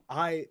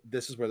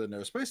this is where the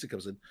neurospicy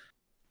comes in.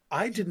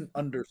 I didn't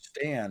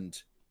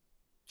understand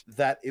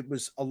that it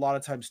was a lot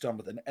of times done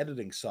with an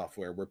editing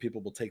software where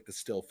people will take the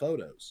still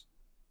photos.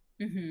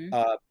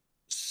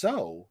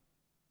 So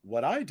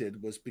what I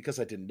did was, because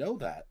I didn't know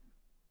that,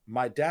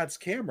 my dad's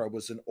camera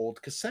was an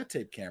old cassette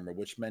tape camera,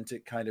 which meant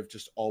it kind of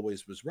just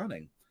always was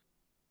running.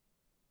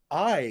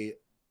 I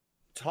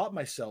taught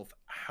myself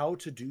how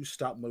to do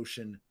stop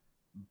motion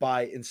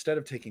by, instead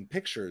of taking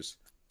pictures,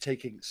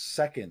 taking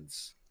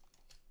seconds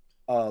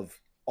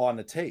on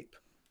a tape.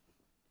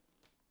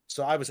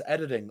 So I was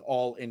editing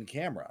all in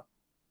camera.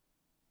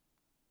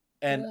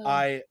 And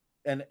I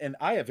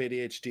have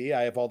ADHD.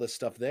 I have all this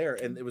stuff there.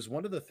 And it was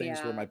one of the things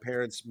where my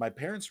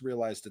parents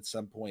realized at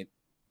some point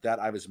that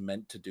I was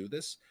meant to do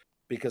this,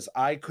 because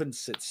I couldn't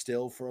sit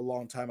still for a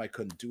long time. I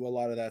couldn't do a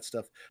lot of that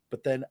stuff.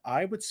 But then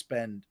I would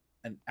spend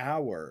an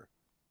hour,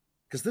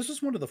 because this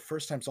was one of the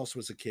first times also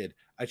as a kid.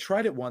 I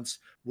tried it once,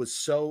 was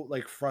so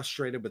like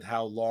frustrated with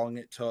how long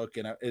it took.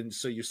 And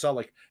so you saw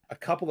like a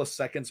couple of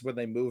seconds when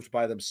they moved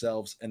by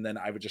themselves, and then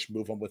I would just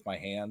move them with my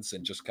hands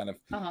and just kind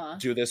of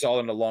do this all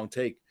in a long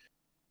take.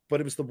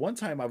 But it was the one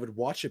time I would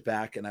watch it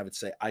back and I would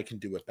say, I can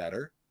do it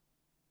better.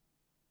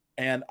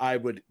 And I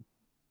would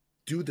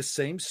do the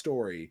same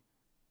story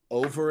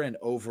over and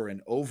over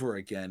and over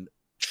again,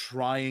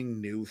 trying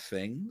new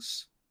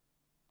things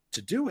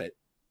to do it.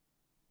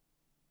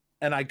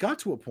 And I got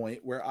to a point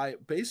where I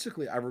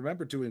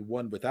remember doing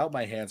one without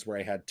my hands, where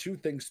I had two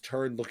things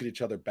turn, look at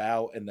each other,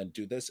 bow, and then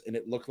do this. And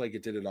it looked like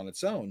it did it on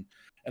its own.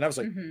 And I was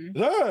like,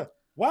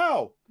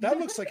 wow, that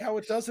looks like how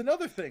it does in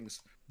other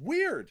things.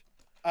 Weird.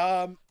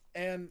 But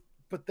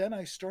then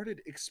I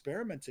started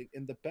experimenting.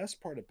 And the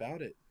best part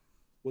about it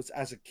was,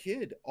 as a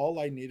kid, all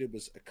I needed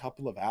was a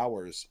couple of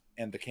hours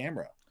and the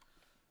camera.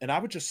 And I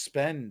would just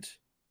spend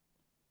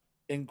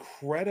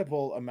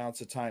incredible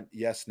amounts of time.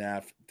 Yes,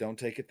 Nav, don't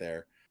take it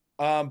there.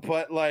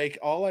 But like,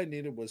 all I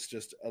needed was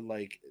just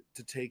like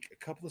to take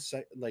a couple of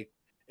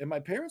and my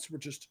parents were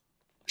just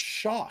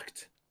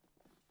shocked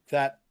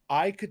that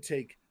I could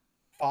take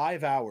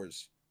 5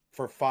 hours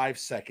for 5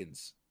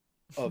 seconds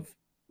of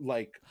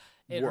like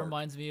it work.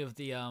 Reminds me of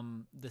the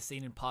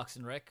scene in Parks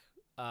and Rec,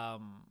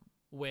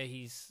 where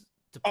he's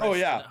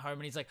depressed at home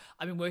and he's like,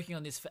 I've been working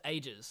on this for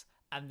ages,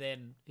 and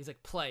then he's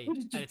like, play. What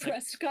did a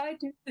depressed guy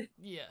do?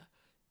 Yeah.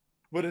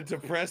 Would a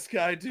depressed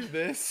guy do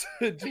this?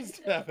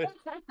 Just have it.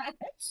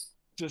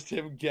 Just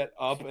him get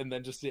up and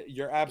then just,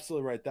 you're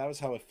absolutely right. That was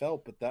how it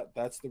felt. But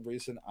that's the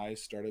reason I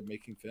started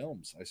making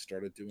films. I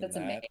started doing that.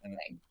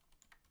 Amazing.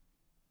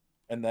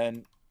 And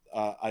then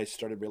I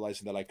started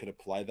realizing that I could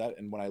apply that.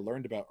 And when I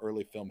learned about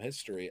early film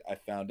history, I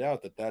found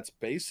out that that's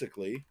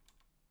basically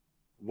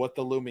what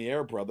the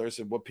Lumiere brothers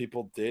and what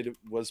people did,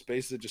 was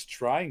basically just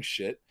trying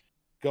shit,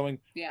 going,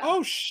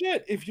 oh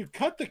shit, if you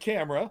cut the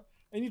camera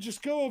and you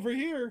just go over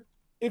here,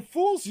 it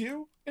fools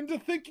you into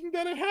thinking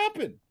that it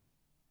happened.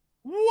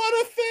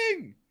 What a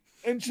thing!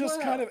 And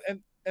just kind of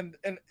and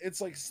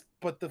it's like,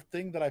 but the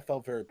thing that I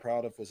felt very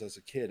proud of was, as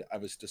a kid, I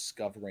was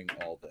discovering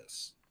all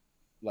this.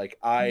 Like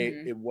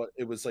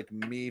it was like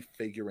me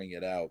figuring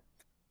it out.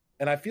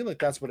 And I feel like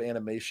that's what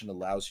animation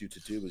allows you to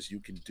do, is you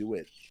can do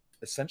it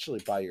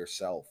essentially by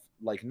yourself.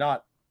 Like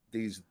not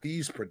these,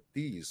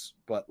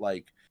 but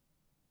like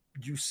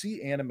you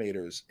see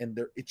animators and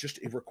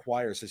it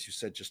requires, as you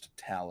said, just a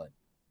talent.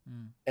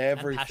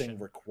 Everything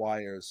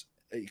requires,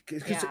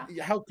 because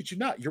how could you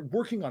not? You're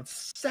working on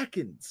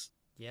seconds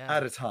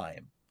at a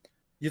time.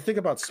 You think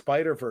about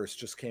Spider-Verse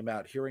just came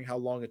out, hearing how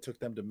long it took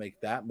them to make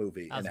that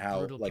movie, and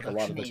how like a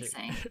lot of it,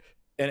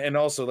 and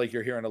also like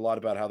you're hearing a lot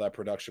about how that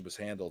production was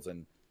handled,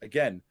 and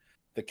again,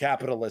 the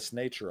capitalist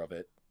nature of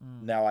it.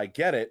 Now I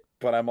get it,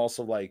 but I'm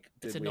also like,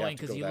 it's annoying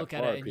because you look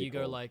at it and you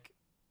go like,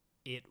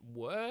 it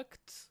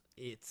worked,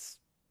 it's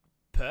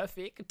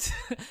perfect,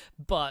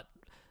 but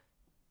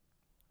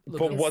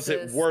was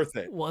it worth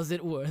it? Was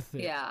it worth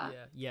it? Yeah.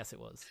 Yes, it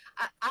was.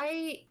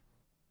 I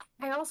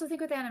also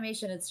think with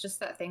animation, it's just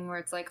that thing where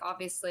it's like,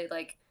 obviously,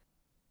 like,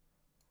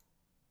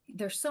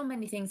 there's so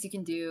many things you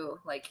can do,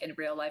 like in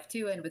real life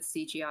too, and with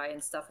CGI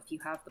and stuff if you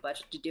have the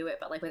budget to do it.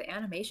 But like with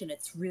animation,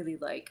 it's really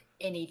like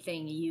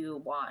anything you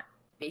want,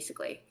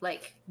 basically.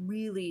 Like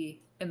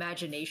really,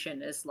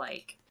 imagination is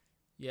like,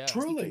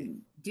 truly, you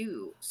can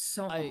do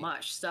so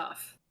much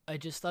stuff. I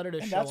just started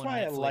a show. That's on why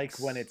Netflix. I like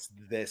when it's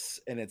this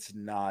and it's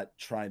not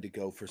trying to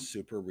go for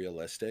super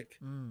realistic,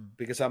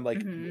 because I'm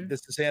like,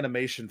 this is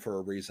animation for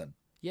a reason.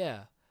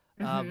 Yeah.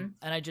 And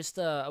I just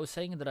I was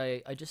saying that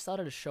I just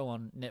started a show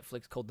on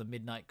Netflix called The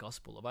Midnight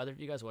Gospel. Have either of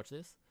you guys watched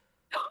this?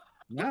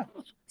 Yeah.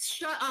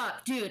 Shut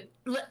up, dude.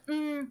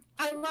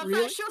 I love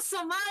Really? that show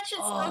so much. It's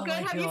Oh so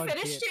good. my Have you God,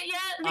 finished Kit. it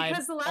yet? I'm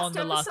Because the on last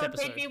the episode last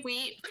made me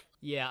weep.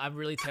 Yeah, I'm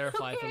really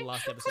terrified for the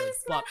last episode.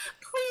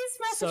 Please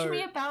message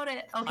me about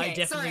it. Okay, I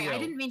definitely will. I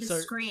didn't mean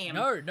to scream.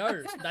 No,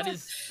 that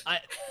is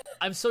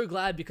I'm so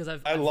glad because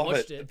I've love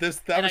watched it.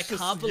 That was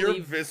just your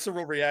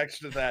visceral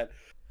reaction to that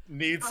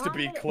needs to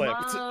be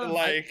clipped.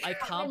 Like I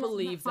can't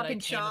believe that I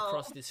came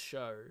across this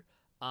show.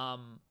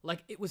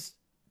 Like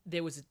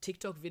there was a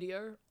TikTok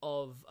video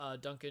of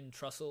Duncan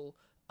Trussell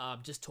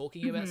just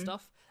talking about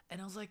stuff, and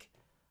I was like,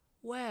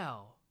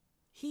 wow,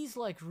 he's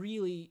like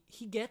really,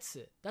 he gets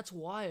it. That's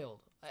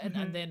wild.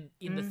 And then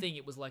in the thing,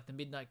 it was like The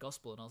Midnight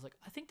Gospel, and I was like,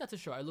 I think that's a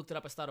show. I looked it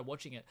up, I started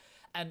watching it,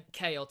 and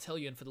Kay, I'll tell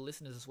you, and for the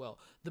listeners as well,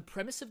 the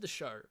premise of the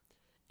show,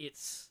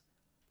 it's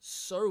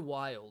so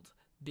wild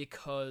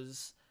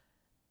because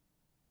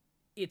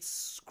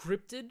it's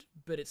scripted,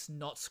 but it's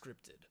not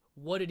scripted.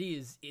 What it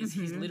is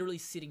he's literally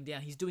sitting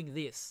down, he's doing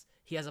this.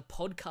 He has a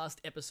podcast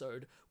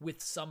episode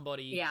with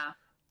somebody,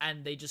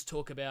 and they just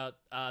talk about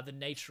the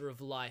nature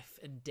of life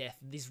and death,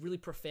 and these really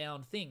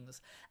profound things,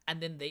 and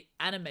then they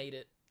animate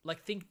it,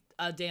 like think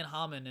Dan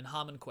Harmon and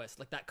Harmon Quest,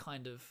 like that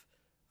kind of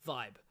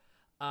vibe,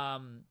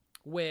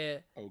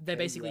 where they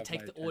basically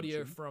take the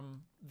audio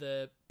from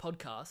the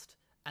podcast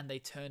and they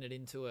turn it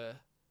into a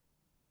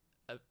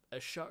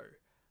show.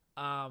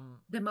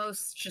 The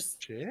most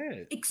just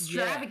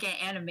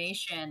extravagant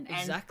animation,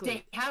 and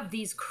they have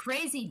these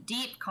crazy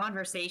deep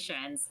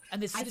conversations.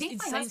 And there's I think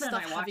insane my husband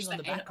stuff and I watched happening on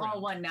the that background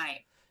all one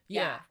night.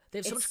 Yeah,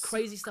 there's so much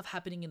crazy stuff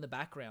happening in the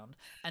background,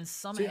 and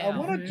somehow I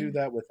want to do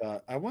that with.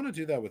 I want to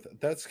do that with.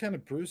 That's kind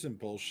of Bruce and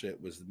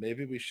bullshit. Was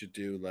maybe we should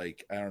do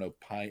like, I don't know,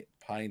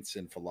 pints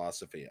in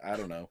philosophy. I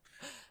don't know.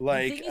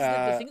 Like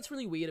the thing that's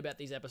really weird about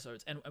these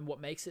episodes, and what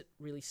makes it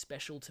really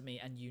special to me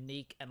and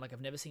unique, and like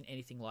I've never seen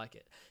anything like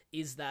it,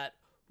 is that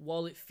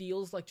while it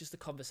feels like just a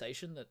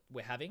conversation that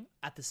we're having,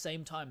 at the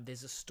same time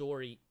there's a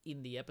story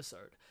in the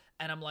episode,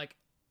 and I'm like,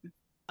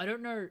 I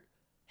don't know.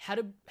 How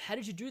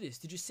did you do this?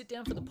 Did you sit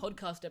down for the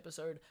podcast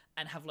episode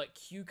and have like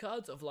cue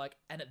cards of like,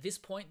 and at this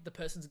point the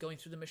person's going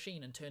through the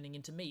machine and turning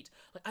into meat?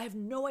 Like I have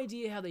no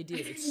idea how they did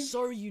it. It's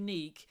so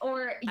unique.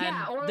 Or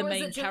the was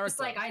main it just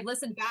character, like I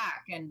listened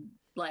back and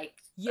like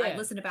I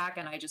listened back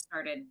and I just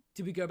started.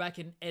 Did we go back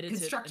and edit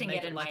constructing it and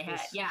make it in like my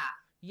head? this?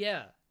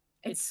 Yeah.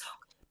 It's so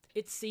good.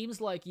 It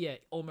seems like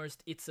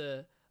almost it's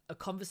a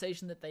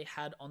conversation that they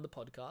had on the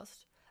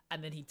podcast.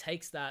 And then he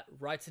takes that,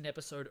 writes an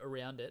episode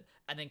around it,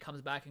 and then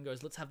comes back and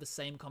goes, let's have the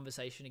same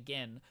conversation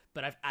again,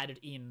 but I've added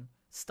in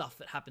stuff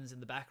that happens in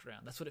the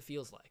background. That's what it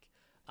feels like.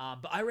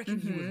 But I reckon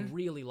you would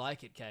really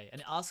like it, Kay.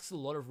 And it asks a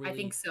lot of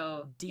really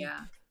deep,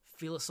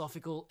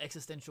 philosophical,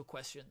 existential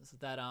questions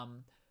that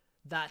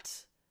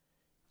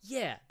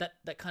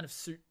kind of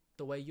suit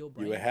the way your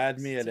brain You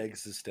had me at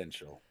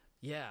existential.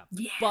 Yeah.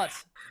 But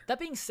that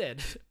being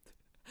said,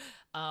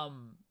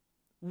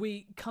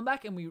 we come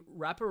back and we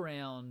wrap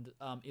around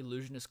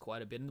Illusionist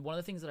quite a bit. And one of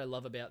the things that I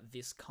love about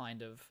this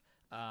kind of,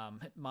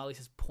 Marley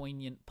says,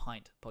 poignant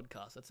pint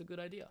podcast. That's a good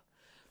idea.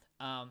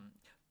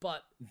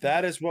 But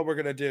that is what we're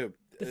going to do.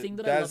 The thing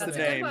that That's I love the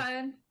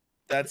name.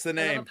 That's the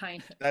name.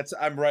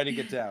 I'm writing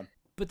it down.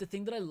 But the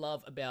thing that I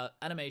love about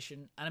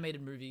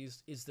animated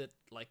movies is that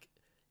like,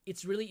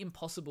 it's really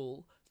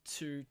impossible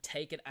to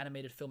take an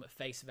animated film at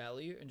face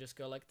value and just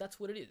go like, that's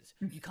what it is.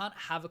 You can't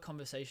have a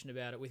conversation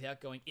about it without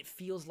going, it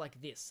feels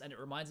like this and it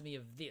reminds me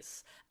of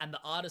this, and the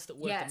artist that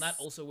worked on that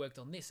also worked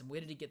on this, and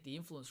where did he get the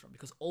influence from?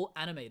 Because all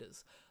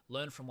animators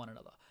learn from one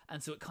another.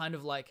 And so it kind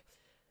of like,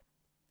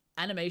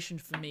 animation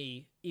for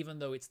me, even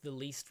though it's the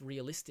least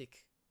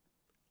realistic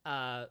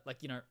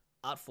like, you know,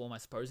 art form, I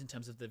suppose, in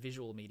terms of the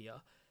visual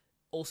media,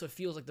 also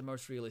feels like the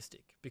most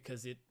realistic,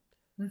 because it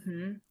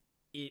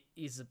it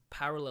is a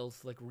parallel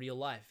to like real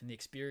life and the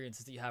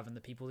experiences that you have and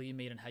the people that you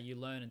meet and how you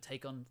learn and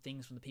take on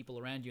things from the people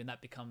around you, and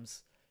that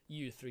becomes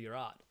you through your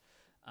art.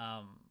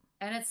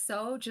 And it's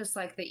so just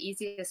like the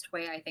easiest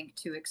way, I think,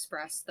 to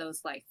express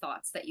those like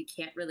thoughts that you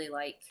can't really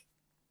like,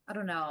 I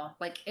don't know,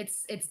 like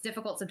it's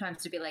difficult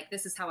sometimes to be like,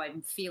 this is how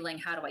I'm feeling,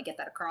 how do I get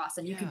that across?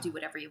 And you can do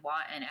whatever you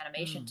want in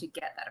animation to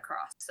get that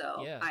across.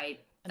 So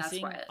that's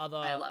why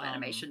I love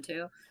animation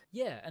too.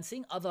 Yeah, and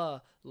seeing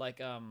other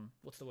like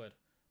what's the word?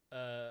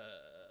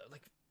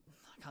 Like,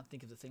 I can't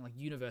think of the thing, like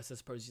universe, I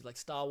suppose, like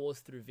Star Wars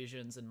through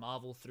Visions and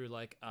Marvel through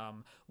like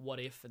What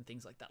If and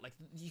things like that. Like,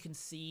 you can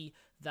see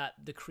that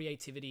the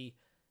creativity,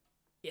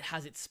 it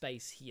has its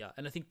space here,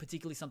 and I think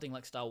particularly something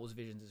like Star Wars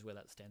Visions is where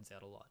that stands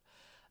out a lot.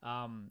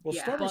 Well,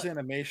 Star Wars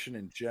animation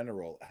in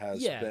general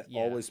has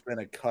always been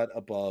a cut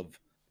above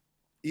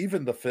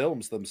even the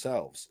films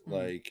themselves.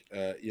 Like,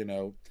 you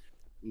know,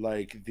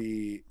 like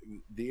the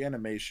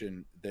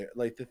animation there,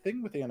 like the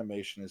thing with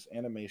animation is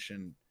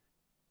animation,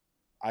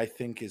 I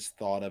think, is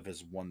thought of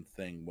as one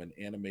thing, when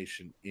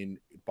animation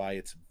by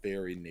its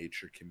very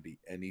nature can be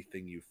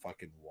anything you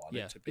fucking want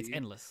it to be. It's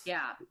endless.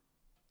 Yeah.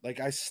 Like,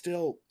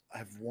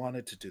 I've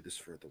wanted to do this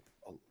for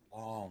a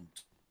long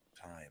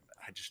time.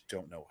 I just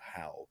don't know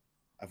how.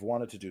 I've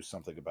wanted to do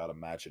something about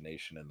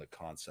imagination and the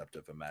concept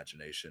of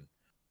imagination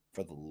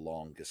for the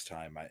longest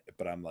time.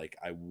 But I'm like,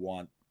 I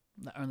want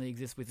that only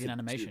exists within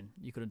animation.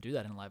 You couldn't do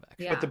that in live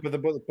action. Yeah.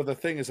 But the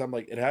thing is, I'm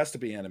like, it has to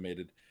be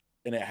animated.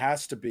 And it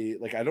has to be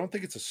like, I don't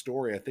think it's a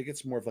story. I think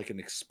it's more of like an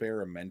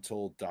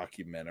experimental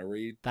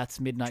documentary.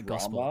 That's Midnight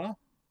Gospel.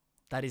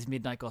 That is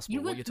Midnight Gospel.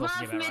 You what you're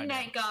talking about Midnight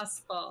right now.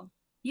 Gospel.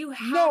 You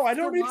have No, I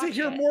don't need to watch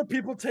hear it. more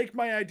people take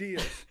my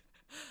ideas.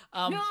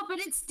 No, but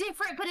it's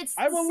different. But it's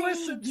I will the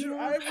listen same. to.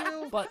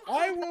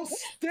 I will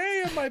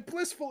stay in my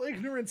blissful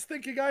ignorance,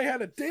 thinking I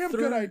had a damn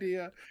good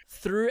idea.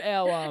 Through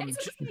our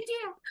It's a good idea.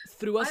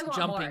 through us I want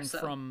jumping more, so.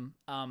 from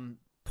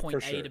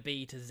point A to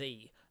B to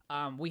Z.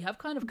 We have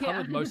kind of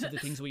covered most of the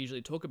things we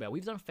usually talk about.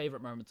 We've done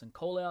favorite moments and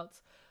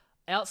call-outs.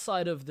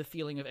 Outside of the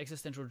feeling of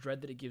existential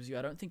dread that it gives you,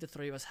 I don't think the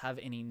three of us have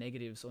any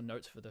negatives or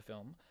notes for the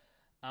film.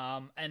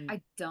 And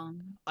I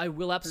don't. I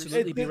will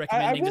absolutely be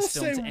recommending this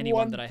film to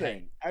anyone that I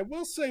hate. I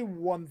will say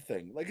one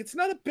thing. Like, it's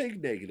not a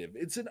big negative.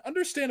 It's an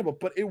understandable,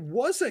 but it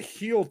was a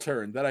heel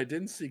turn that I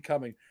didn't see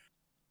coming.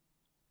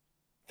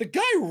 The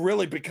guy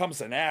really becomes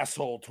an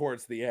asshole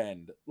towards the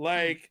end.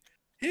 Like,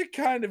 he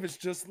kind of is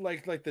just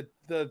like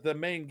the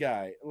main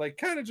guy. Like,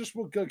 kind of just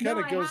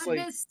goes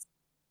like.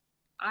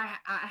 I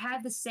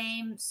had the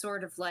same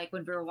sort of like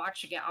when we were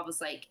watching it, I was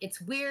like, it's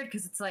weird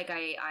because it's like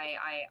I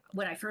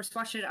when I first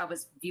watched it, I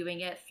was viewing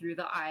it through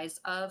the eyes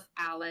of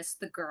Alice,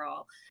 the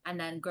girl, and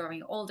then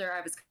growing older, I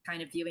was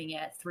kind of viewing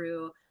it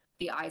through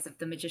the eyes of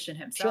the magician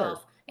himself.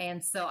 Sure.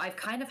 And so I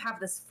kind of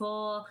have this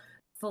full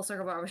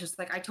circle where I was just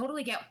like, I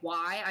totally get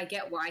why. I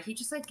get why he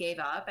just like gave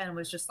up and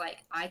was just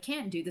like, I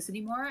can't do this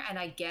anymore. And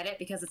I get it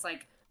because it's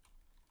like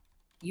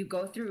you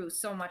go through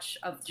so much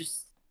of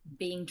just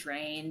being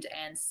drained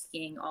and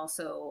seeing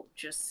also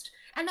just,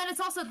 and then it's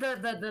also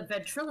the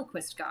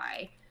ventriloquist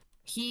guy.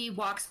 He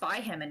walks by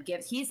him and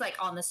he's like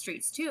on the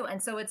streets too,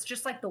 and so it's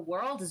just like the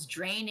world is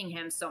draining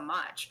him so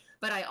much.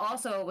 But I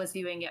also was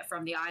viewing it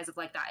from the eyes of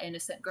like that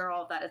innocent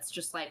girl, that it's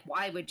just like,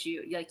 why would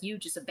you, like, you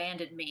just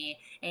abandoned me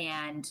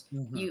and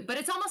you, but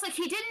it's almost like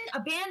he didn't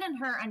abandon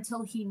her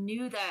until he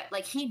knew that,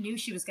 like, he knew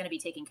she was going to be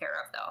taken care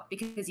of though,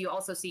 because you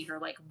also see her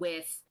like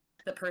with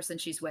the person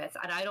she's with,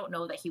 and I don't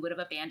know that he would have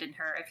abandoned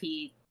her if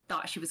he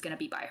thought she was going to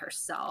be by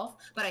herself,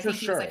 but I think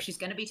he was like, she's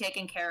going to be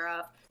taken care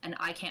of and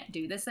I can't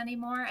do this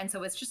anymore. And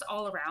so it's just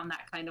all around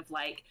that kind of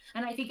like,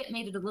 and I think it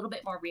made it a little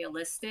bit more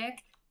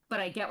realistic. But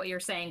I get what you're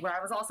saying, where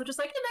I was also just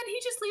like, and then he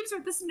just leaves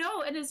her this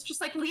note and it's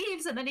just like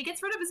leaves, and then he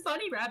gets rid of his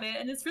bunny rabbit,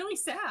 and it's really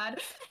sad.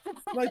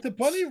 Like the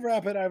bunny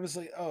rabbit, I was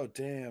like, oh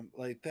damn,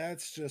 like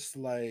that's just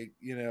like,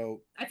 you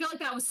know, I feel like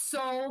that was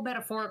so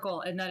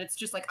metaphorical, and that it's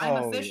just like,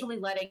 I'm officially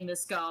letting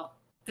this go.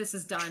 This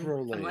is done.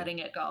 Truly. I'm letting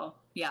it go.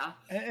 Yeah.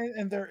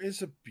 And there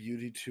is a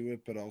beauty to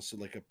it, but also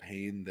like a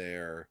pain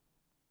there.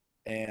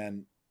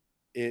 And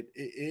it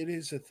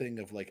is a thing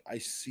of like, I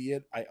see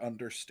it, I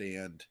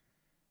understand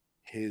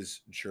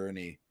his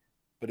journey,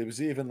 but it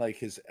was even like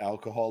his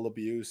alcohol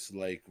abuse.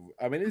 Like,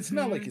 I mean, it's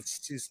not like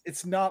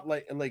it's not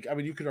like, I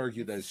mean, you could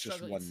argue that it's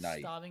just one night.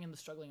 Starving and the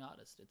struggling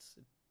artist. It's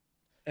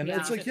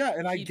like,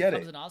 and I get it. He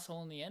becomes an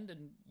asshole in the end,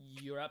 and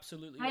you're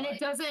absolutely and right. It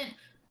doesn't,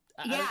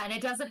 and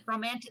it doesn't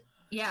romantic.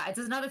 Yeah, it's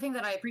another thing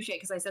that I appreciate,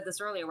 because I said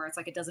this earlier, where it's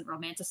like, it doesn't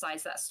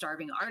romanticize that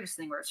starving artist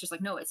thing, where it's just like,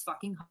 no, it's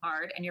fucking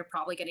hard, and you're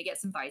probably going to get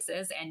some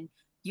vices, and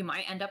you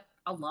might end up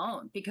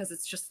alone, because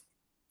it's just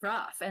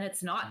rough, and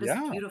it's not this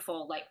Yeah.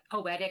 beautiful, like,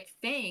 poetic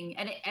thing.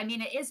 And I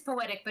mean, it is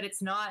poetic, but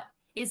it's not.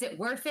 Is it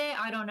worth it?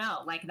 I don't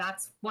know. Like,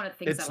 that's one of the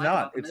things I It's like not.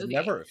 about the It's movie.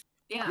 never.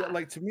 Yeah. Yeah,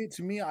 like to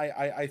me,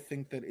 I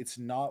think that it's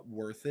not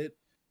worth it,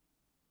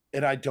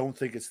 and I don't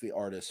think it's the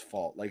artist's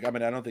fault. Like, I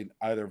mean, I don't think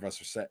either of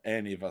us are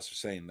any of us are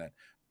saying that,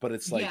 but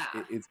it's like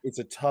Yeah. it's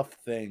a tough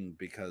thing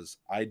because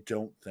I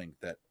don't think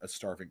that a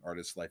starving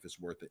artist's life is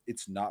worth it.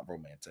 It's not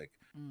romantic.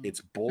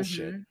 It's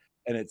bullshit, Mhm.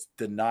 and it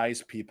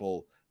denies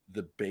people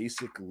the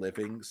basic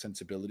living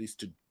sensibilities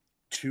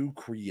to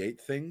create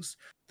things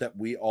that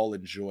we all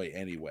enjoy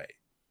anyway.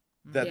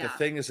 That the Yeah.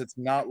 thing is, it's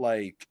not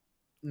like,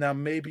 now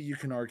maybe you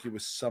can argue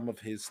with some of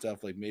his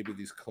stuff, like maybe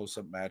these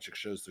close-up magic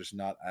shows, there's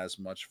not as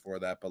much for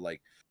that, but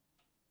like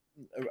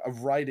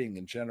writing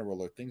in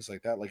general or things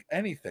like that, like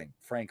anything,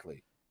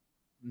 frankly,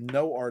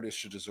 no artist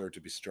should deserve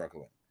to be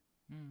struggling.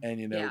 And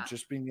Yeah.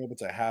 just being able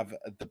to have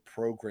the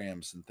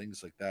programs and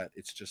things like that,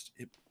 it's just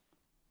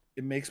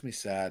it makes me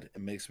sad,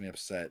 it makes me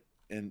upset,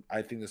 and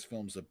I think this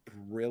film's a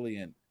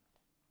brilliant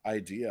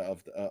idea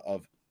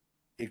of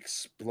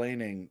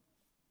explaining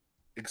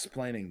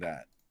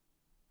that.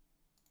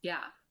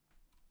 Yeah.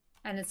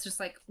 And it's just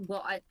like,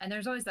 well, and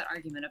there's always that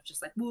argument of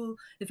just like, well,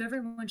 if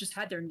everyone just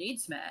had their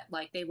needs met,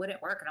 like, they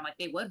wouldn't work. And I'm like,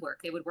 they would work.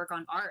 They would work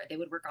on art. They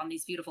would work on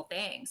these beautiful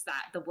things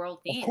that the world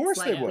Of needs. course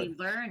they Like, would.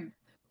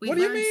 we What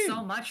do you learn so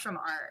mean? much from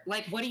art.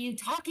 Like, what are you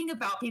talking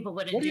about? People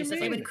wouldn't What do do you so.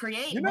 They mean? would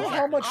create You know more.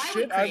 how much I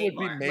shit I would create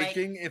be more.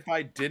 making if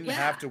I didn't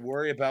have Yeah. to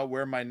worry about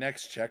where my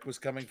next check was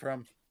coming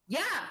from?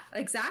 Yeah,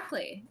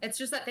 exactly. It's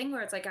just that thing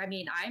where it's like, I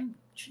mean, I'm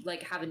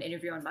like have an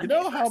interview on You Monday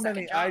know for how a second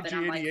many job, and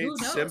I'm like, IG88 who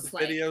simp knows?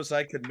 Like, videos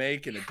I could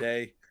make in a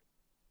day?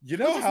 You which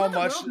know is how what the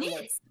much world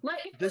needs. Like,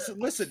 this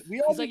listen,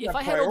 we all He's like, need if to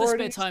I have had all the spare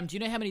priorities. time, do you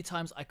know how many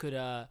times I could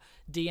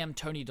DM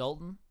Tony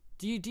Dalton?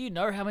 Do you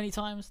know how many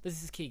times?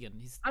 This is Keegan.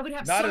 He's I would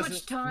have Not so as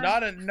much time.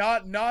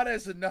 not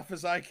as enough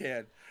as I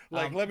can.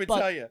 Like, let me but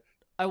tell you.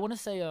 I want to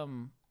say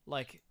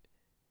like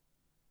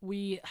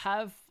we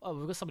have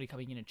we've got somebody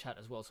coming in chat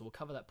as well, so we'll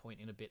cover that point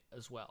in a bit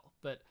as well.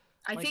 But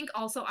I like, think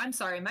also, I'm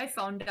sorry, my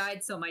phone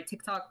died, so my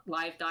TikTok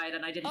live died,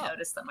 and I didn't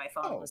notice that my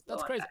phone was still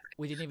that's on crazy. battery.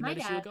 We didn't even My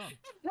notice you were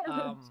bad.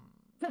 gone.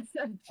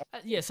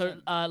 Yeah, so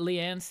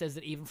Leanne says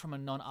that even from a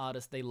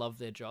non-artist, they love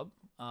their job.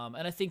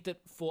 And I think that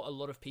for a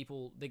lot of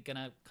people, they're going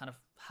to kind of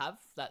have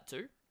that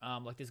too.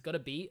 Like, there's got to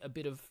be a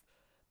bit of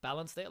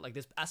balance there. Like,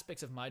 there's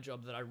aspects of my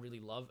job that I really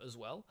love as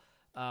well.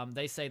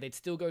 They say they'd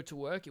still go to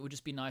work. It would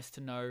just be nice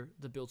to know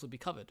the bills would be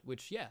covered,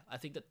 which, yeah, I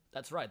think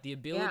that's right. The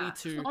ability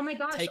to Oh my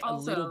gosh, take a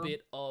little also-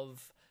 bit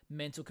of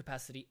mental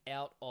capacity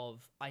out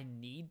of, I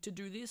need to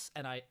do this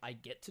and I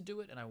get to do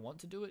it and I want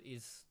to do it,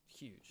 is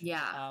huge.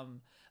 Yeah.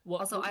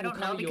 Well, Also, I don't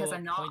know cover because your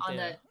I'm not point on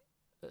there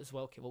as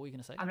well. What were you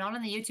going to say? I'm not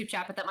on the YouTube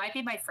chat, but that might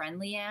be my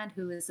friend Leanne,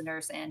 who is a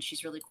nurse, and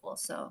she's really cool.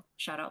 So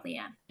shout out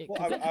Leanne.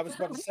 Well, I was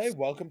about to say,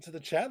 welcome to the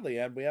chat,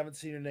 Leanne. We haven't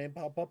seen your name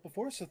pop up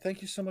before, so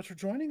thank you so much for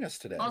joining us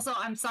today. Also,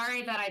 I'm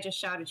sorry that I just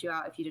shouted you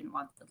out if you didn't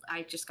want to.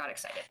 I just got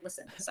excited.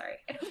 Listen, sorry.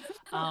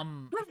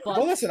 But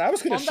well, listen, I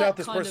was going on to that shout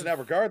this kind person of- out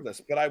regardless,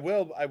 but I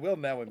will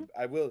now.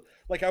 I will,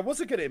 like, I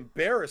wasn't going to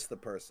embarrass the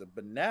person,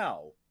 but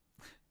now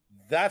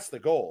that's the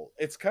goal.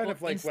 It's kind Well,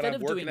 of like when instead I'm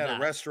of working doing at a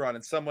that- restaurant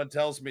and someone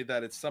tells me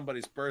that it's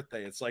somebody's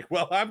birthday. It's like,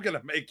 well, I'm going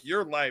to make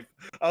your life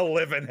a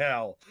living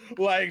hell.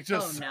 Like,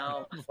 just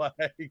Oh, no.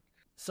 like.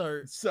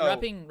 So, So,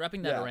 wrapping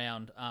that yeah.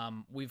 around,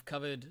 we've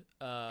covered,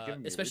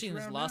 Giving me a especially in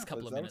reach this around last now? couple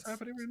Is of that what's minutes,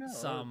 happening right now, or-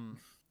 some.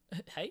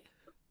 Hey,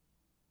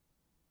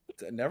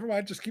 Never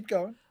mind. Just keep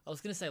going. I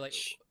was gonna say, like,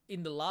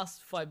 in the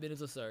last 5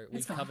 minutes or so,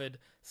 we've fine. covered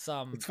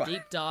some It's fine.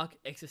 deep, dark,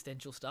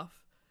 existential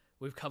stuff.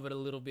 We've covered a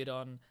little bit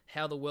on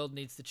how the world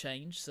needs to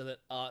change so that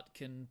art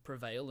can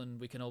prevail and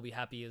we can all be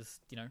happy as,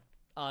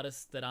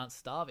 artists that aren't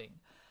starving.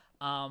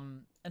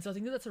 And so I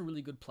think that's a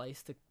really good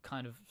place to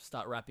kind of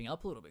start wrapping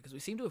up a little bit, because we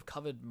seem to have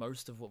covered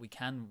most of what we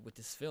can with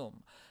this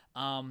film.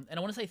 And I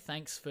want to say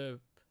thanks for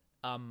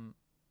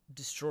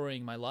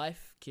destroying my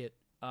life, Kit,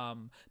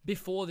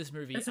 before this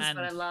movie This is and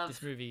what I love.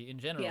 this movie in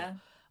general. Yeah.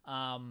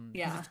 'Cause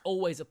Yeah. it's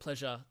always a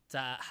pleasure to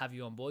have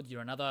you on board.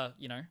 You're another,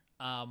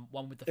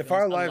 one with the If film's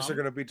our lives are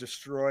alum. going to be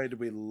destroyed,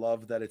 we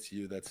love that it's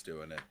you that's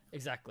doing it.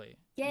 Exactly.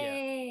 Yeah.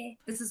 Yay!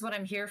 This is what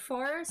I'm here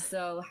for.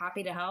 So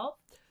happy to help.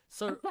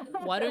 So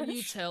why don't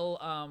you tell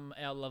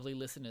our lovely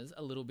listeners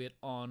a little bit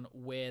on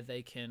where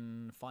they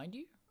can find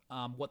you,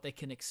 what they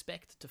can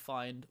expect to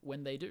find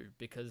when they do,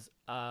 because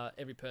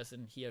every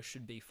person here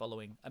should be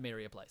following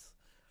Ameria Place.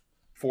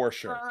 For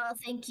sure.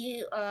 Thank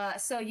you.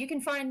 So you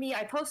can find me.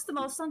 I post the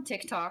most on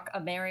TikTok, A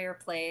Merrier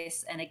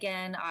Place. And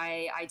again,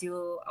 I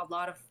do a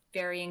lot of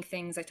varying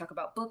things. I talk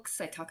about books.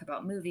 I talk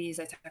about movies.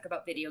 I talk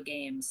about video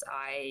games.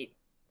 I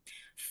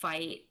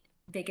fight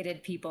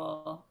bigoted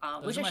people,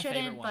 Those which are I my favorite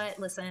shouldn't, ones. but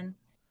listen.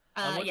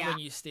 I love Yeah. when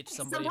you stitch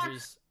somebody Sometimes-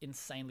 who's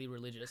insanely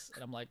religious,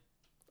 and I'm like,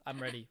 I'm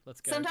ready.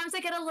 Let's go. Sometimes I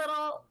get a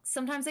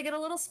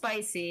little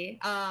spicy.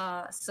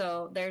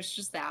 So there's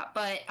just that.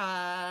 But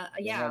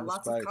yeah, on the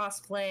lots spice. of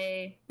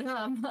cosplay,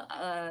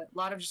 a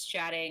lot of just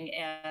chatting.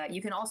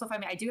 You can also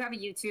find me. I do have a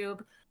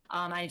YouTube.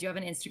 I do have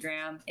an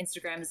Instagram.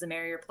 Instagram is a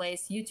merrier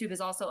place. YouTube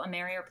is also a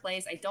merrier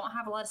place. I don't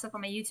have a lot of stuff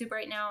on my YouTube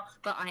right now,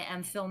 but I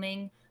am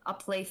filming a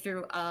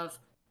playthrough of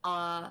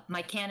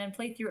my canon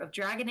playthrough of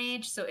Dragon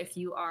Age. So if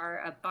you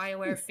are a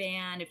BioWare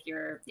fan, if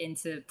you're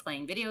into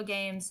playing video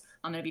games,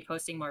 I'm going to be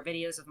posting more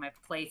videos of my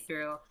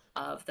playthrough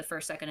of the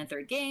first, second, and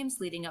third games,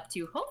 leading up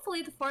to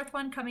hopefully the fourth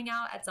one coming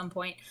out at some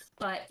point.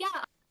 But yeah,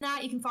 other than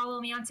that, you can follow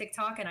me on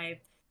TikTok, and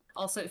I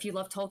also, if you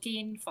love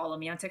Tolkien, follow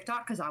me on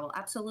TikTok, because I will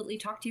absolutely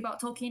talk to you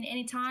about Tolkien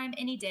anytime,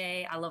 any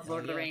day. I love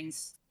Lord of the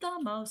Rings the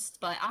most,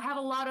 but I have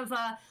a lot of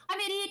I'm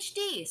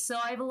ADHD, so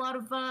I have a lot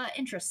of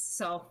interests.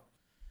 So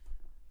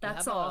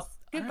that's all.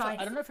 Goodbye.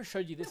 I don't know if I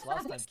showed you this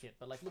last time, Kit,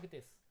 but like, look at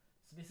this.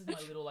 So this is my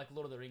little like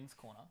Lord of the Rings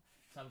corner.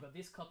 So I've got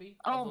this copy.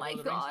 Oh of my Lord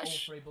of the Rings,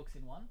 gosh! all 3 books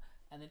in one,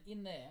 and then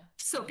in there.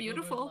 So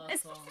beautiful.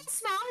 It's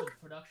Smaug.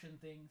 Production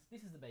things.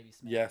 This is the baby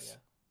Smaug. Yes.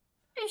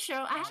 Yeah.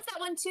 Sure, I have that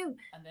one too.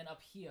 And then up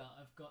here,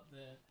 I've got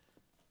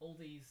all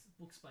these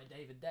books by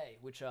David Day,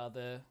 which are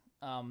the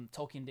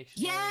Tolkien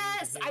dictionary.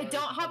 Yes, I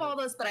don't have all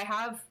those, but I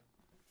have.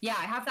 Yeah,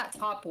 I have that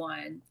top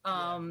one.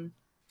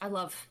 I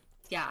love.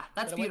 Yeah,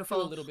 that's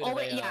beautiful. A little bit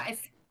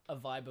a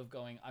vibe of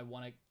going, I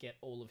want to get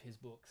all of his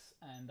books,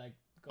 and I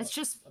got it's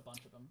just a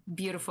bunch of them.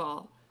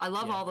 Beautiful. I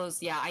love all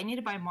those. Yeah, I need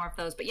to buy more of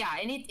those. But yeah,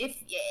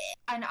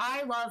 and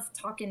I love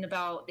talking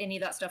about any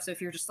of that stuff. So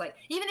if you're just like,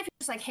 even if you're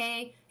just like,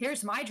 hey,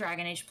 here's my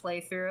Dragon Age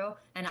playthrough,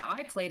 and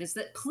I played as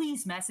that,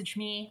 please message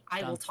me.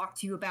 I will talk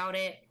to you about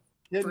it.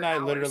 Kit and I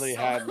literally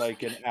had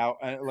like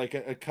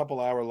a couple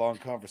hour long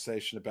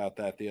conversation about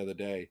that the other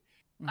day.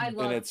 I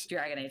love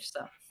Dragon Age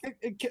stuff.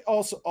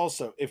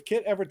 Also, if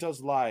Kit ever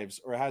does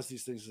lives or has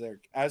these things there,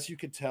 as you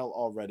can tell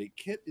already,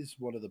 Kit is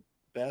one of the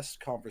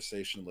best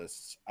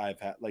conversationalists I've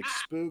had. Like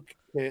Spook,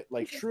 Kit,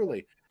 like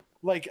truly,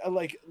 like.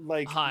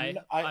 Hi,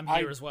 I'm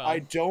here as well. I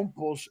don't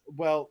bullshit.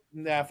 Well,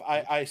 Neff,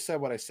 I said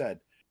what I said,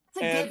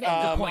 and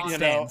the point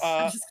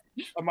stands.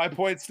 My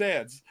point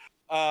stands.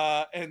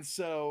 And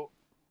so,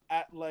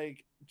 at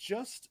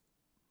just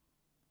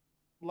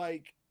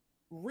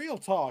real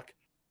talk.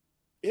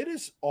 It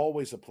is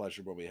always a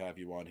pleasure when we have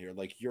you on here.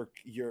 Like you're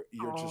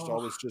just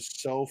always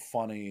just so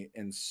funny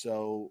and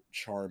so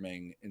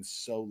charming and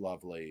so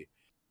lovely,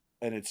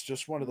 and it's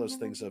just one of those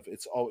things of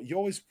you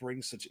always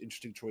bring such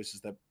interesting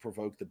choices that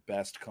provoke the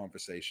best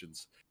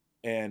conversations,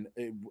 and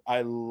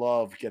I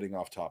love getting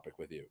off topic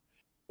with you.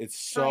 It's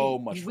so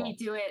much fun. We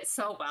do it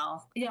so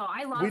well.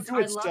 I love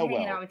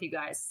hanging out with you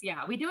guys.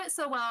 Yeah, we do it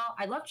so well.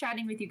 I love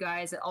chatting with you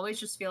guys. It always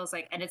just feels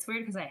like, and it's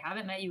weird because I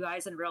haven't met you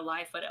guys in real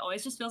life, but it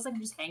always just feels like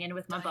I'm just hanging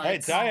with my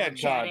buds. Hey,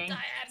 Diadcon.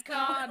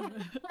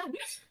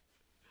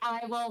 I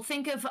will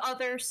think of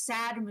other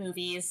sad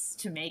movies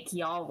to make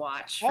y'all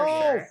watch.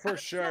 For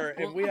sure.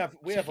 And we have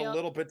a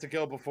little bit to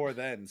go before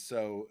then,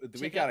 so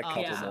we got a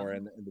couple more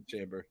in the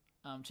chamber.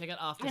 Check out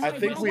After Sun. I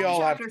think we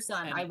all have. After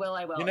Sun. I will.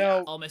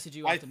 I'll message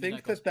you. I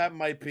think that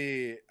might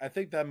be. I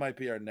think that might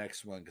be our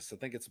next one, because I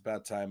think it's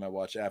about time I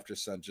watch After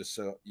Sun, just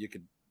so you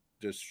could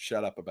just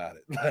shut up about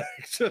it.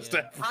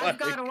 I've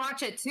got to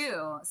watch it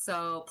too,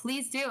 so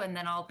please do, and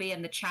then I'll be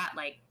in the chat,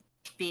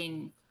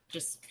 being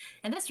just.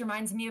 And this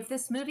reminds me of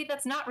this movie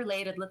that's not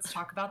related. Let's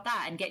talk about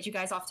that and get you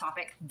guys off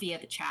topic via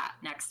the chat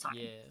next time.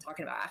 Yeah.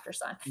 Talking about After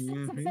Sun.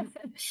 Mm-hmm.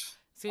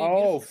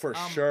 For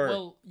sure.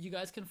 Well, you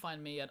guys can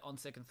find me at On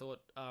Second Thought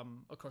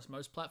across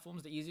most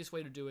platforms. The easiest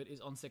way to do it is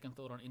On Second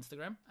Thought on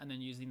Instagram, and then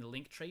using the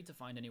link tree to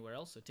find anywhere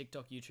else. So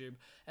TikTok, YouTube,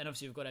 and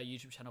obviously we've got our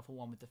YouTube channel for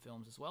One With The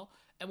Films as well.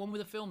 And One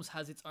With The Films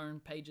has its own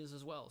pages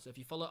as well. So if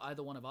you follow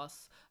either one of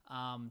us,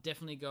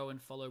 definitely go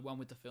and follow One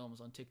With The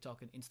Films on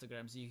TikTok and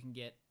Instagram, so you can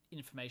get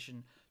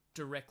information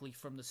directly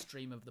from the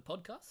stream of the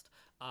podcast.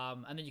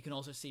 And then you can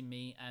also see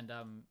me and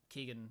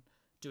Keegan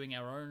doing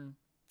our own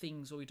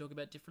things where we talk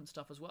about different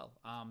stuff as well.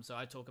 So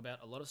I talk about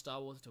a lot of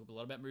Star Wars, I talk a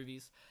lot about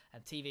movies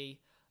and TV,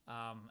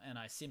 and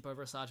I simp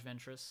over Asajj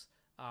Ventress,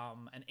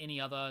 and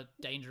any other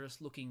dangerous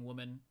looking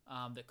woman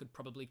that could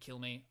probably kill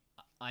me.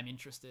 I'm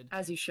interested.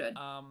 As you should.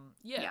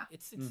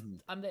 It's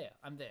I'm there.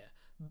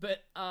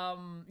 But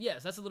so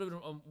that's a little bit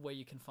of where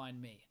you can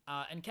find me.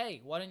 And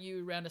Kay, why don't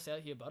you round us out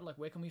here, bud?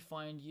 Where can we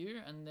find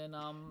you? And then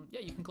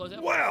you can close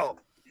out. Well,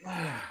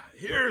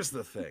 here's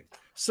the thing.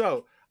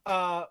 So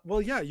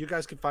you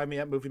guys can find me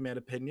at Movie Man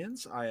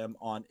Opinions. I am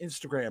on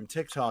Instagram,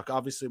 TikTok.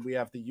 Obviously, we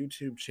have the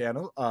YouTube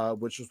channel,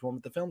 which was One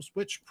With The Films,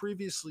 which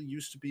previously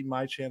used to be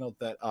my channel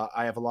that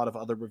I have a lot of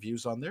other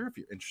reviews on there if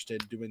you're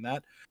interested in doing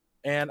that.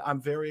 And I'm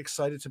very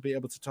excited to be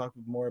able to talk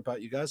more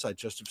about you guys. I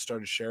just have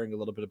started sharing a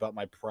little bit about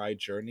my pride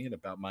journey and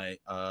about my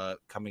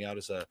coming out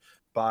as a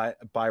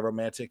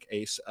bi-romantic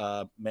ace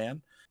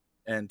man.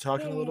 And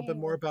talking a little bit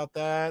more about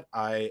that.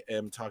 I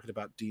am talking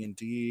about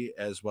D&D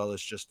as well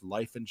as just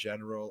life in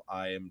general.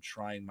 I am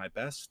trying my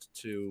best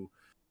to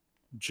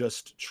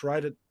just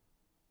try to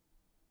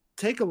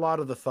take a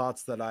lot of the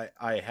thoughts that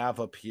I have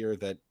up here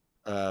that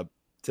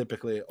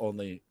typically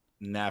only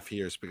Naff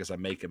hears because I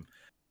make him.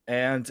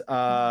 And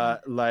I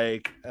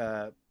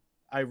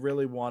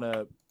really want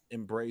to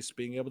embrace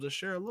being able to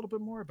share a little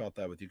bit more about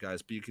that with you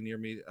guys. But you can hear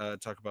me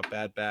talk about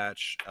Bad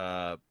Batch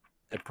and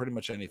pretty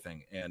much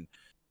anything. And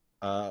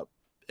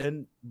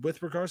And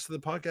with regards to the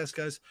podcast,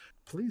 guys,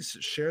 please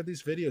share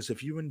these videos.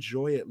 If you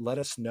enjoy it, let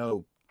us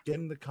know. Get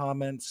in the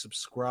comments,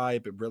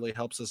 subscribe. It really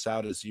helps us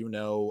out, as you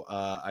know.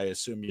 I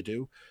assume you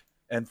do.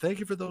 And thank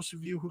you for those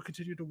of you who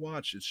continue to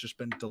watch. It's just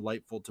been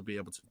delightful to be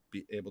able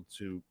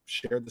to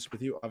share this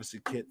with you.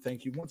 Obviously, Kit,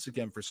 thank you once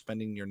again for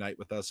spending your night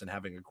with us and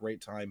having a great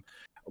time.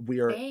 We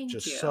are Thank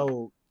just you.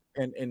 so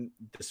and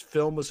this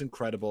film was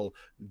incredible.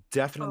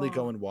 Definitely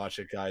go Oh. and watch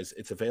it, guys.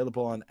 It's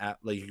available on app,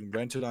 like you can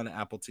rent it on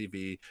Apple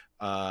TV.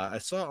 I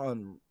saw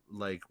on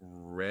like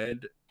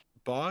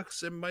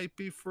Redbox it might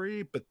be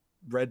free, but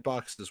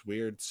Redbox is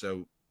weird,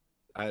 so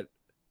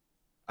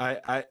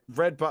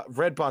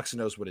Redbox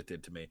knows what it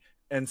did to me.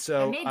 And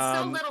so I made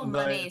so little like,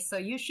 money, so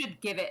you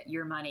should give it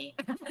your money.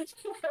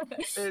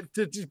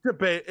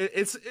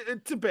 it's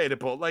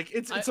debatable. Like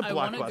it's a I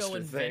want to go blockbuster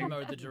and thing.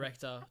 Venmo the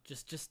director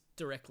just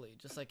directly,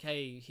 just like,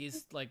 hey,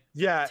 here's like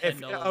Yeah, if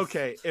 $10.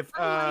 okay, if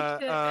I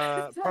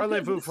liked it.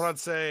 parlez-vous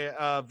français,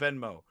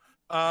 Venmo.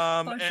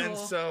 And Bonjour.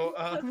 so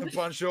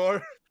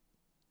bonjour.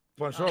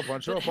 Bonjour, But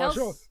bonjour, how's,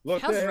 bonjour.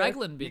 Look how's there,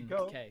 Raglan been?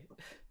 Nico. Okay.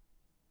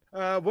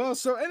 Well,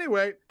 so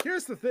anyway,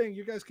 here's the thing.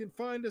 You guys can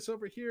find us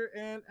over here,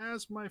 and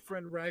as my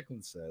friend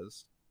Raglan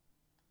says,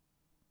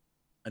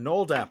 an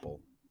old apple